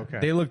 though. Yeah, okay.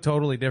 They look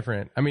totally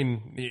different. I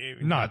mean,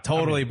 not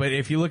totally, but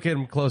if you look at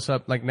them close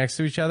up, like next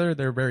to each other,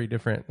 they're very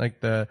different. Like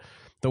the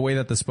way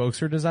that the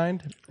spokes are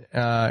designed,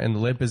 and the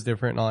lip is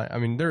different. And all that. I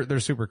mean, they're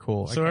super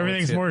cool. So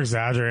everything's more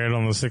exaggerated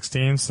on the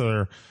 16s.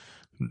 So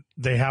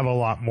they have a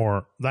lot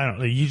more.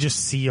 You just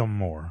see them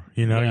more.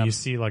 You know, you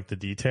see like the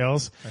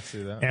details. I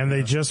see that. And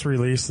they just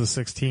released the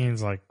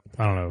 16s like,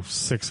 I don't know,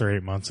 6 or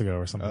 8 months ago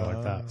or something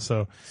like that.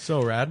 So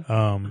rad.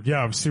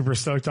 Yeah, I'm super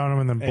stoked on them.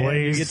 And then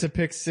Blaze, you get to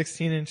pick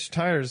 16-inch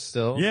tires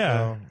still.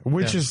 Yeah, so,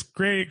 which is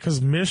great because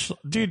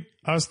dude,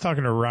 I was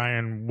talking to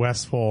Ryan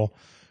Westphal,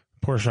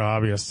 Porsche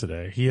hobbyist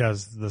today. He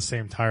has the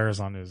same tires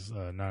on his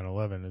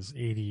 911, his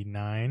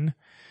 89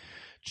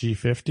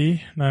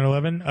 G50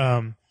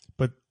 911.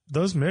 But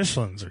those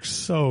Michelins are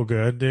so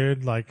good,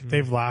 dude. Like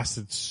they've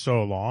lasted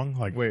so long.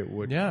 Like wait,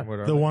 what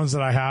are the ones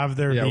that I have?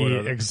 They're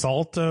the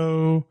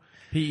Exalto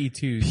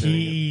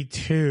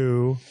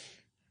PE2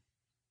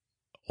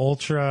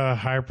 Ultra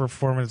High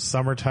Performance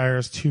Summer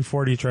Tires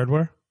 240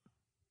 treadwear.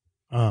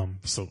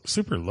 So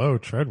super low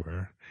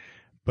treadwear,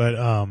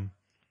 but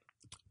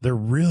they're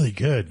really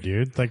good,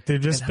 dude. Like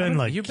they've just been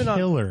like you've been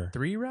killer. On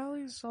 3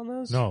 rallies on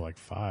those? No, like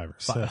 5 or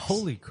 6.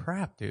 Holy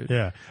crap, dude.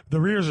 Yeah. The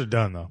rears are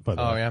done though. But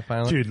yeah,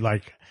 finally. Dude,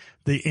 like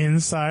the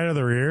inside of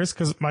the rears,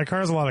 cause my car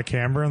has a lot of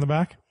camber in the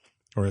back,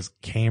 or as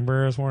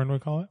camber as Warren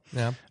would call it.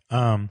 Yeah.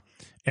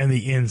 And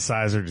the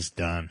insides are just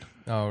done.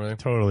 Oh, really?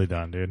 Totally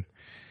done, dude.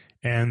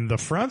 And the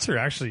fronts are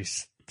actually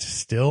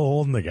still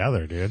holding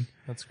together, dude.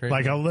 That's great.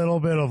 Like a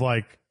little bit of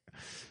like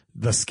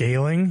the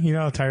scaling, you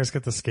know, tires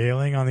get the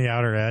scaling on the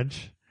outer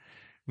edge.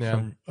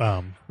 Yeah.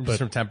 Just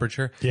from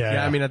temperature.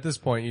 Yeah. I mean, at this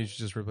point, you should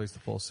just replace the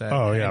full set.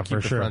 Oh, yeah, and keep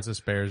for the sure. fronts as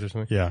spares or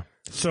something. Yeah.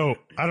 So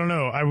I don't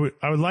know. I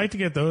would like to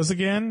get those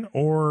again,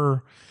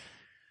 or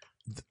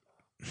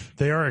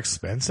they are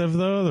expensive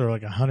though. They're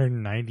like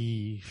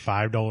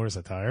 $195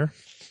 a tire,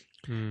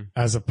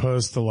 as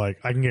opposed to like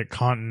I can get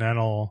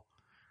Continental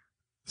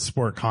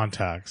Sport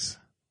contacts,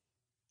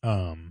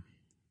 and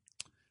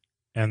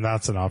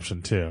that's an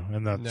option too,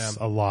 and that's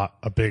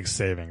a big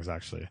savings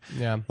actually.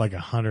 Yeah, like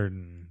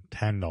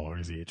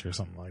 $110 each or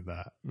something like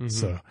that.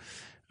 So,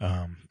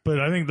 but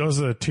I think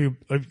those are the two.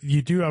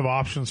 You do have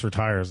options for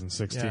tires in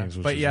 16s,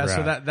 which is rad.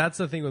 So that's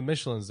the thing with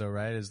Michelin's though,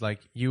 right? Is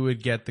like you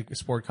would get the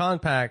Sport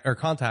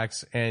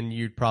contacts, and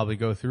you'd probably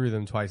go through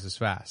them twice as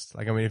fast.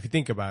 Like I mean, if you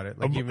think about it,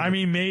 like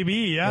maybe,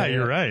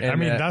 you're right.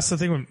 And, that's the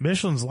thing with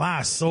Michelin's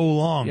last so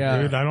long, dude.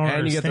 I don't understand.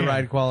 And you get the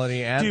ride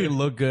quality, and they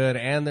look good,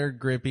 and they're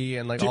grippy,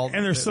 and like and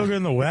they're so good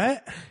in the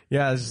wet.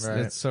 Yeah,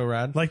 it's so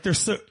rad. Like they're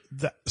so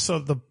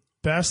the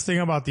best thing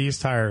about these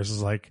tires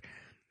is like,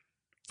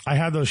 I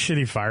had those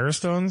shitty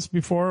Firestones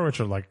before, which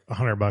are like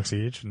 $100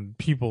 each, and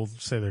people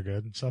say they're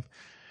good and stuff.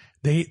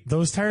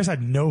 Those tires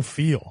had no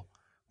feel.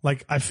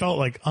 Like I felt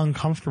like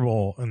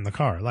uncomfortable in the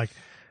car. Like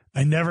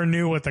I never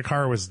knew what the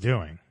car was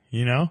doing,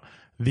 you know?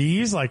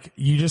 These, like,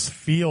 you just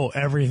feel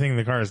everything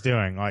the car is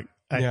doing. Like,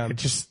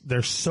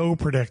 they're so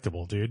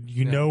predictable, dude.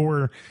 You know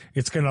where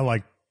it's gonna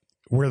like,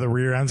 where the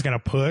rear end's gonna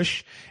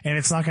push, and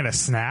it's not gonna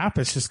snap.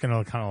 It's just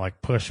gonna kind of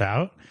like push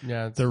out.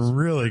 Yeah. They're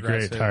really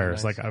great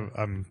tires. Nice. Like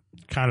I'm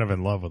kind of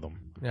in love with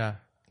them. Yeah.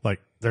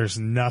 Like there's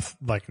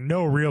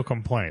no real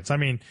complaints. I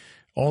mean,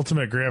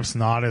 ultimate grip's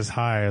not as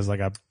high as like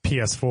a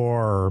PS4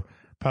 or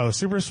Pilot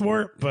Super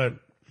Sport, but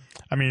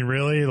I mean,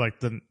 really, like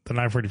the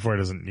 944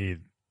 doesn't need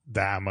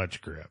that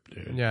much grip,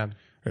 dude. Yeah.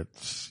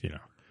 It's,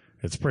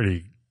 it's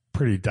pretty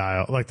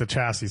dialed. Like the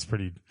chassis is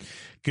pretty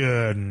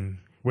good, and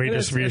weight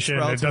distribution.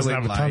 It doesn't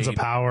have tons of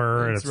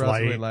power, and it's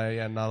light.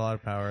 Yeah, not a lot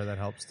of power. That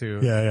helps too.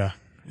 Yeah.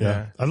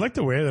 I like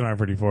the weight of the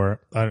 944.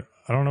 I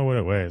don't know what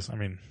it weighs. I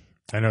mean,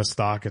 I know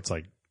stock it's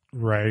like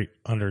right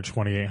under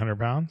 2,800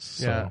 pounds.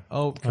 So. Yeah.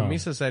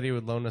 Kamisa said he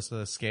would loan us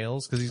the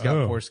scales because he's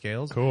got 4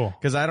 scales. Cool.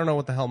 Because I don't know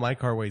what the hell my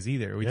car weighs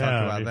either. We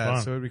talked about that,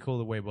 fun. so it'd be cool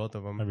to weigh both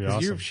of them. That'd be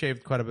awesome. You've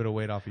shaved quite a bit of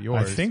weight off of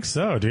yours. I think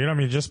so, dude. I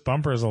mean, just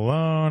bumpers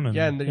alone. And,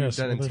 and then you've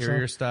done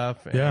interior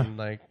stuff.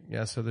 And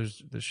yeah. So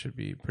this should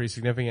be pretty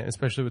significant,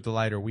 especially with the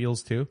lighter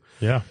wheels too.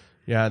 Yeah.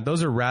 Yeah,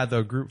 those are rad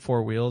though. Group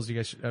 4 wheels. You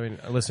guys,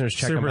 listeners,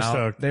 check them out.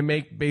 Stoked. They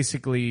make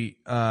basically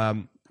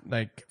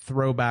like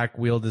throwback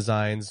wheel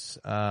designs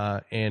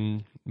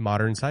in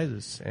modern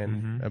sizes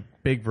and a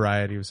big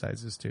variety of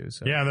sizes too.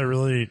 So yeah,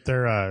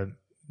 they're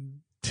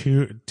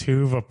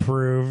TÜV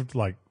approved,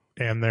 like,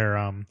 and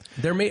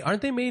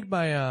aren't they made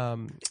by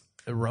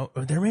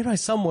they're made by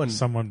someone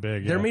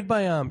big. They're made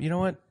by you know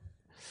what?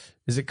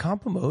 Is it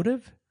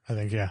Compomotive? I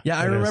think, yeah. Yeah,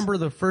 I remember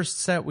the first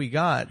set we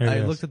got.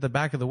 I looked at the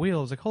back of the wheel.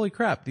 I was like, holy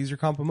crap, these are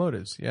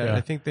Compomotives. Yeah.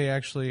 I think they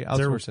actually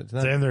outsourced it to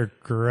them. And they're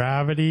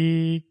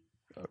gravity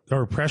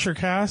or pressure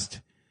cast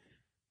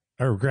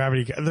or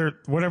gravity. They're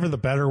whatever the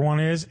better one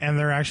is. And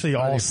they're actually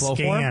all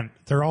scanned.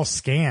 They're all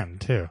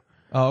scanned too.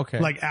 Oh, okay.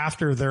 Like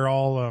after they're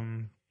all,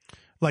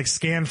 like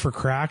scanned for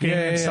cracking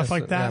and stuff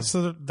like that. Yeah.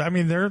 So,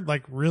 they're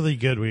like really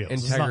good wheels.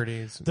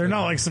 Integrity. They're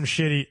not like some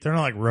shitty, they're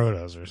not like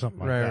Rotos or something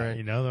like that. Right.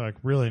 You know, they're like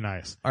really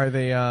nice. Are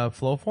they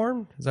flow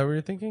form? Is that what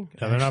you're thinking?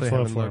 Yeah, they're not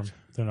flow form.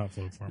 They're not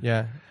flow form.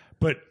 Yeah.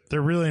 but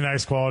they're really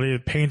nice quality.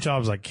 The paint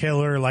job's like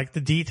killer. Like the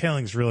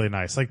detailing's really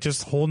nice. Like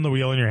just holding the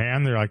wheel in your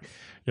hand, you're like,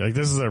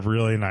 this is a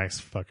really nice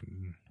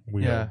fucking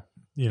wheel. Yeah.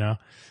 You know?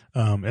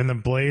 And then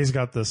Blaze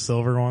got the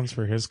silver ones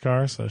for his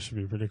car, so that should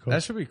be pretty cool.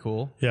 That should be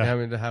cool. Yeah.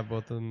 Having to have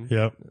both of them.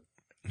 Yep.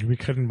 We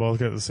couldn't both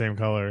get the same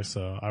color,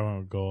 so I went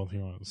with gold, he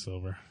went with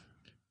silver.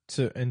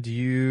 So, and do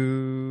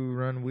you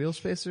run wheel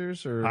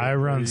spacers or? I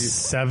run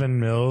 7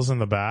 mils in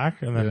the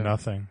back and then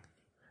nothing.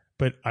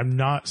 But I'm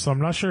not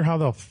sure how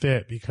they'll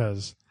fit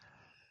because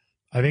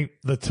I think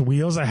the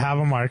wheels I have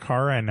on my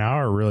car right now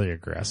are really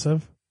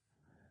aggressive.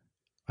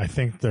 I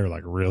think they're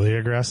like really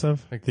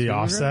aggressive. Like the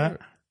offset.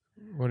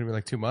 What do you mean,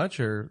 like too much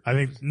or? I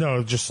think,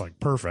 no, just like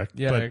perfect.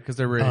 Yeah, because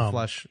they're really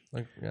flush.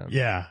 Like,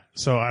 yeah.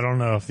 So I don't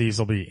know if these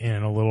will be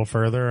in a little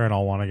further and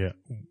I'll want to get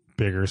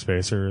bigger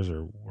spacers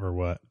or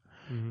what.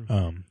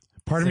 Mm-hmm.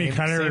 Part of me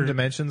kind of same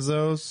dimensions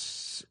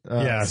those.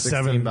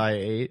 7 by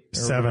 8.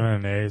 7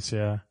 and 8.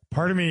 Yeah.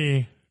 Part of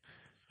me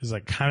is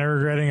like kind of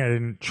regretting I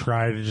didn't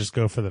try to just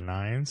go for the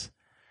 9s.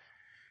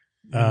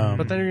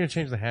 But then you're gonna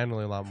change the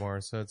handling a lot more,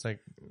 so it's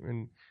like.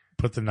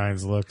 But the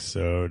 9s look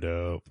so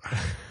dope.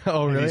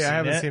 Oh really? I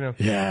haven't seen them.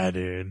 Yeah,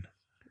 dude.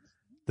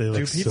 They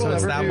look people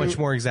that's that much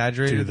more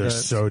exaggerated? Dude, they're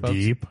so spokes?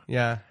 deep.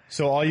 Yeah.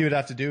 So all you would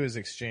have to do is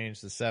exchange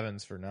the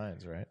 7s for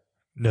 9s, right?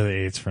 No, the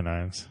 8s for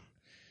 9s.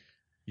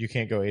 You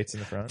can't go 8s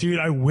in the front? Dude,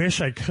 I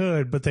wish I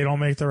could, but they don't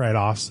make the right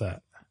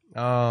offset.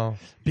 Oh.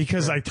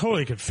 Because I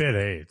totally could fit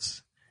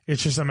 8s.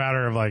 It's just a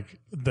matter of like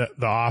the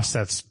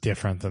offset's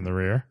different than the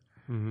rear.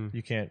 Mm-hmm.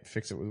 You can't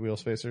fix it with wheel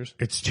spacers?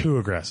 It's too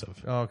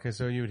aggressive. Oh, okay.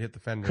 So you would hit the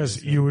fender.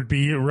 Because you would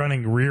be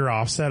running rear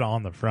offset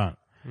on the front.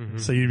 Mm-hmm.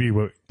 So you'd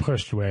be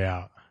pushed way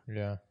out.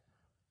 Yeah.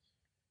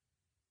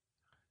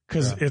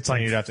 Because it's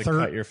like you'd have to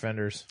cut your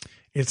fenders.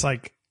 It's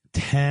like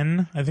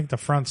 10. I think the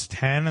front's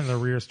 10 and the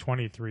rear's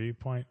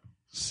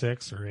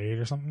 23.6 or 8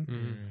 or something.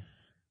 Mm-hmm.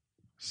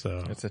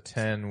 So it's a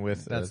 10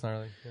 with that's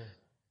gnarly. Yeah.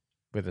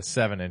 With a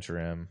 7-inch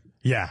rim.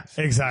 Yeah,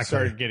 exactly.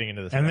 Started getting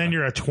into this. And then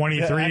you're a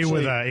 23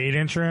 with an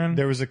 8-inch rim.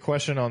 There was a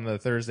question on the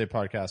Thursday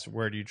podcast.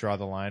 Where do you draw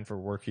the line for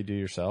work you do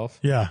yourself?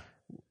 Yeah.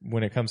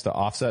 When it comes to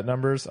offset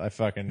numbers, I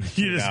fucking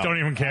you just don't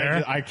even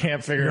care. I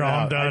can't figure You're it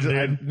out. Done,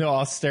 dude. No,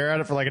 I'll stare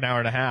at it for like an hour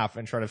and a half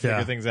and try to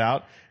figure things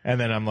out,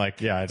 and then I'm like,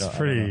 yeah, I don't. It's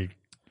pretty.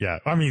 Yeah,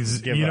 I mean,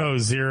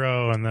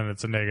 zero, and then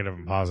it's a negative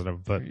and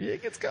positive, but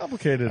it gets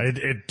complicated.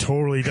 It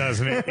totally does,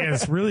 and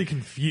it's really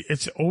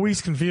It's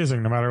always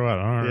confusing, no matter what.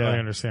 I don't really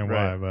understand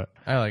why, but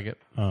I like it.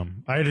 I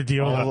had to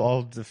deal with.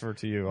 I'll defer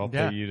to you. I'll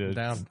put you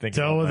to think.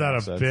 Dealt with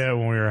that a bit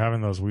when we were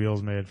having those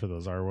wheels made for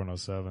those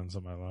R107s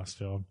at my last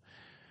job.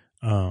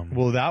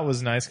 Well, that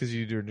was nice because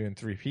you were doing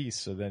 3-piece,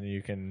 so then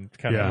you can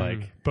kind of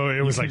like. But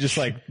it was like just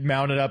like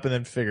mount it up and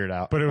then figure it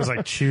out. But it was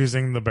like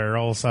choosing the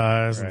barrel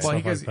size. And well,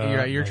 stuff because like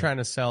that. you're trying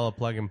to sell a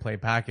plug and play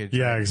package.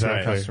 Yeah,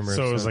 exactly.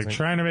 So it was like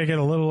trying to make it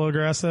a little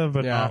aggressive,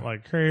 but not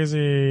like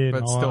crazy,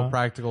 but still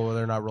practical. Where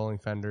they're not rolling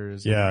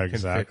fenders. Yeah, and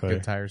exactly. Can fit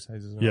good tire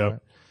sizes. And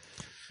yep.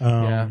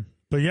 Yeah.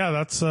 But yeah,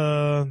 that's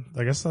I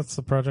guess that's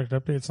the project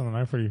updates on the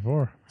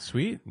 944.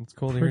 Sweet. It's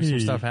cool to hear some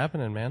stuff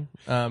happening, man.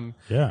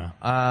 Yeah.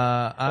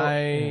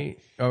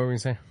 What were we gonna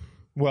say?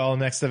 Well,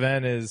 next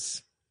event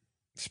is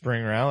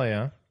Spring Rally,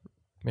 huh?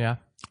 Yeah.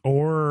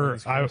 Or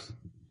are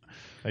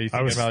you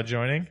thinking about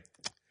joining?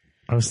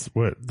 I was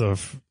the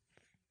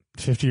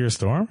 50-year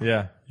storm?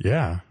 Yeah.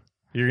 Yeah.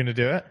 You're gonna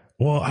do it?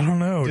 Well, I don't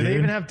know. Do they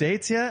even have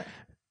dates yet?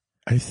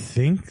 I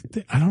think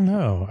I don't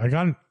know.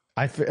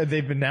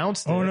 They've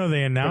announced it. Oh no,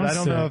 they announced it.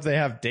 I don't know if they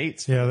have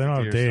dates. Yeah, they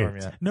don't have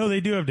dates. No, they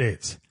do have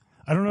dates.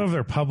 I don't know if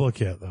they're public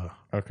yet though.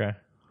 Okay.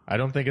 I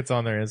don't think it's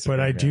on their Instagram. But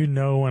I do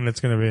know when it's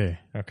going to be.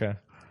 Okay.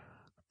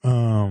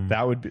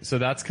 That would be so.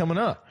 That's coming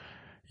up.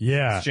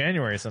 Yeah, it's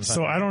January sometime.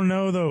 So I don't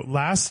know though.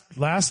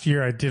 Last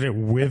year I did it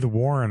with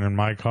Warren in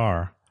my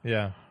car.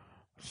 Yeah.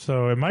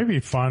 So it might be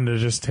fun to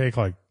just take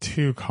like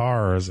 2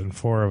 cars and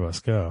 4 of us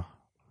go.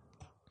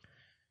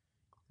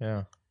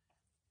 Yeah.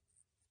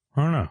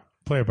 I don't know.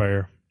 Play it by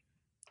ear.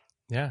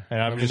 Yeah.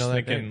 And I'm just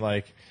thinking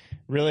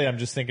I'm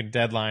just thinking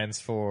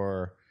deadlines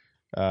for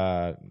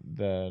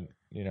when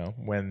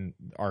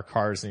our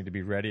cars need to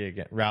be ready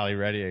again, rally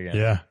ready again.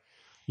 Yeah.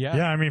 Yeah.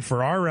 Yeah. I mean,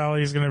 for our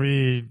rally is going to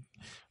be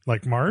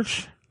like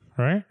March,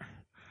 right?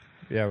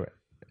 Yeah.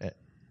 I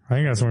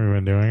think that's when we've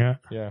been doing it.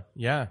 Yeah.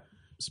 Yeah.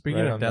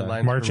 Speaking of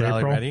deadlines, March, for rally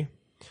April. ready.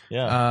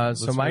 Yeah.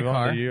 So my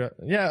car.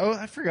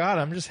 I forgot.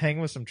 I'm just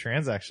hanging with some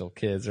transaxle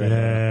kids right now.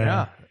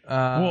 Yeah.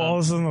 Well, all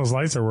of a sudden those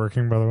lights are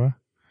working, by the way.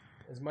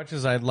 As much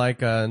as I'd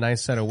like a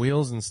nice set of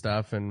wheels and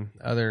stuff and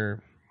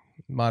other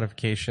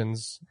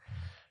modifications,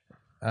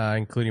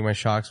 including my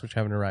shocks, which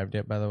haven't arrived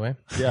yet, by the way.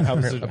 Yeah.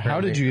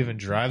 How did you even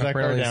drive that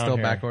car down still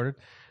here? Back ordered.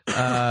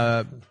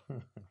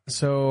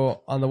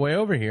 So on the way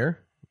over here,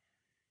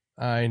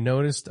 I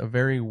noticed a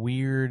very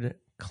weird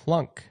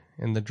clunk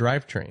in the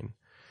drivetrain.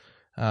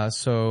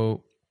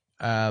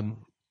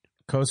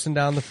 Coasting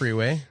down the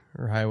freeway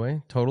or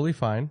highway, totally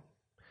fine.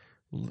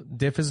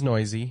 Diff is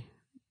noisy,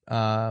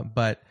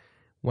 but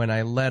when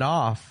I let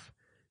off,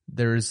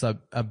 there's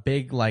a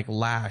big like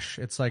lash.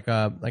 It's like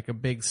a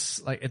big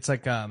it's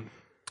like a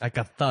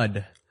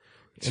thud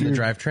in the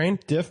drivetrain.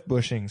 Diff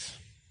bushings.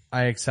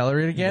 I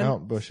accelerate again.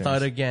 Mount bushings.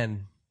 Thud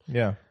again.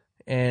 Yeah.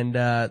 And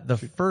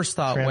the first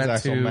thought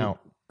went to mount.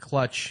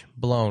 clutch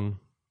blown,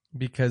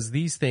 because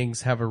these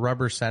things have a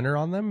rubber center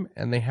on them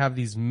and they have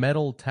these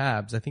metal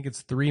tabs. I think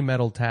it's 3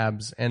 metal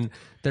tabs, and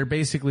they're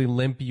basically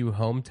limp you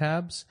home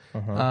tabs.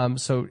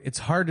 So it's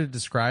hard to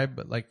describe,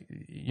 but like,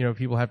 you know,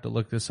 people have to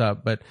look this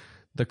up. But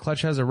the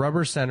clutch has a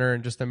rubber center,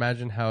 and just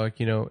imagine how, like,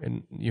 you know,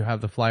 you have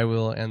the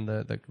flywheel and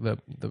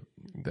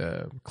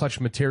the clutch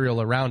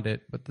material around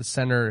it, but the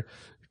center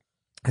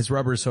is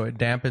rubber, so it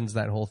dampens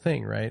that whole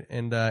thing, right?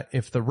 And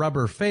if the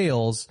rubber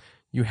fails,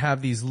 you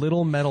have these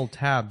little metal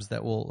tabs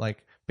that will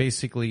like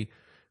basically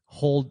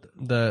hold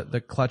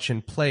the clutch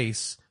in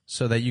place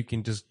so that you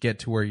can just get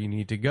to where you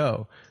need to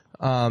go.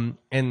 And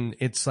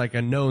it's like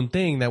a known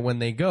thing that when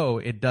they go,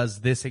 it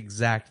does this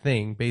exact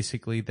thing.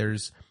 Basically,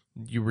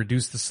 you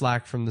reduce the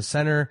slack from the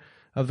center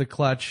of the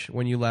clutch.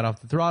 When you let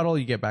off the throttle,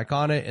 you get back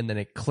on it, and then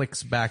it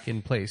clicks back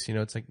in place. You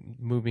know, it's like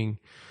moving,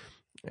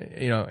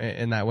 you know,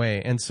 in that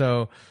way. And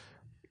so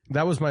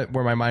that was where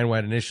my mind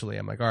went initially.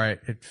 I'm like, all right,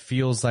 it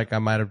feels like I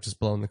might have just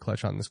blown the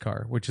clutch on this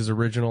car, which is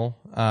original.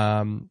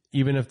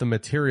 Even if the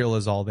material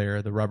is all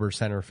there, the rubber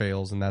center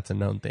fails, and that's a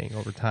known thing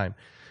over time.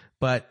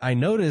 But I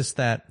noticed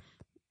that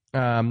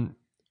the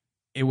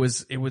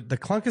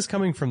clunk is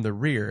coming from the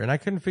rear, and I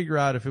couldn't figure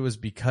out if it was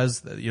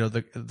because, you know,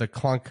 the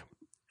clunk,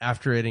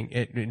 after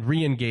it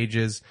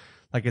re-engages,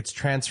 like it's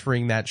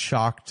transferring that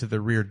shock to the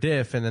rear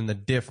diff, and then the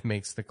diff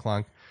makes the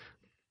clunk.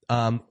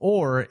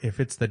 Or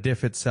if it's the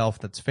diff itself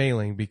that's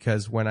failing,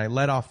 because when I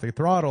let off the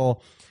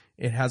throttle,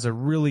 it has a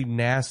really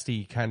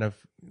nasty kind of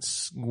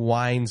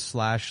whine /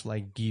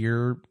 like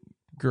gear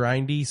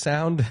grindy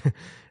sound.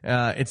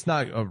 It's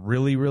not a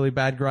really, really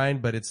bad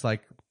grind, but it's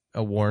like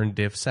a worn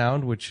diff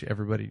sound, which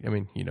everybody, I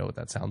mean, you know what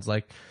that sounds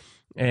like.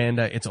 And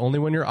it's only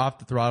when you're off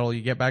the throttle,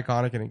 you get back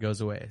on it and it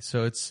goes away.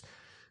 So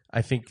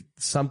I think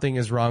something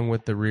is wrong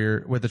with the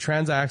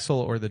transaxle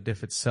or the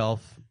diff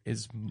itself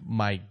is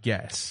my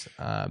guess.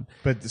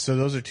 But so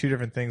those are two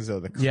different things though,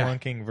 the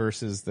clunking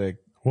versus the...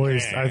 Well,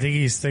 I think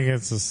he's thinking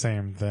it's the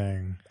same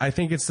thing. I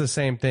think it's the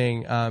same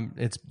thing.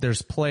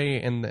 There's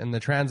play in the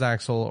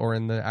transaxle or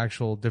in the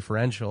actual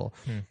differential.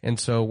 And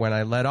so when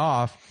I let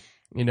off,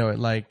 you know,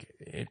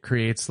 it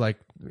creates like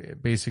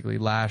basically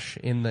lash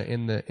in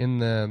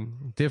the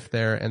diff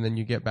there, and then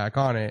you get back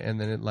on it,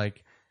 and then it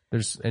like,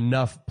 there's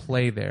enough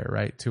play there,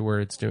 right, to where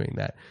it's doing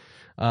that.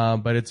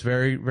 But it's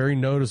very, very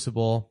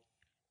noticeable.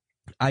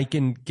 I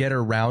can get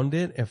around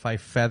it if I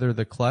feather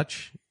the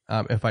clutch.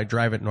 If I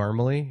drive it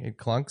normally, it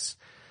clunks.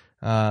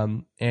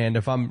 And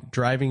if I'm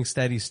driving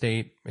steady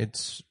state, it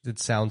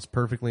sounds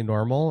perfectly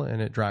normal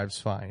and it drives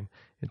fine.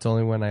 It's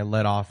only when I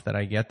let off that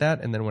I get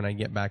that, and then when I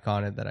get back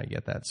on it that I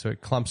get that. So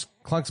it clunks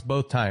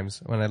both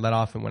times, when I let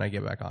off and when I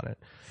get back on it.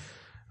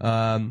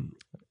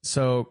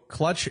 So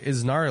clutch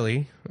is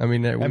gnarly. I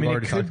mean, we've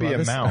already talked about this. It could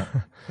be a mount,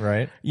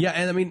 right? Yeah,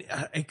 and I mean,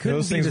 it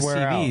couldn't be the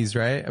CVs,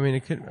 right?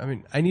 I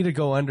mean, I need to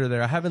go under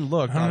there. I haven't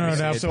looked. I don't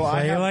know. So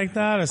I like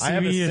that. I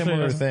have a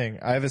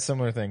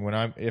similar thing.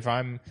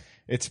 When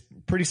it's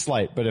pretty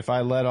slight, but if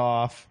I let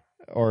off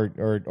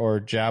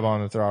or jab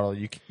on the throttle,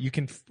 you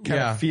can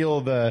kind of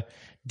feel the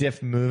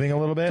diff moving a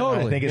little bit.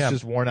 Totally. I think it's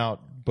just worn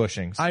out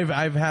bushings.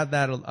 I've had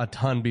that a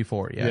ton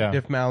before. Yeah.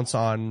 Diff mounts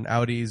on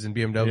Audis and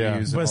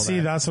BMWs. But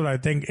see, that's what I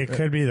think. It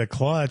could be the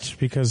clutch,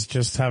 because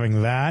just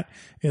having that,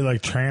 it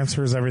like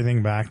transfers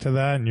everything back to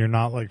that, and you're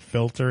not like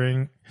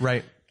filtering.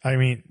 Right. I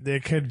mean,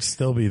 it could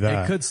still be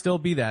that. It could still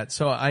be that.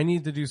 So I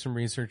need to do some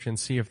research and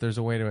see if there's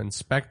a way to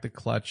inspect the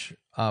clutch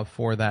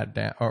for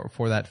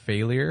that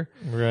failure.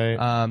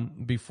 Right.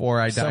 Before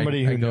I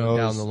Somebody who go knows.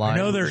 down the line. I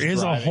know there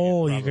is a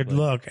hole you could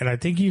look, and I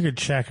think you could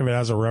check if it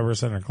has a rubber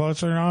center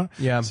clutch or not.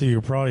 Yeah. So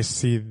you could probably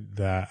see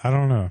that. I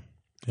don't know.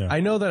 Yeah. I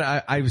know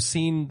that I've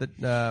seen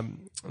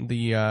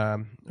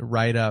the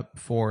write up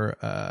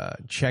for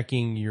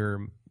checking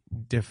your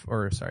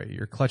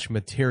your clutch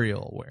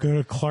material wear. Go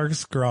to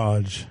Clark's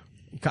Garage.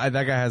 That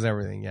guy has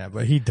everything, yeah.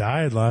 But he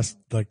died last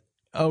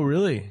oh,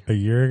 really? a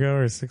year ago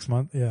or 6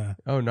 months? Yeah.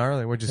 Oh,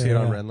 gnarly. Where'd you see it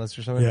on Redlist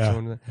or something?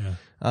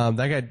 Yeah.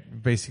 That guy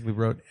basically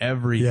wrote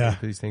everything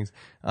for these things.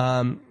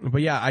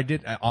 But yeah, I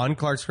did on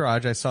Clark's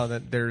Garage. I saw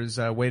that there's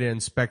a way to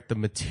inspect the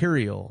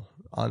material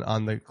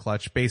on the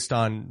clutch based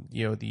on,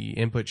 you know, the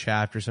input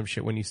shaft or some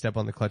shit when you step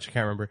on the clutch. I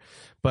can't remember,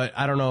 but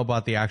I don't know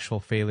about the actual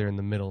failure in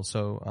the middle.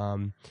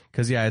 So,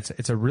 cause yeah,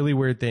 it's a really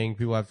weird thing.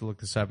 People have to look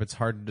this up. It's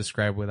hard to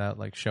describe without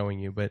like showing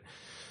you, but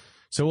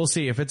so we'll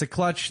see. If it's a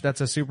clutch,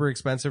 that's a super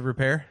expensive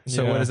repair.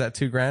 So what is that?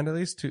 $2,000 at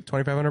least?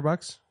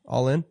 $2,500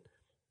 all in.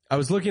 I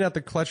was looking at the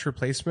clutch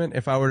replacement.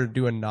 If I were to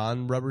do a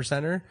non-rubber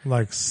center,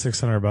 like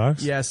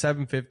 $600. Yeah,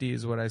 $750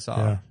 is what I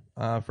saw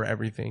for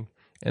everything,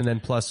 and then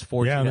plus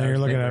 $14. Yeah, and then you're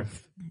looking at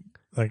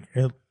like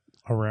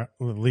around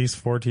at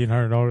least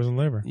 $1,400 in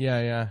labor.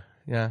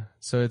 Yeah.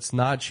 So it's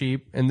not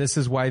cheap, and this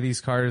is why these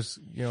cars,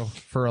 you know,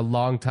 for a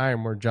long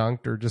time were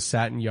junked or just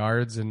sat in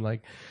yards, and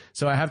like,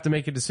 so I have to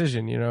make a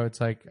decision. You know, it's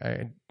like,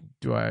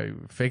 do I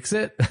fix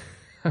it?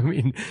 I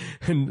mean,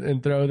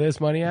 and throw this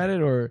money at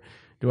it, or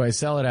Do I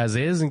sell it as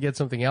is and get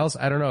something else?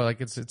 I don't know. Like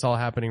it's all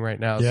happening right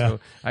now. Yeah. So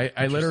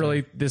I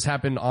literally, this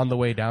happened on the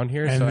way down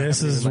here. And so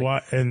this is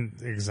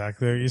and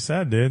exactly what you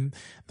said, dude.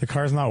 The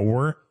car's not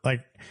worth,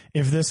 like,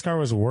 if this car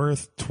was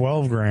worth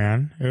 12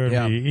 grand, it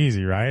would be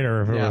easy, right?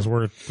 Or if it was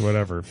worth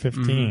whatever,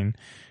 15,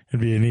 it'd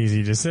be an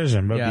easy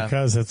decision. But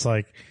because it's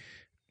like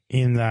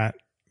in that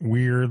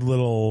weird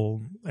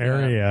little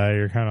area,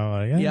 you're kind of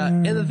like, yeah.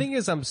 And the thing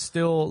is, I'm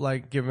still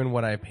like, given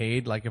what I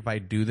paid, like if I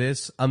do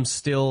this, I'm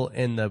still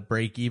in the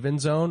break even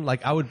zone.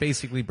 Like I would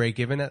basically break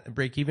even at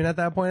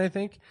that point, I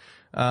think.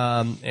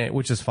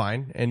 Which is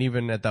fine. And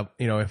even at the,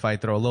 if I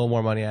throw a little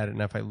more money at it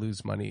and if I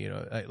lose money,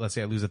 let's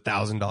say I lose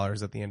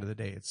 $1,000 at the end of the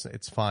day,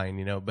 it's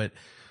fine, but,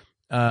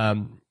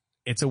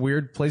 it's a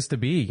weird place to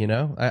be,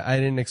 I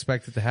didn't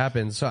expect it to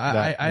happen. So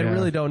I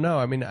really don't know.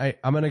 I mean,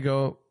 I'm going to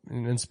go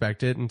and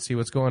inspect it and see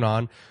what's going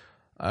on.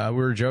 We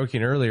were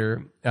joking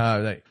earlier,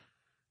 that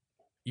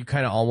you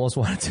kind of almost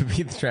want it to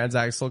be the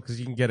transaxle because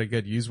you can get a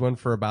good used one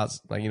for about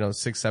like,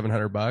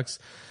 $600-700.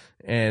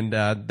 And,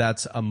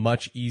 that's a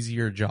much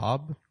easier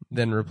job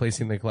than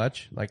replacing the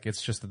clutch. Like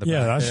it's just at the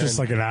back that's just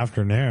like an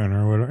afternoon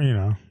or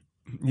whatever,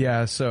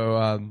 Yeah.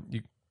 So,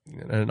 you,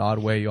 in an odd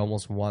way, you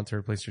almost want to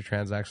replace your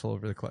transaxle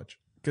over the clutch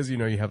because, you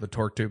have the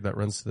torque tube that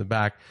runs to the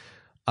back.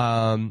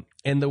 And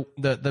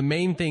the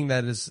main thing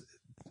that is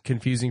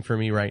confusing for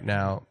me right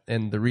now,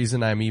 and the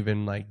reason I'm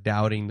even like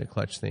doubting the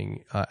clutch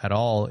thing at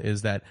all,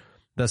 is that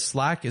the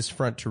slack is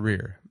front to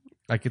rear.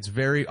 Like it's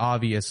very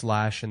obvious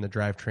lash in the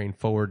drivetrain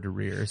forward to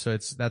rear. So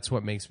that's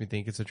what makes me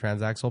think it's a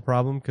transaxle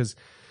problem. Cause,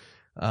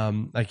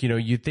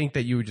 you think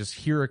that you would just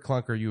hear a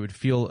clunk or you would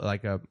feel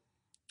like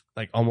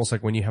almost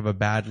like when you have a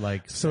bad,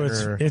 like, so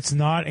it's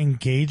not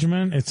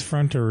engagement. It's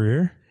front to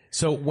rear.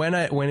 So when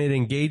it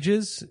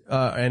engages,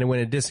 and when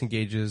it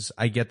disengages,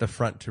 I get the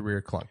front to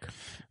rear clunk.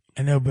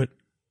 I know, but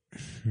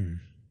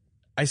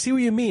I see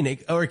what you mean.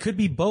 Or it could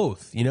be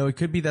both. It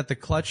could be that the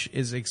clutch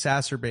is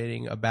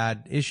exacerbating a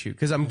bad issue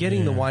because I'm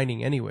getting the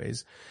whining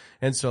anyways.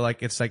 And so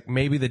like, it's like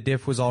maybe the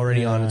diff was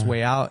already on its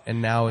way out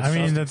and now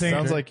it's, the thing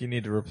sounds like you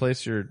need to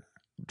replace your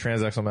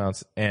transaxle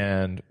mounts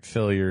and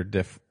fill your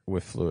diff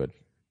with fluid.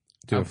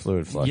 Do a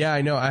fluid flush. Yeah,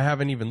 I know. I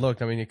haven't even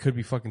looked. I mean, it could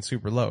be fucking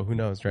super low. Who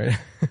knows, right?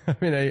 I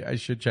mean, I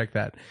should check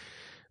that.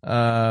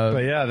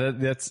 But yeah,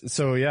 that's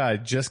so yeah,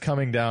 just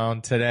coming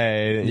down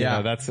today.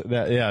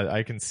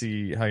 I can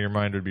see how your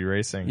mind would be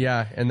racing.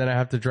 Yeah. And then I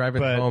have to drive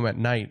it home at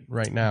night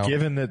right now.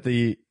 Given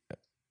that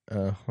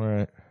all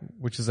right.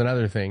 Which is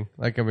another thing.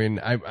 Like, I mean,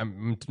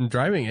 I'm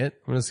driving it.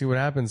 I'm going to see what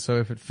happens. So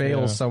if it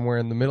fails somewhere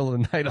in the middle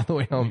of the night on the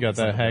way home. You got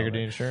that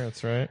Haggerty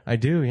insurance, right? I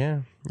do.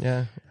 Yeah.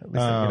 Yeah. At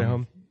least I get it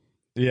home.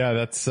 Yeah,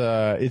 that's,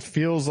 it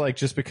feels like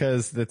just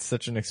because that's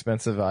such an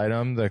expensive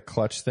item, the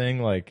clutch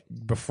thing, like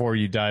before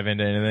you dive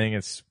into anything,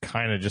 it's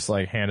kind of just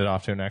like hand it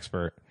off to an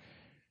expert.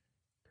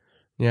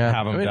 Yeah.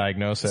 Have them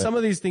diagnose it. Some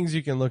of these things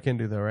you can look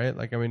into though, right?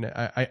 Like, I mean,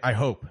 I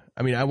hope.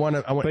 I mean, I want,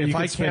 but if you I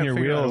can spin can't your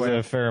figure wheels out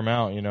a fair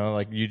amount,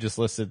 like you just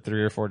listed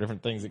 3 or 4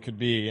 different things it could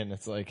be. And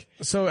it's like,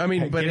 so, I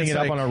mean, but getting it's it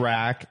like, up on a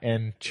rack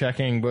and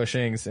checking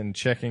bushings and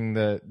checking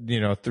the,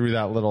 through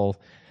that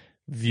little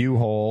view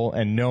hole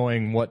and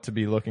knowing what to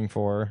be looking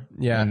for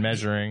and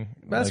measuring.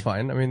 That's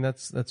fine. I mean,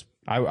 that's,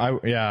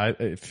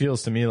 it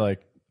feels to me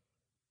like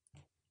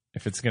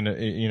if it's going to,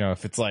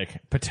 if it's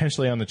like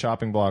potentially on the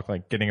chopping block,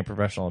 like getting a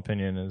professional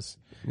opinion this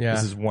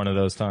is one of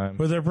those times.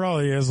 But there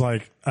probably is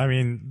like, I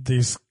mean,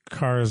 these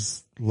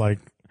cars, like,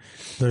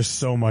 there's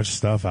so much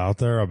stuff out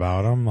there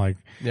about them, like,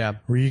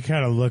 where you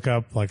kind of look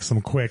up like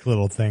some quick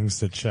little things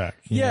to check.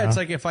 You know? It's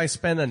like if I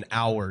spend an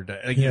hour,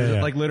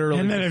 like literally,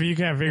 and then if you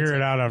can't figure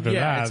it out after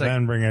that,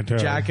 then bring it to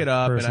jack it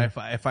up, and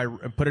if I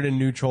put it in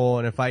neutral,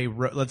 and if I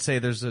let's say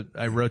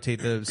I rotate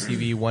the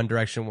CV one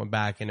direction, one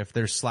back, and if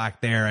there's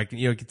slack there, I can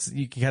you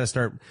can kind of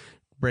start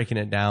breaking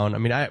it down. I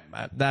mean, I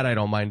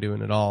don't mind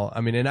doing at all. I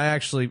mean, and I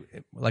actually,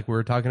 like we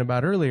were talking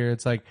about earlier,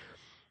 it's like,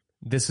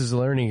 this is a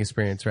learning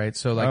experience, right?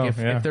 So like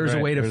if there's a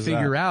way to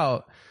figure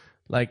out,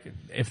 like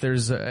if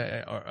there's if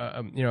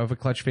a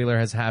clutch failure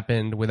has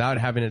happened without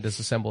having to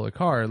disassemble the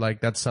car,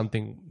 like that's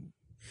something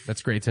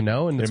that's great to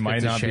know. And it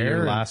might not be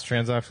your last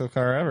transaxle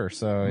car ever.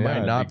 So it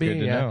might not be.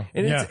 Good to know.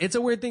 And it's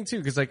a weird thing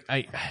too. Cause like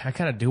I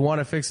kind of do want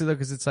to fix it though.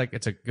 Cause it's like,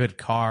 it's a good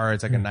car.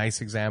 It's like a nice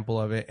example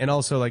of it. And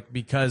also like,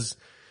 because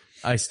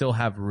I still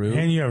have room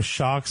and you have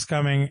shocks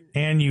coming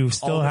and you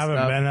still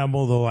haven't been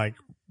able to like,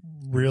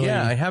 really,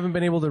 I haven't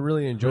been able to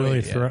really enjoy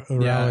it yet.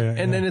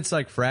 And then it's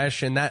like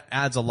fresh, and that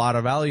adds a lot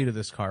of value to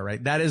this car,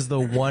 right? That is the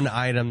one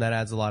item that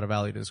adds a lot of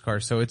value to this car.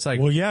 So it's like,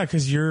 well, yeah,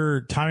 because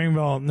your timing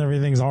belt and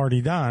everything's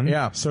already done.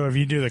 Yeah. So if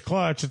you do the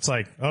clutch, it's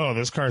like, oh,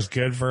 this car's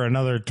good for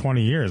another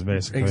 20 years,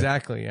 basically.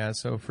 Exactly. Yeah.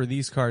 So for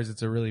these cars,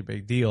 it's a really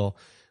big deal.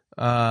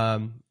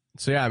 So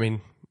yeah, I mean,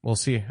 we'll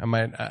see. I'm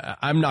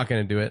not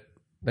going to do it.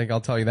 Like,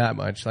 I'll tell you that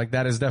much. Like,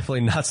 that is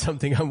definitely not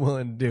something I'm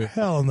willing to do.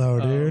 Hell no,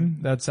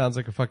 dude. That sounds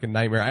like a fucking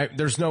nightmare.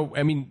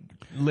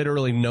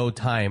 Literally no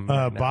time.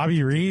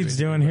 Bobby Reed's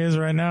doing his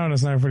right now in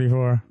his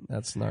 944.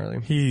 That's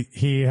gnarly.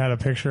 He had a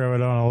picture of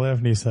it on a lift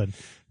and he said,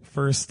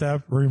 first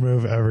step,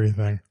 remove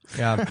everything.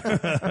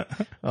 Yeah.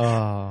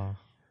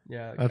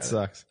 Yeah, that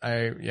sucks.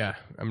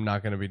 I'm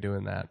not going to be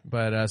doing that.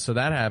 But so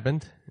that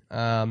happened.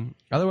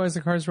 Otherwise,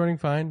 the car's running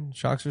fine.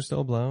 Shocks are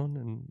still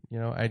blown,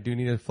 and I do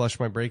need to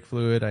flush my brake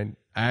fluid. I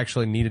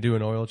actually need to do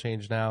an oil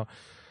change now.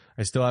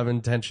 I still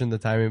haven't tensioned the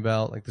timing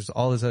belt. Like, there's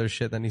all this other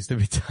shit that needs to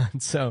be done.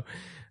 So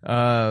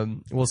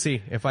we'll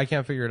see. If I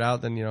can't figure it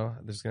out, then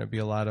there's going to be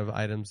a lot of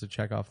items to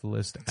check off the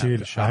list.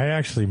 Dude, I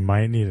actually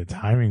might need a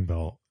timing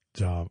belt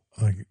job.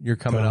 Like, you're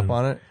coming up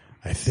on it?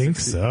 I think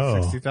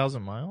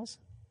 60,000 miles.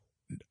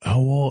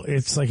 Oh, well,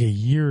 it's like a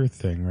year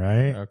thing,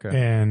 right? Okay.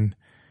 And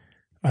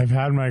I've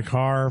had my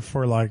car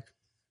for like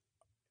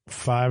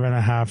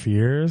 5.5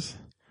 years,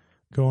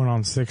 going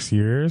on 6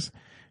 years.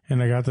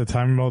 And I got the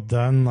timing belt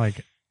done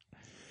like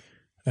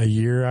a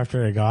year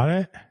after I got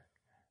it.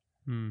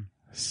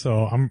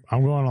 So I'm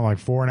going on like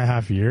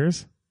 4.5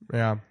 years.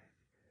 Yeah.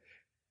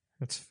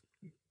 That's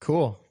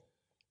cool.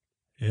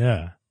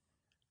 Yeah.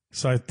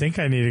 So I think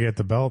I need to get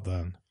the belt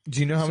done. Do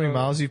you know how many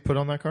miles you've put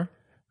on that car?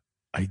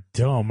 I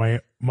don't.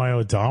 My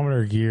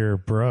odometer gear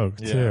broke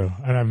too,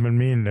 and I've been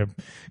meaning to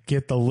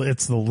get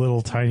it's the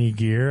little tiny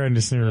gear. I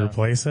just need to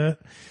replace it.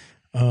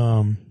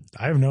 I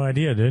have no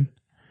idea, dude.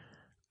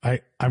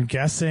 I'm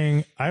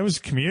guessing I was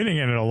commuting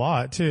in it a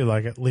lot too,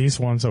 like at least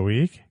once a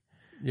week.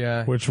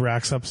 Yeah, which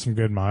racks up some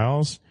good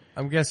miles.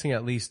 I'm guessing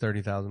at least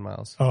 30,000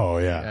 miles. Oh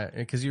yeah,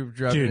 because you've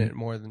driven it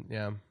more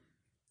than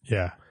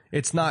yeah.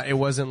 It's not. It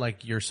wasn't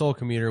like your sole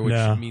commuter,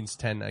 which means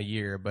 10 a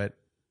year, but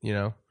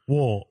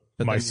Well,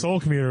 my sole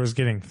commuter was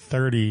getting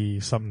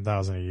 30-something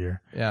thousand a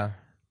year. Yeah.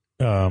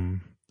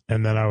 And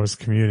then I was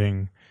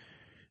commuting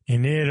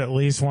in it at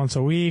least once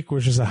a week,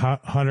 which is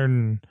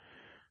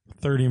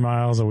 130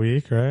 miles a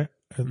week, right?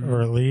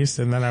 Or at least.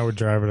 And then I would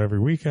drive it every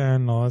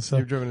weekend and all that stuff.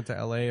 You've driven it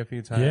to LA a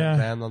few times,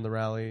 and on the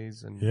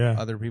rallies and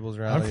other people's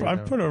rallies.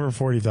 I've put over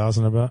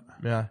 40,000 about.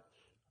 Yeah.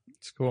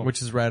 It's cool.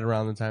 Which is right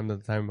around the time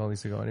that the time belt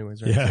needs to go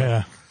anyways,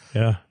 right?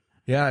 Yeah.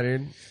 Yeah,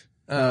 dude.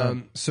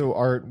 So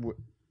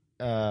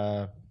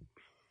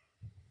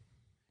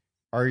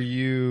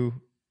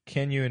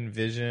can you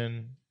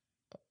envision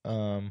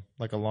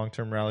like a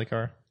long-term rally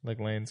car like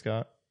Lane's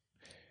got?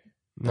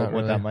 Not what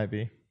really. that might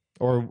be?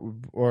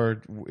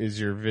 Or is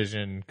your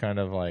vision kind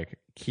of like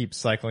keep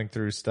cycling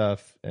through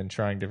stuff and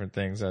trying different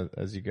things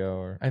as you go?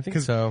 Or I think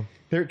so.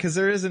 Because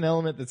there is an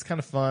element that's kind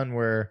of fun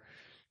where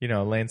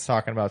Lane's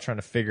talking about trying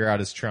to figure out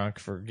his trunk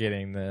for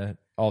getting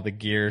all the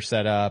gear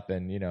set up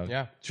and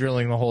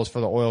drilling the holes for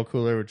the oil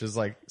cooler, which is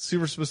like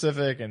super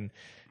specific, and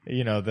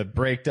the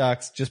brake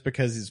ducts, just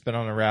because he's been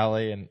on a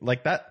rally, and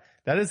like that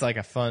is like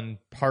a fun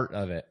part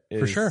of it, is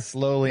for sure,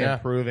 slowly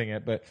improving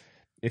it. But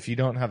if you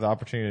don't have the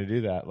opportunity to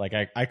do that, like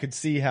I could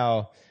see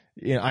how,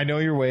 I know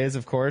your ways,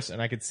 of course,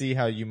 and I could see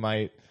how you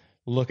might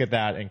look at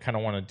that and kind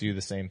of want to do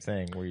the same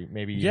thing, where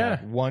you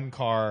have one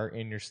car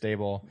in your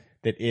stable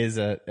that is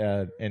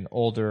an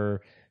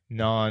older,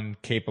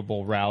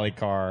 non-capable rally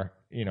car,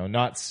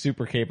 not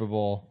super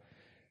capable,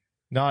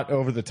 not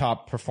over the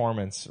top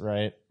performance,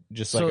 right?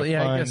 Just like a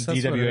fun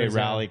DWA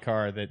rally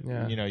car that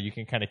you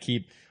can kind of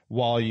keep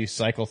while you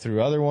cycle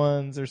through other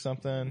ones or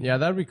something. Yeah,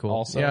 that'd be cool.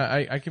 Also,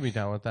 I could be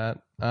down with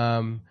that.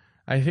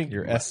 I think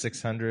your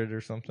S600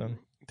 or something.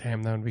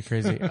 Damn, that would be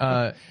crazy.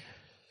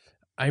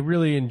 I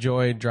really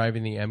enjoyed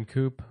driving the M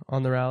Coupe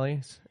on the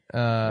rallies.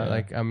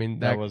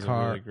 That was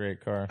car, a really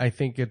great car. I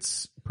think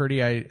it's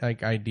pretty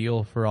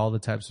ideal for all the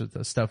types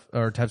of stuff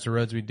or types of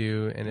roads we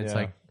do, and it's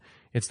like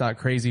it's not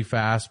crazy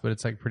fast, but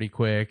it's like pretty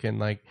quick and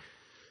like.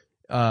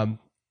 I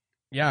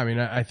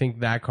think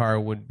that car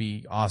would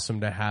be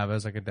awesome to have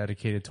as like a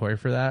dedicated toy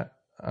for that.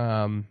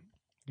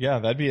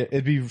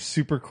 It'd be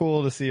super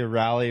cool to see a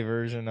rally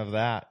version of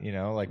that, with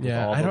all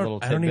the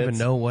little tidbits. I don't even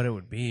know what it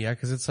would be. Yeah.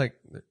 Cause it's like,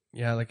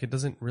 like it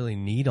doesn't really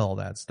need all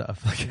that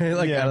stuff.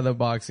 Out of the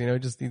box, it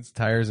just needs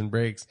tires and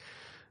brakes.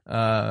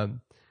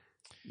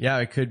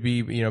 It could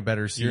be,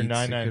 better seats. Your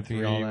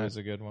 993 was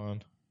a good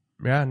one.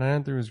 Yeah.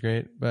 993 was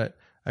great, but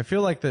I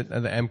feel like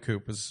the M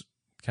Coupe was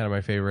kind of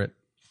my favorite.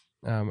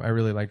 I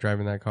really like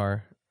driving that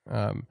car.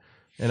 And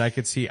I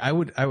could see, I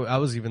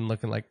was even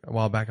looking like a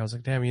while back, I was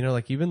like, damn,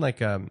 even like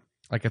a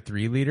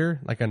 3-liter,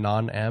 like a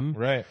non-M,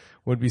 right,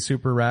 would be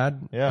super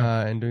rad.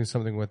 Yeah. And doing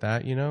something with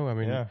that,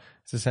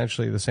 it's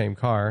essentially the same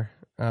car.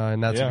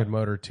 And that's a good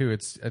motor too. I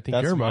think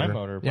that's your my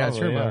motor. Probably, it's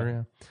your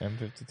motor. Yeah.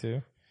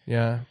 M52.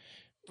 Yeah.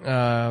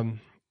 But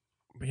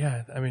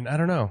I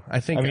don't know.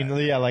 I think an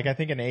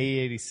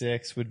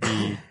A86 would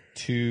be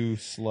too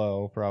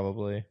slow,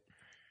 probably.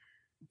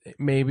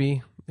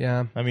 Maybe.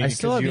 Yeah. I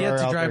still have yet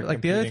to drive.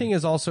 Like the other thing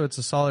is also it's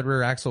a solid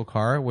rear axle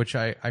car, which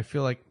I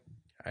feel like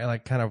I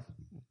like kind of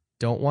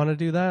don't want to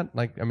do that.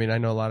 Like, I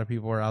know a lot of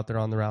people are out there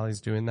on the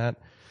rallies doing that,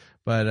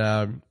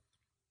 but,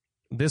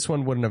 this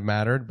one wouldn't have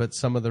mattered, but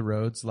some of the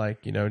roads, I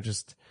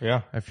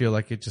feel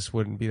like it just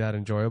wouldn't be that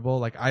enjoyable.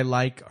 Like, I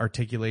like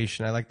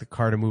articulation. I like the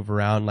car to move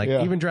around. Like,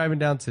 even driving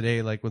down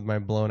today, like with my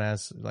blown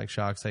ass,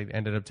 shocks, I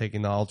ended up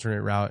taking the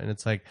alternate route, and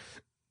it's like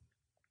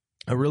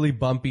a really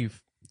bumpy,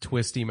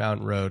 twisty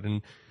mountain road.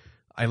 And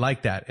I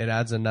like that. It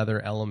adds another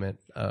element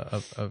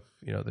of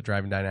the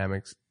driving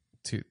dynamics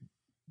to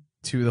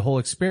to the whole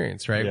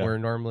experience, right? Where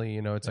normally,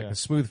 you know, it's like a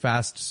smooth,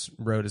 fast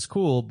road is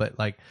cool, but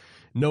like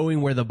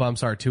knowing where the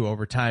bumps are too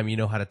over time, you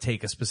know how to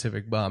take a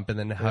specific bump and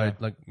then how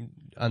it like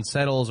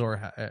unsettles or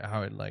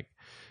how it like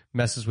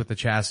messes with the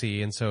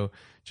chassis. And so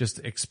just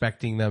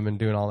expecting them and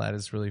doing all that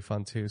is really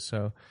fun too.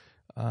 So,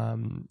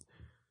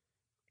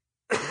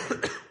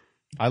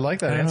 I like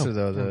that answer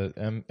though,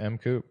 the M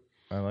Coupe.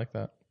 I like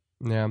that.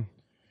 Yeah.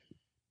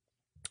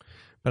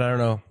 But I don't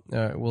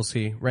know. We'll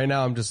see. Right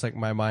now, I'm just like,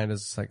 my mind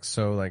is like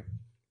so like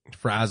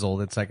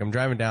frazzled. It's like I'm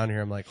driving down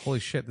here. I'm like, holy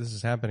shit, this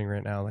is happening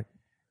right now. Like,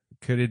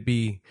 could I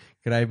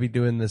be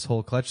doing this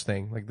whole clutch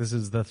thing? Like, this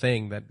is the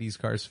thing that these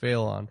cars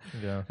fail on.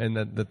 Yeah. And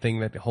the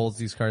thing that holds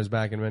these cars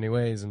back in many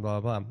ways and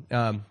blah, blah,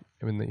 blah.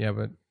 I mean, yeah,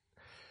 but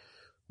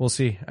we'll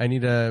see. I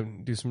need to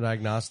do some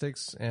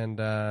diagnostics and,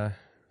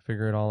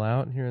 figure it all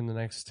out here in the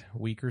next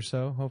week or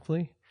so,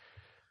 hopefully.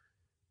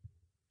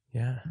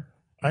 Yeah.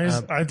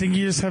 I think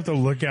you just have to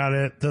look at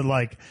it that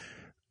like,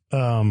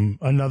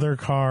 another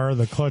car,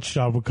 the clutch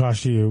job would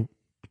cost you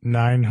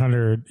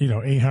 $900,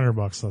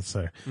 $800, let's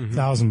say,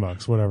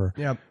 $1,000, whatever.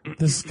 Yep.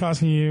 This is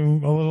costing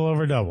you a little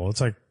over double.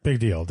 It's like big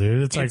deal,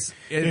 dude.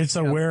 It's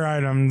a wear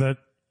item that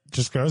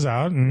just goes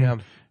out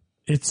and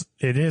it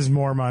is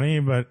more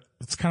money, but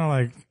it's kind of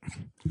like,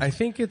 I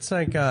think it's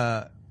like,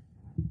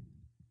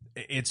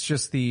 it's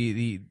just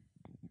the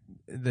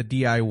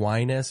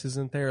DIY-ness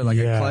isn't there? Like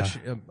a clutch,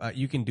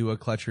 you can do a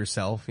clutch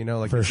yourself,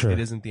 like it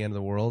isn't the end of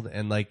the world.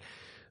 And like,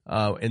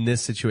 in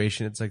this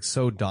situation, it's like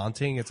so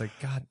daunting. It's like,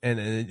 God, and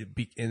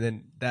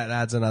then that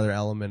adds another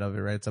element of it,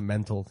 right? It's a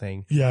mental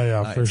thing.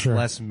 Yeah, for sure.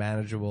 Less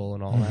manageable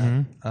and all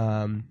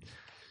that.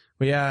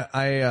 But yeah,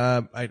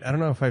 I don't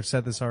know if I've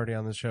said this already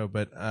on the show,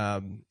 but,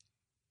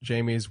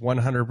 Jamie's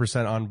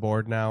 100% on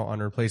board now on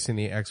replacing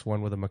the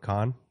X1 with a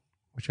Macan,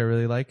 which I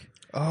really like.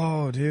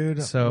 Oh,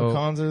 dude. So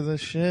Macans are the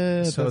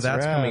shit. So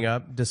that's coming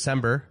up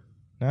December.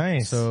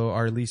 Nice. So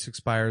our lease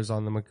expires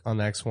on the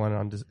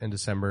X1 in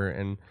December,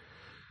 and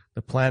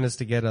the plan is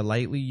to get a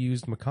lightly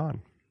used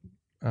Macan.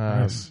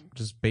 Nice.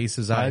 Just base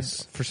as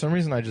ice. For some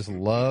reason, I just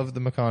love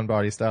the Macan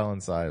body style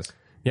and size.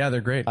 Yeah,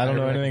 they're great. I don't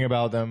know anything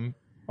about them,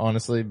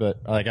 honestly,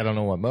 but like I don't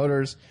know what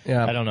motors.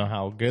 Yeah. I don't know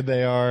how good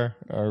they are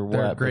or what.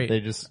 They're great. But they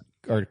just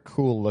are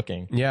cool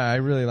looking. Yeah, I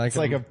really like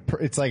them.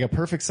 It's like a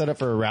perfect setup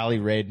for a rally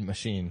raid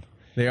machine.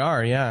 They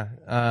are, yeah.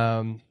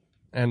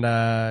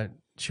 And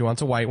she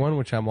wants a white one,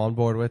 which I'm on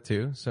board with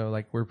too. So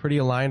like we're pretty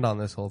aligned on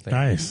this whole thing.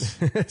 Nice.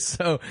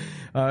 So,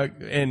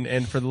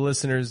 and for the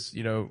listeners,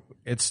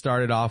 it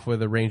started off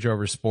with a Range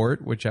Rover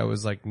Sport, which I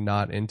was like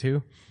not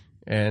into.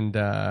 And,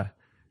 I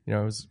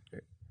was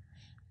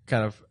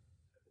kind of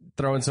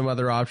throwing some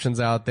other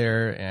options out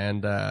there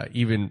and,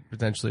 even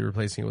potentially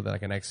replacing it with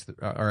like an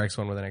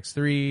X1 with an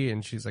X3.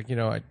 And she's like,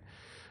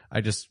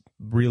 I just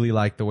really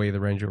like the way the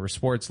Range Rover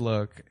Sports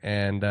look.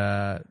 And,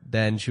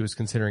 then she was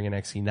considering an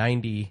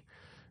XC90.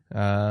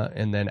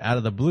 And then out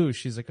of the blue,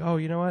 she's like, oh,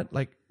 you know what?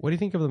 Like, what do you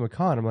think of the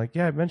Macan? I'm like,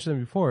 yeah, I've mentioned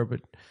them before,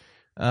 but,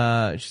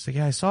 she's like,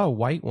 yeah, I saw a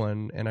white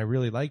one and I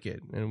really like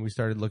it. And we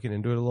started looking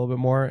into it a little bit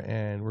more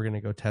and we're going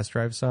to go test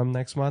drive some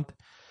next month.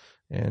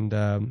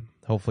 And,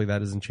 hopefully that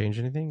doesn't change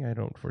anything. I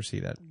don't foresee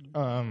that,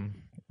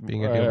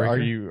 being a deal breaker. Are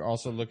you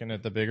also looking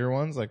at the bigger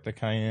ones like the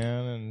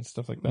Cayenne and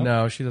stuff like that?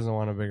 No, she doesn't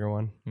want a bigger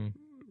one.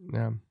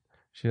 Yeah.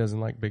 She doesn't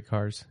like big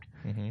cars.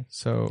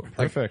 So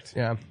perfect.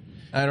 Yeah.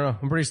 I don't know.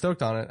 I'm pretty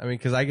stoked on it. I mean,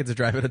 cause I get to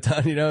drive it a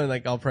ton, and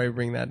like I'll probably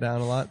bring that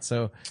down a lot.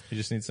 So you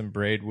just need some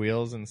braid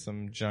wheels and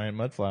some giant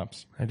mud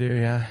flaps. I do.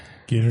 Yeah.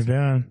 Get her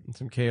down. And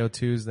some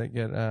KO2s that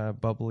get,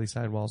 bubbly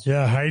sidewalls.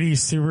 Yeah.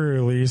 Heidi's Subaru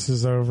release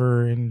is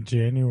over in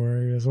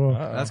January as well.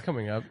 That's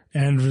coming up.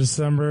 End of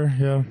December.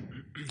 Yeah.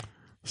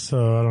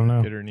 So I don't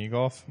know. Get her an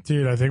e-Golf.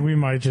 Dude, I think we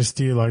might just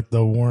do like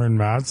the Warren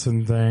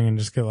Matson thing and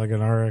just get like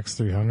an RX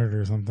 300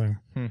 or something.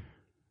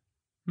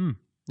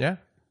 Yeah.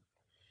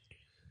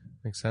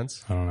 Makes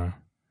sense. I don't know.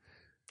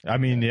 I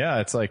mean, yeah,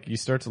 it's like you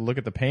start to look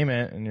at the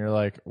payment and you're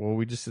like, well,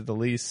 we just did the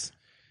lease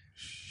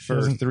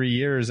for 3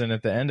 years and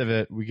at the end of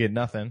it, we get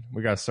nothing.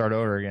 We got to start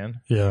over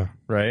again. Yeah.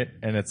 Right.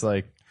 And it's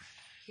like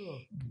you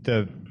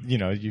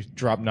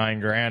drop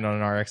 $9,000 on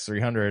an RX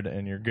 300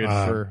 and you're good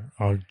for.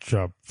 I'll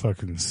drop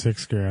fucking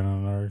 $6,000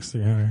 on an RX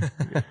 300.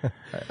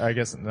 I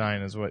guess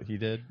 9 is what he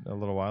did a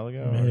little while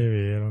ago.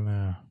 Maybe. I don't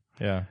know.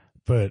 Yeah.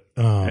 But,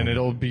 and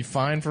it'll be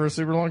fine for a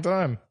super long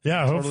time.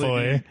 Yeah,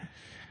 hopefully.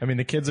 I mean,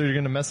 the kids are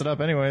going to mess it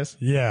up anyways.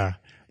 Yeah.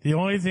 The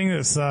only thing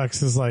that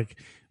sucks is like,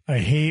 I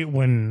hate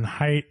when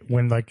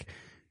like,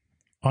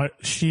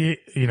 she,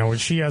 when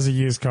she has a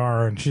used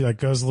car and she like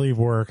goes to leave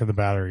work and the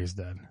battery's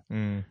dead.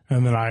 And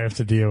then I have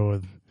to deal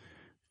with,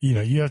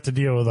 you have to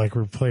deal with like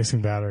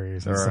replacing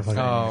batteries and stuff like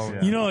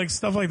that. Yeah. Like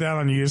stuff like that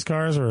on used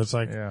cars where it's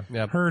like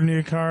her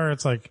new car,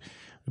 it's like,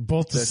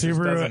 both the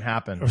Subaru doesn't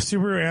happen.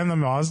 Subaru and the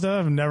Mazda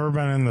have never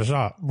been in the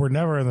shop. We're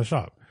never in the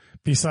shop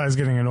besides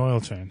getting an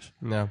oil change.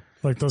 No.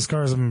 Like those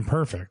cars have been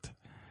perfect.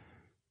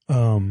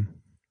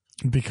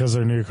 Because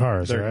they're new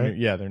cars, right?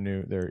 They're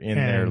new. They're in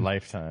their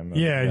lifetime.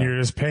 And you're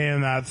just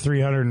paying that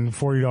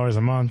 $340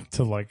 a month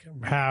to like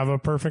have a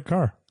perfect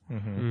car.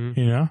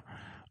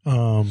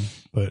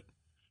 But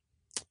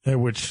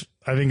which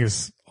I think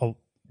is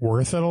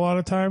worth it a lot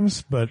of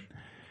times. But,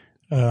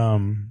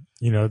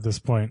 at this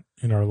point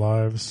in our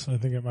lives, I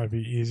think it might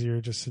be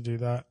easier just to do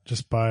that.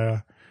 Just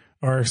buy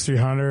a RX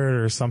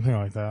 300 or something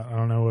like that. I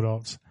don't know what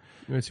else.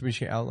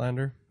 Mitsubishi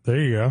Outlander. There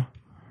you go.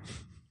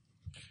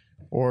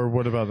 Or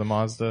what about the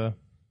Mazda?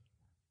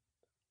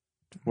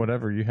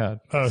 Whatever you had.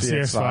 Oh,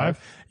 CX-5?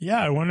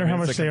 Yeah, I wonder how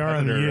much they are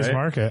on the used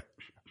market.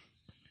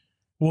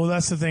 Well,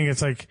 that's the thing.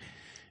 It's like,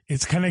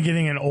 it's kind of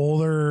getting an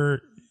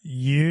older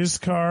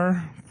used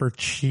car for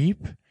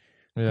cheap.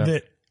 Yeah.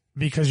 That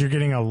because you're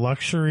getting a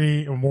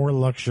more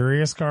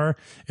luxurious car,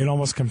 it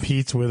almost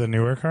competes with a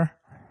newer car.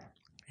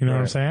 You know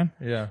what I'm saying?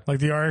 Yeah. Like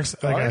the RX.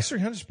 The RX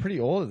 300 is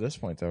pretty old at this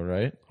point, though,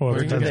 right? Well,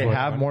 do they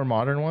have more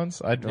modern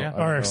ones? I don't.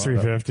 Yeah. RX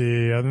 350.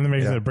 Yeah, then they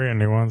make the brand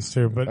new ones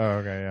too. But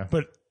okay, yeah.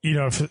 But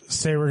if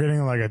say we're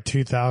getting like a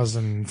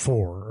 2004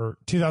 or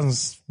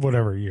 2000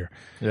 whatever year.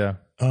 Yeah.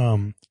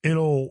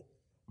 It'll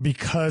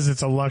because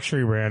it's a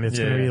luxury brand. It's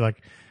going to be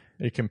like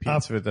it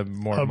competes with a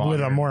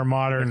more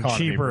modern,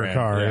 cheaper brand.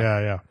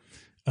 car.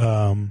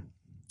 Yeah.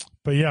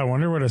 But yeah, I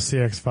wonder what a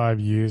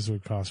CX-5 used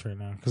would cost right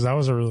now because that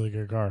was a really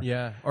good car.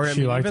 Yeah, or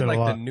she liked even it a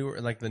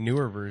lot. the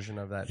newer version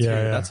of that too.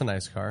 Yeah. That's a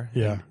nice car.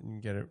 Yeah, you can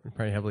get it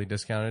probably heavily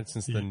discounted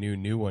since the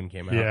new one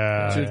came out.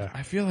 Yeah, Dude,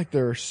 I feel like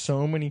there are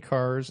so many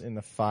cars in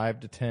the 5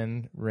 to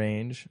 10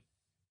 range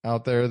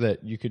out there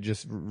that you could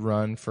just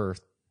run for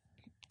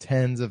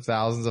tens of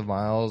thousands of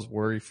miles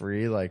worry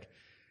free. Like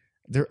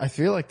I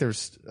feel like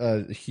there's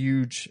a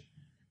huge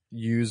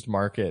used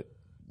market.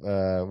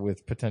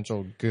 With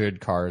potential good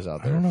cars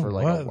out there for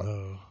like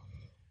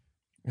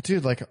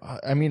dude, like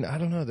I mean, I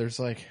don't know. There's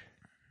like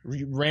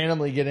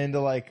randomly get into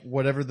like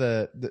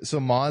whatever so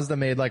Mazda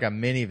made like a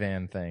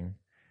minivan thing.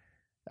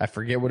 I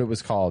forget what it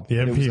was called. The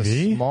MPV? It was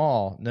a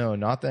small, no,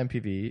 not the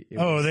MPV.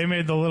 They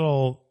made the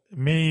little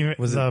mini. It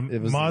was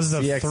Mazda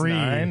CX-9 3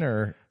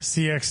 or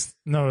CX?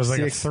 No, it was like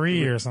a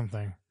 3 or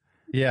something.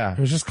 Yeah, it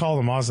was just called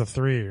the Mazda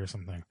 3 or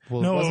something.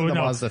 Well, it wasn't the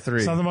Mazda 3.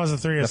 It's not the Mazda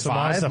 3. It's the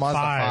Mazda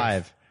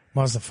 5.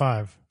 Mazda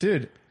 5.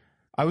 Dude,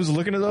 I was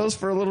looking at those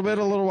for a little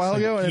while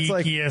ago, and it's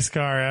like geekiest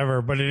car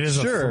ever, but it is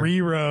a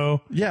 3-row.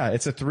 Yeah,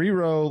 it's a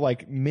 3-row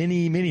like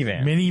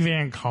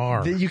minivan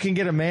car that you can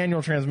get a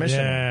manual transmission.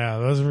 Yeah,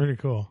 those are pretty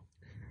cool.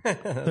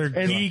 They're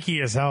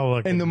geeky as hell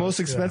looking. And the most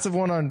expensive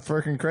one on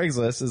frickin'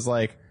 Craigslist is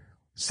like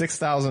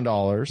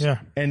 $6,000. Yeah,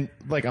 and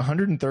like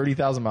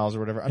 130,000 miles or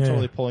whatever. I'm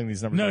totally pulling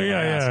these numbers. No,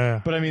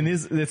 yeah. But I mean,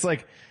 it's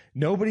like.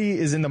 Nobody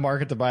is in the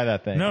market to buy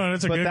that thing. No,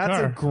 it's a good car. But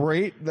that's a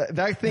great,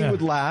 that thing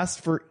would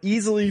last for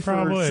easily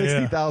for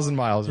 60,000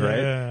 miles, right?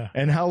 Yeah.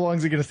 And how long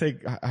is it going to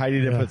take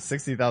Heidi to put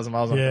 60,000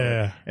 miles on it?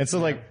 Yeah. And so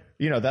like,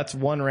 that's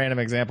one random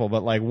example,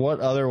 but like what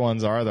other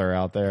ones are there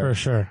out there? For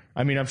sure.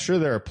 I mean, I'm sure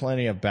there are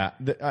plenty of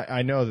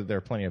I know that there are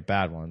plenty of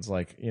bad ones,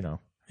 like,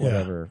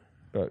 whatever,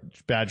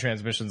 bad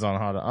transmissions on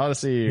Honda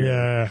Odyssey.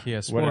 Or Kia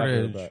Sportage.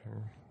 Whatever,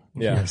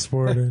 Kia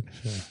Sportage.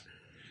 Yeah.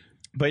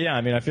 But yeah,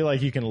 I mean, I feel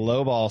like you can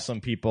lowball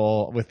some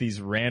people with these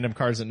random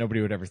cars that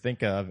nobody would ever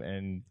think of,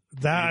 and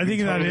I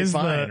think that is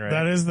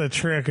that is the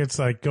trick. It's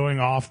like going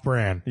off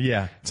brand.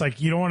 Yeah, it's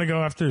like you don't want to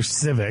go after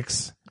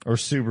Civics or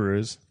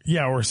Subarus.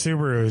 Yeah, or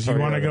Subarus. You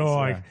want to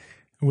go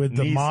with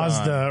the Nissan,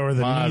 Mazda or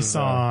the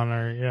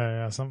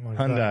Nissan or something like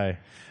Hyundai. that.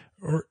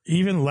 Or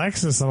even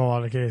Lexus in a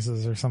lot of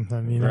cases or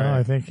something.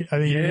 I think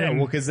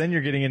well, because then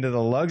you're getting into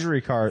the luxury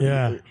car.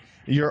 Yeah,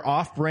 you're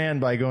off brand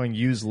by going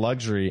used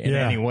luxury in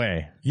any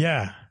way.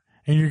 Yeah.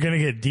 And you're going to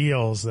get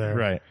deals there.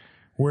 Right.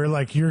 Where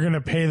like you're going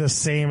to pay the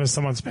same as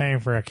someone's paying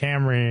for a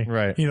Camry.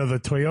 Right.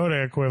 The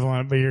Toyota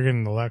equivalent, but you're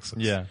getting the Lexus.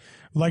 Yeah.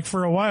 Like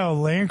for a while,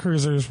 Land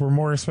Cruisers were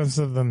more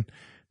expensive than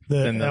the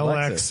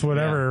LX, Lexus.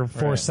 Whatever,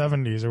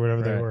 470s or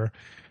whatever they were.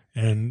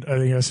 And I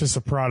think it's just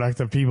a product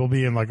of people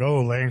being like,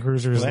 oh, Land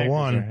Cruiser is the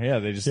one. Yeah,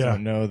 they just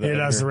don't know that. It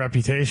has the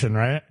reputation,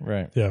 right?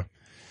 Right. Yeah.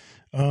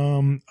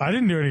 I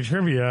didn't do any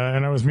trivia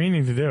and I was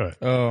meaning to do it.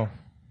 Oh,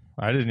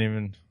 I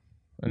didn't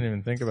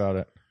even think about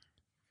it.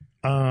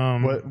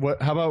 What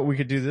how about we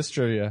could do this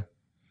trivia?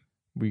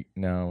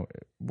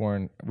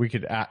 Warren, we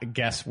could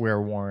guess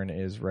where Warren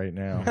is right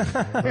now.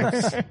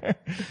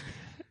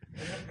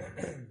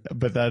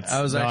 But that's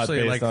I was not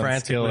actually like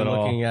frantically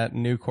looking at at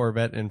new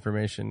Corvette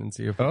information and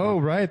see if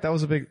right, that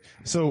was a big.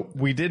 So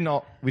we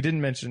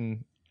didn't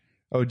mention.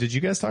 Oh, did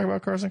you guys talk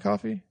about Cars and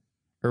Coffee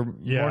or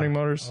Morning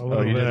Motors?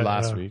 Oh, you did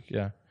last week,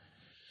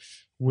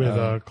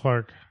 with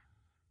Clark.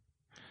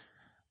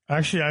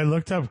 Actually, I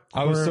looked up.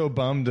 I was so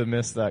bummed to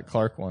miss that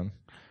Clark one.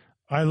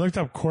 I looked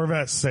up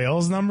Corvette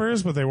sales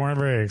numbers, but they weren't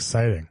very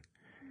exciting.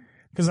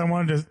 Because I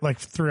wanted to,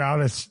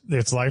 throughout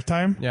its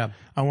lifetime,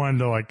 I wanted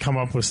to, come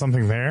up with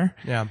something there.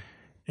 Yeah.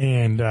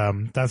 And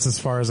that's as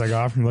far as I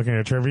got from looking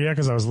at trivia,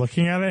 because I was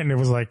looking at it, and it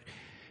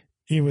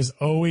was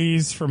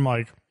always from,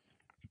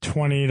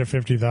 20 to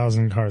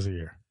 50,000 cars a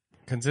year.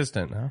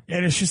 Consistent, huh?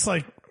 And it's just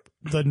when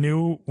the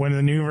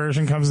new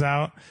version comes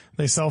out,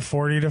 they sell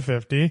 40 to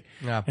 50.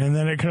 Yeah. And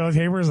then it kind of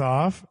tapers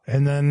off,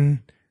 and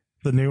then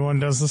the new one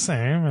does the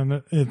same,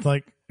 and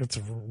it's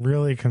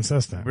really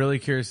consistent. Really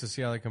curious to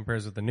see how it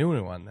compares with the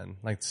new one then,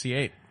 like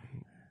C8.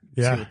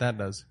 See what that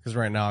does. Because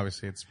right now,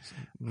 obviously, it's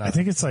not. I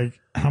think it's like,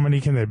 how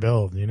many can they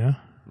build, you know?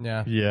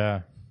 Yeah.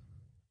 Yeah.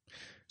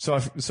 So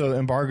the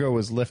embargo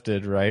was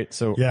lifted, right?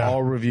 So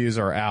all reviews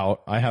are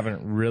out. I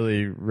haven't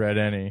really read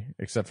any,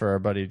 except for our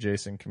buddy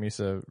Jason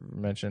Camisa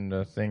mentioned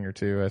a thing or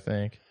two, I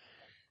think.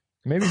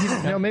 Maybe he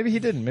didn't. No, maybe he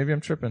didn't. Maybe I'm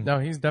tripping. No,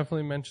 he's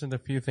definitely mentioned a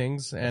few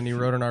things, and he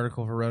wrote an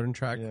article for Road and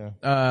Track.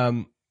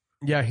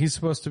 Yeah. He's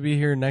supposed to be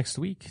here next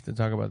week to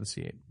talk about the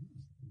C8.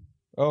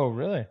 Oh,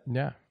 really?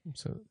 Yeah.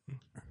 So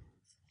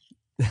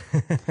we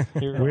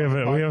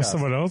have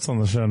someone else on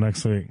the show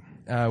next week.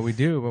 We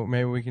do, but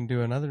maybe we can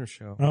do another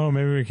show. Oh,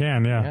 maybe we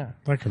can. Yeah.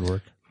 That could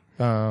work.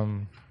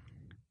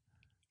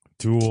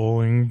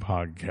 Dueling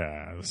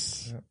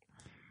podcasts.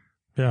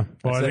 Yeah.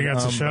 Well, I think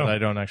that's a show. But I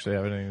don't actually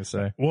have anything to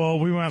say. Well,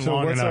 we went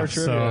long enough,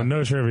 so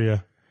no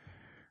trivia.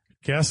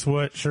 Guess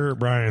what shirt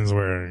Brian's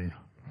wearing?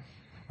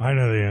 I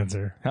know the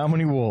answer. How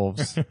many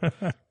wolves?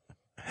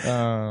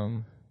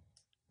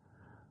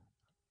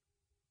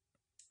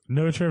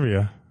 No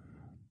trivia.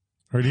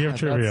 Or do you have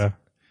trivia?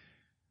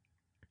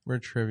 We're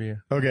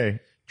trivia. Okay.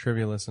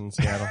 Trivia listen in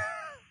Seattle.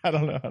 I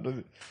don't know how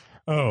to.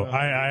 Oh,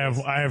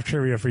 I have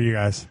trivia for you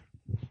guys.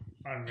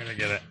 I'm gonna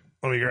get it.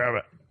 Let me grab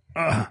it.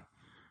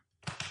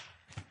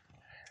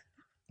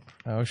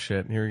 Oh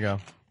shit! Here we go.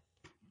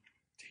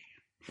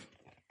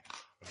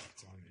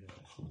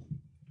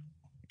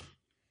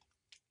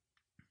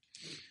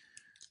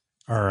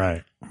 All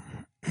right.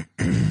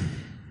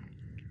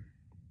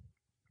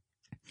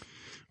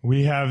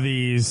 We have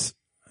these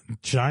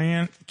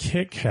giant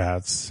Kit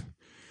Kats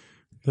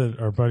that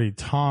our buddy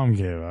Tom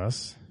gave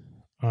us.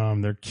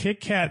 They're Kit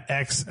Kat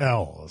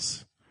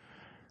XLs.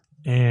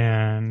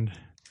 And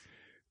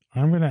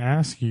I'm going to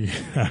ask you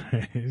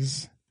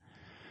guys,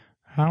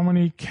 how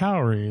many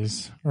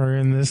calories are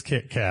in this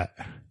Kit Kat?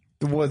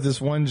 What,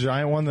 this one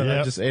giant one that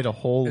I just ate a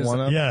whole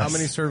one of? Yes. How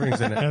many servings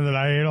in it? And that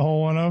I ate a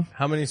whole one of?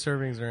 How many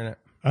servings are in it?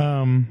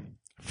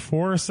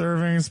 4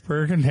 servings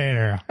per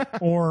container.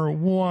 Or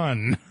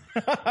 1.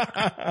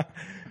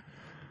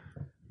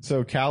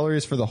 So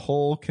calories for the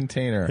whole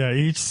container. Yeah,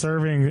 each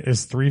serving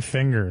is 3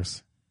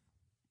 fingers.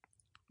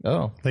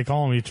 Oh. They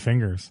call them each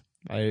fingers.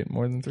 I ate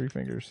more than 3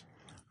 fingers.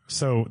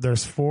 So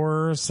there's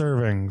 4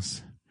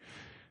 servings.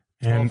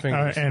 And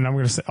I'm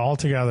going to say all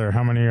together,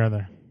 how many are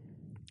there?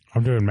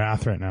 I'm doing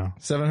math right now.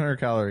 700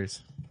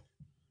 calories.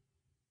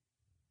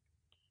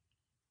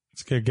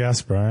 Let's get a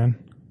guess,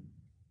 Brian.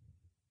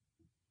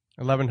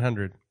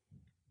 1,100.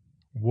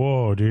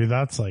 Whoa, dude,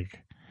 that's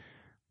like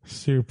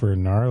super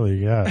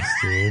gnarly guess,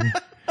 dude.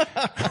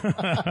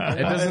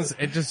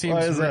 It just seems.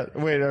 Why is that?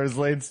 Wait, is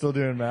Lane still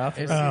doing math?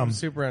 It seems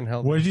super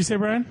unhealthy. What did you say,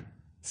 Brian?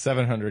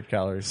 700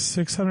 calories.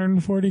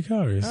 640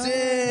 calories.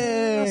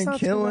 Dang,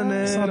 killing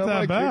it. It's not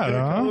that bad,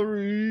 huh?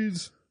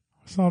 Calories.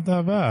 It's not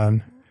that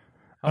bad.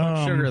 How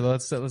much sugar?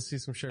 Let's see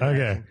some sugar.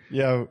 Okay.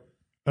 Yeah.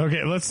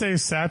 Okay, let's say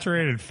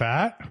saturated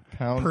fat.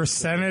 Pounds.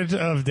 Percentage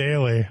of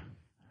daily.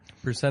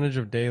 Percentage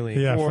of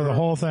daily. Yeah, for the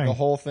whole thing. The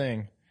whole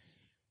thing.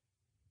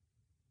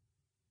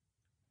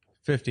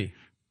 50.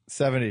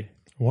 70.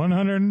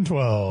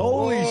 112.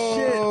 Holy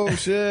shit. Oh,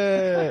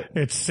 shit.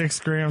 It's 6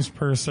 grams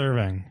per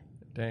serving.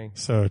 Dang.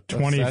 So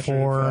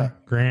 24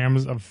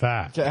 grams of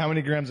fat. Okay, how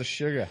many grams of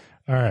sugar?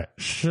 All right.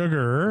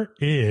 Sugar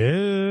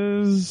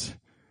is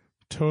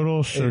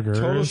total sugar.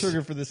 Total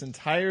sugar for this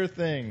entire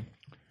thing.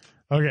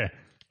 Okay.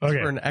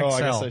 For an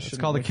XL. It's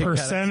called a Kit Kat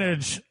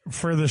percentage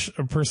for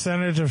the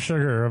percentage of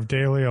sugar of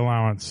daily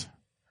allowance.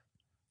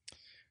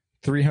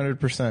 300%.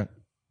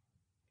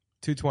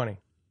 220.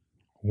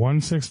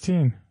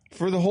 116.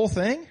 For the whole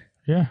thing?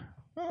 Yeah.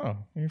 Oh,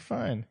 you're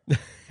fine.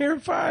 You're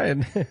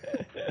fine.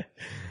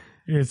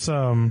 It's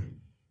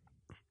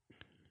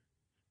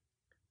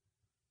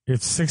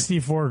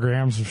 64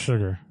 grams of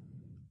sugar.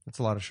 That's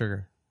a lot of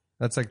sugar.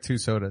 That's like 2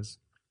 sodas.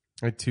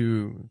 Like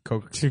 2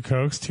 Cokes. 2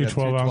 Cokes, 2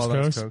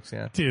 12-ounce Cokes.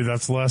 Yeah. Dude,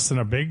 that's less than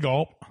a big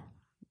gulp.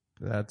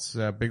 That's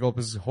Big Gulp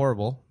is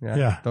horrible.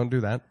 Yeah. Don't do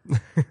that.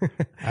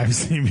 I've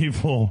seen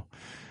people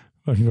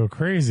fucking go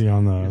crazy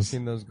on those. You've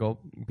seen those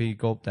be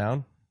gulped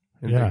down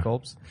in Yeah. big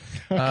gulps.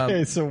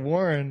 Okay, so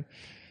Warren,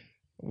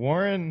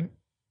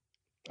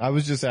 I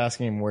was just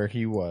asking him where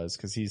he was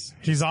because he's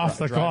off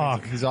the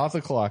clock. He's off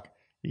the clock.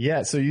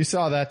 Yeah, so you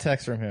saw that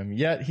text from him.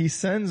 Yet he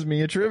sends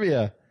me a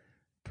trivia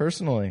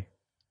personally.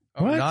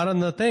 Oh, not on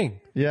the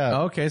thing. Yeah.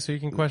 Oh, okay, so you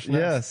can question that.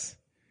 Yes.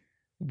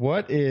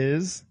 What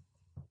is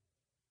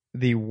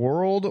the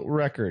world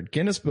record,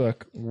 Guinness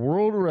Book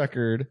world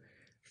record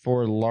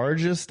for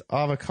largest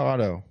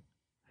avocado?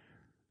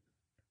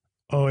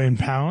 Oh, in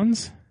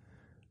pounds?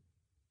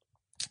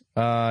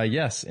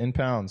 Yes, in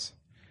pounds.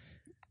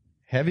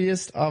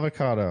 Heaviest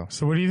avocado.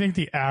 So what do you think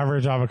the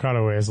average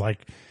avocado is?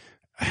 Like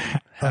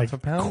Half a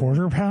pound?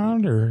 Quarter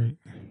pound or?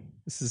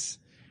 This is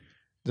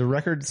the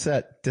record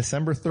set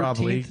December 13th,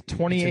 Probably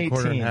 2018.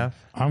 quarter and a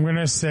half. I'm going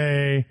to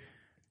say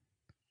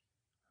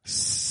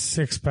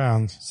 6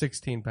 pounds.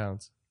 16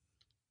 pounds.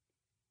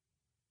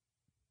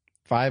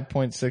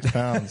 5.6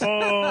 pounds. Oh,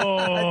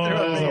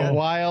 that was a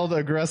wild,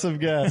 aggressive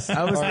guess.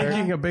 I was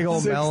thinking a big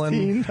old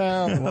 16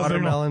 pounds.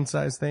 watermelon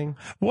size thing.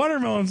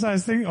 Watermelon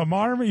size thing.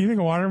 You think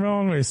a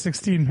watermelon weighs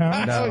 16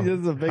 pounds? No.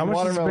 This is a big How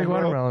much does a big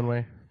watermelon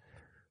weigh?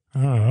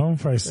 I don't know.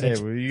 Probably 6.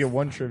 Hey, well, you get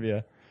one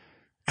trivia.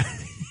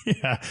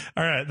 Yeah.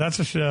 All right. That's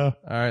a show.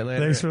 All right.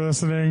 Later. Thanks for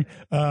listening.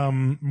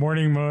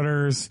 Morning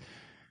Motors,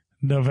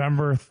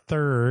 November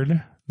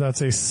 3rd.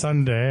 That's a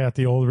Sunday at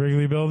the old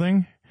Wrigley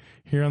building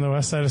here on the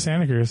west side of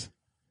Santa Cruz.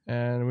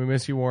 And we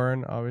miss you,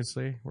 Warren.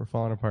 Obviously, we're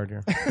falling apart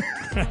here.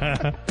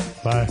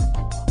 Bye.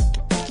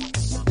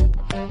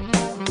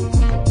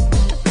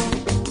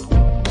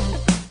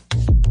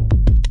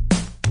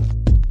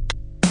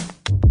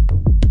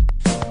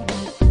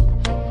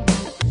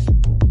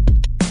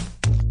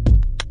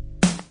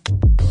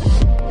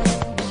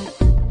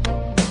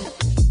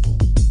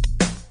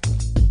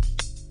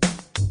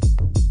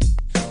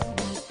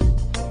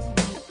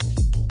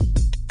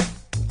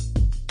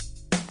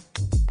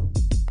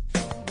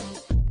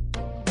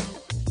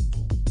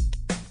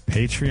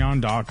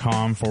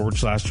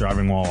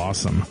 Patreon.com/driving while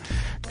awesome.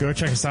 Go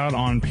check us out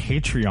on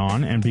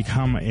Patreon and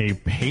become a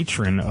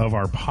patron of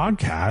our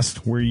podcast,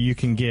 where you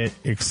can get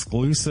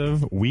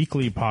exclusive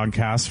weekly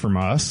podcasts from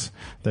us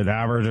that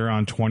average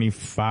around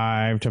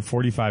 25 to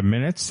 45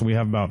 minutes. We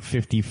have about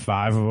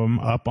 55 of them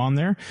up on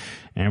there,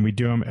 and we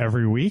do them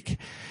every week.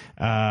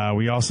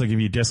 We also give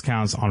you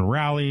discounts on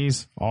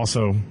rallies,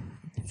 also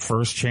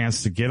first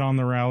chance to get on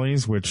the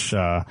rallies, which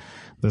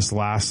this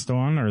last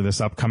one, or this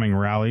upcoming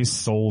rally,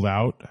 sold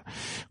out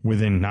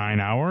within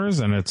 9 hours,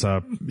 and it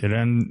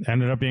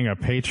ended up being a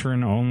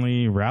patron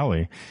only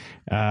rally.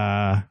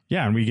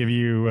 And we give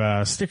you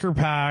sticker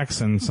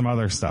packs and some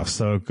other stuff.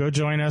 So go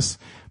join us,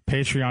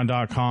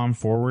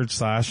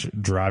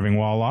 patreon.com/driving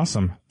while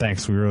awesome.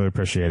 Thanks. We really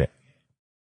appreciate it.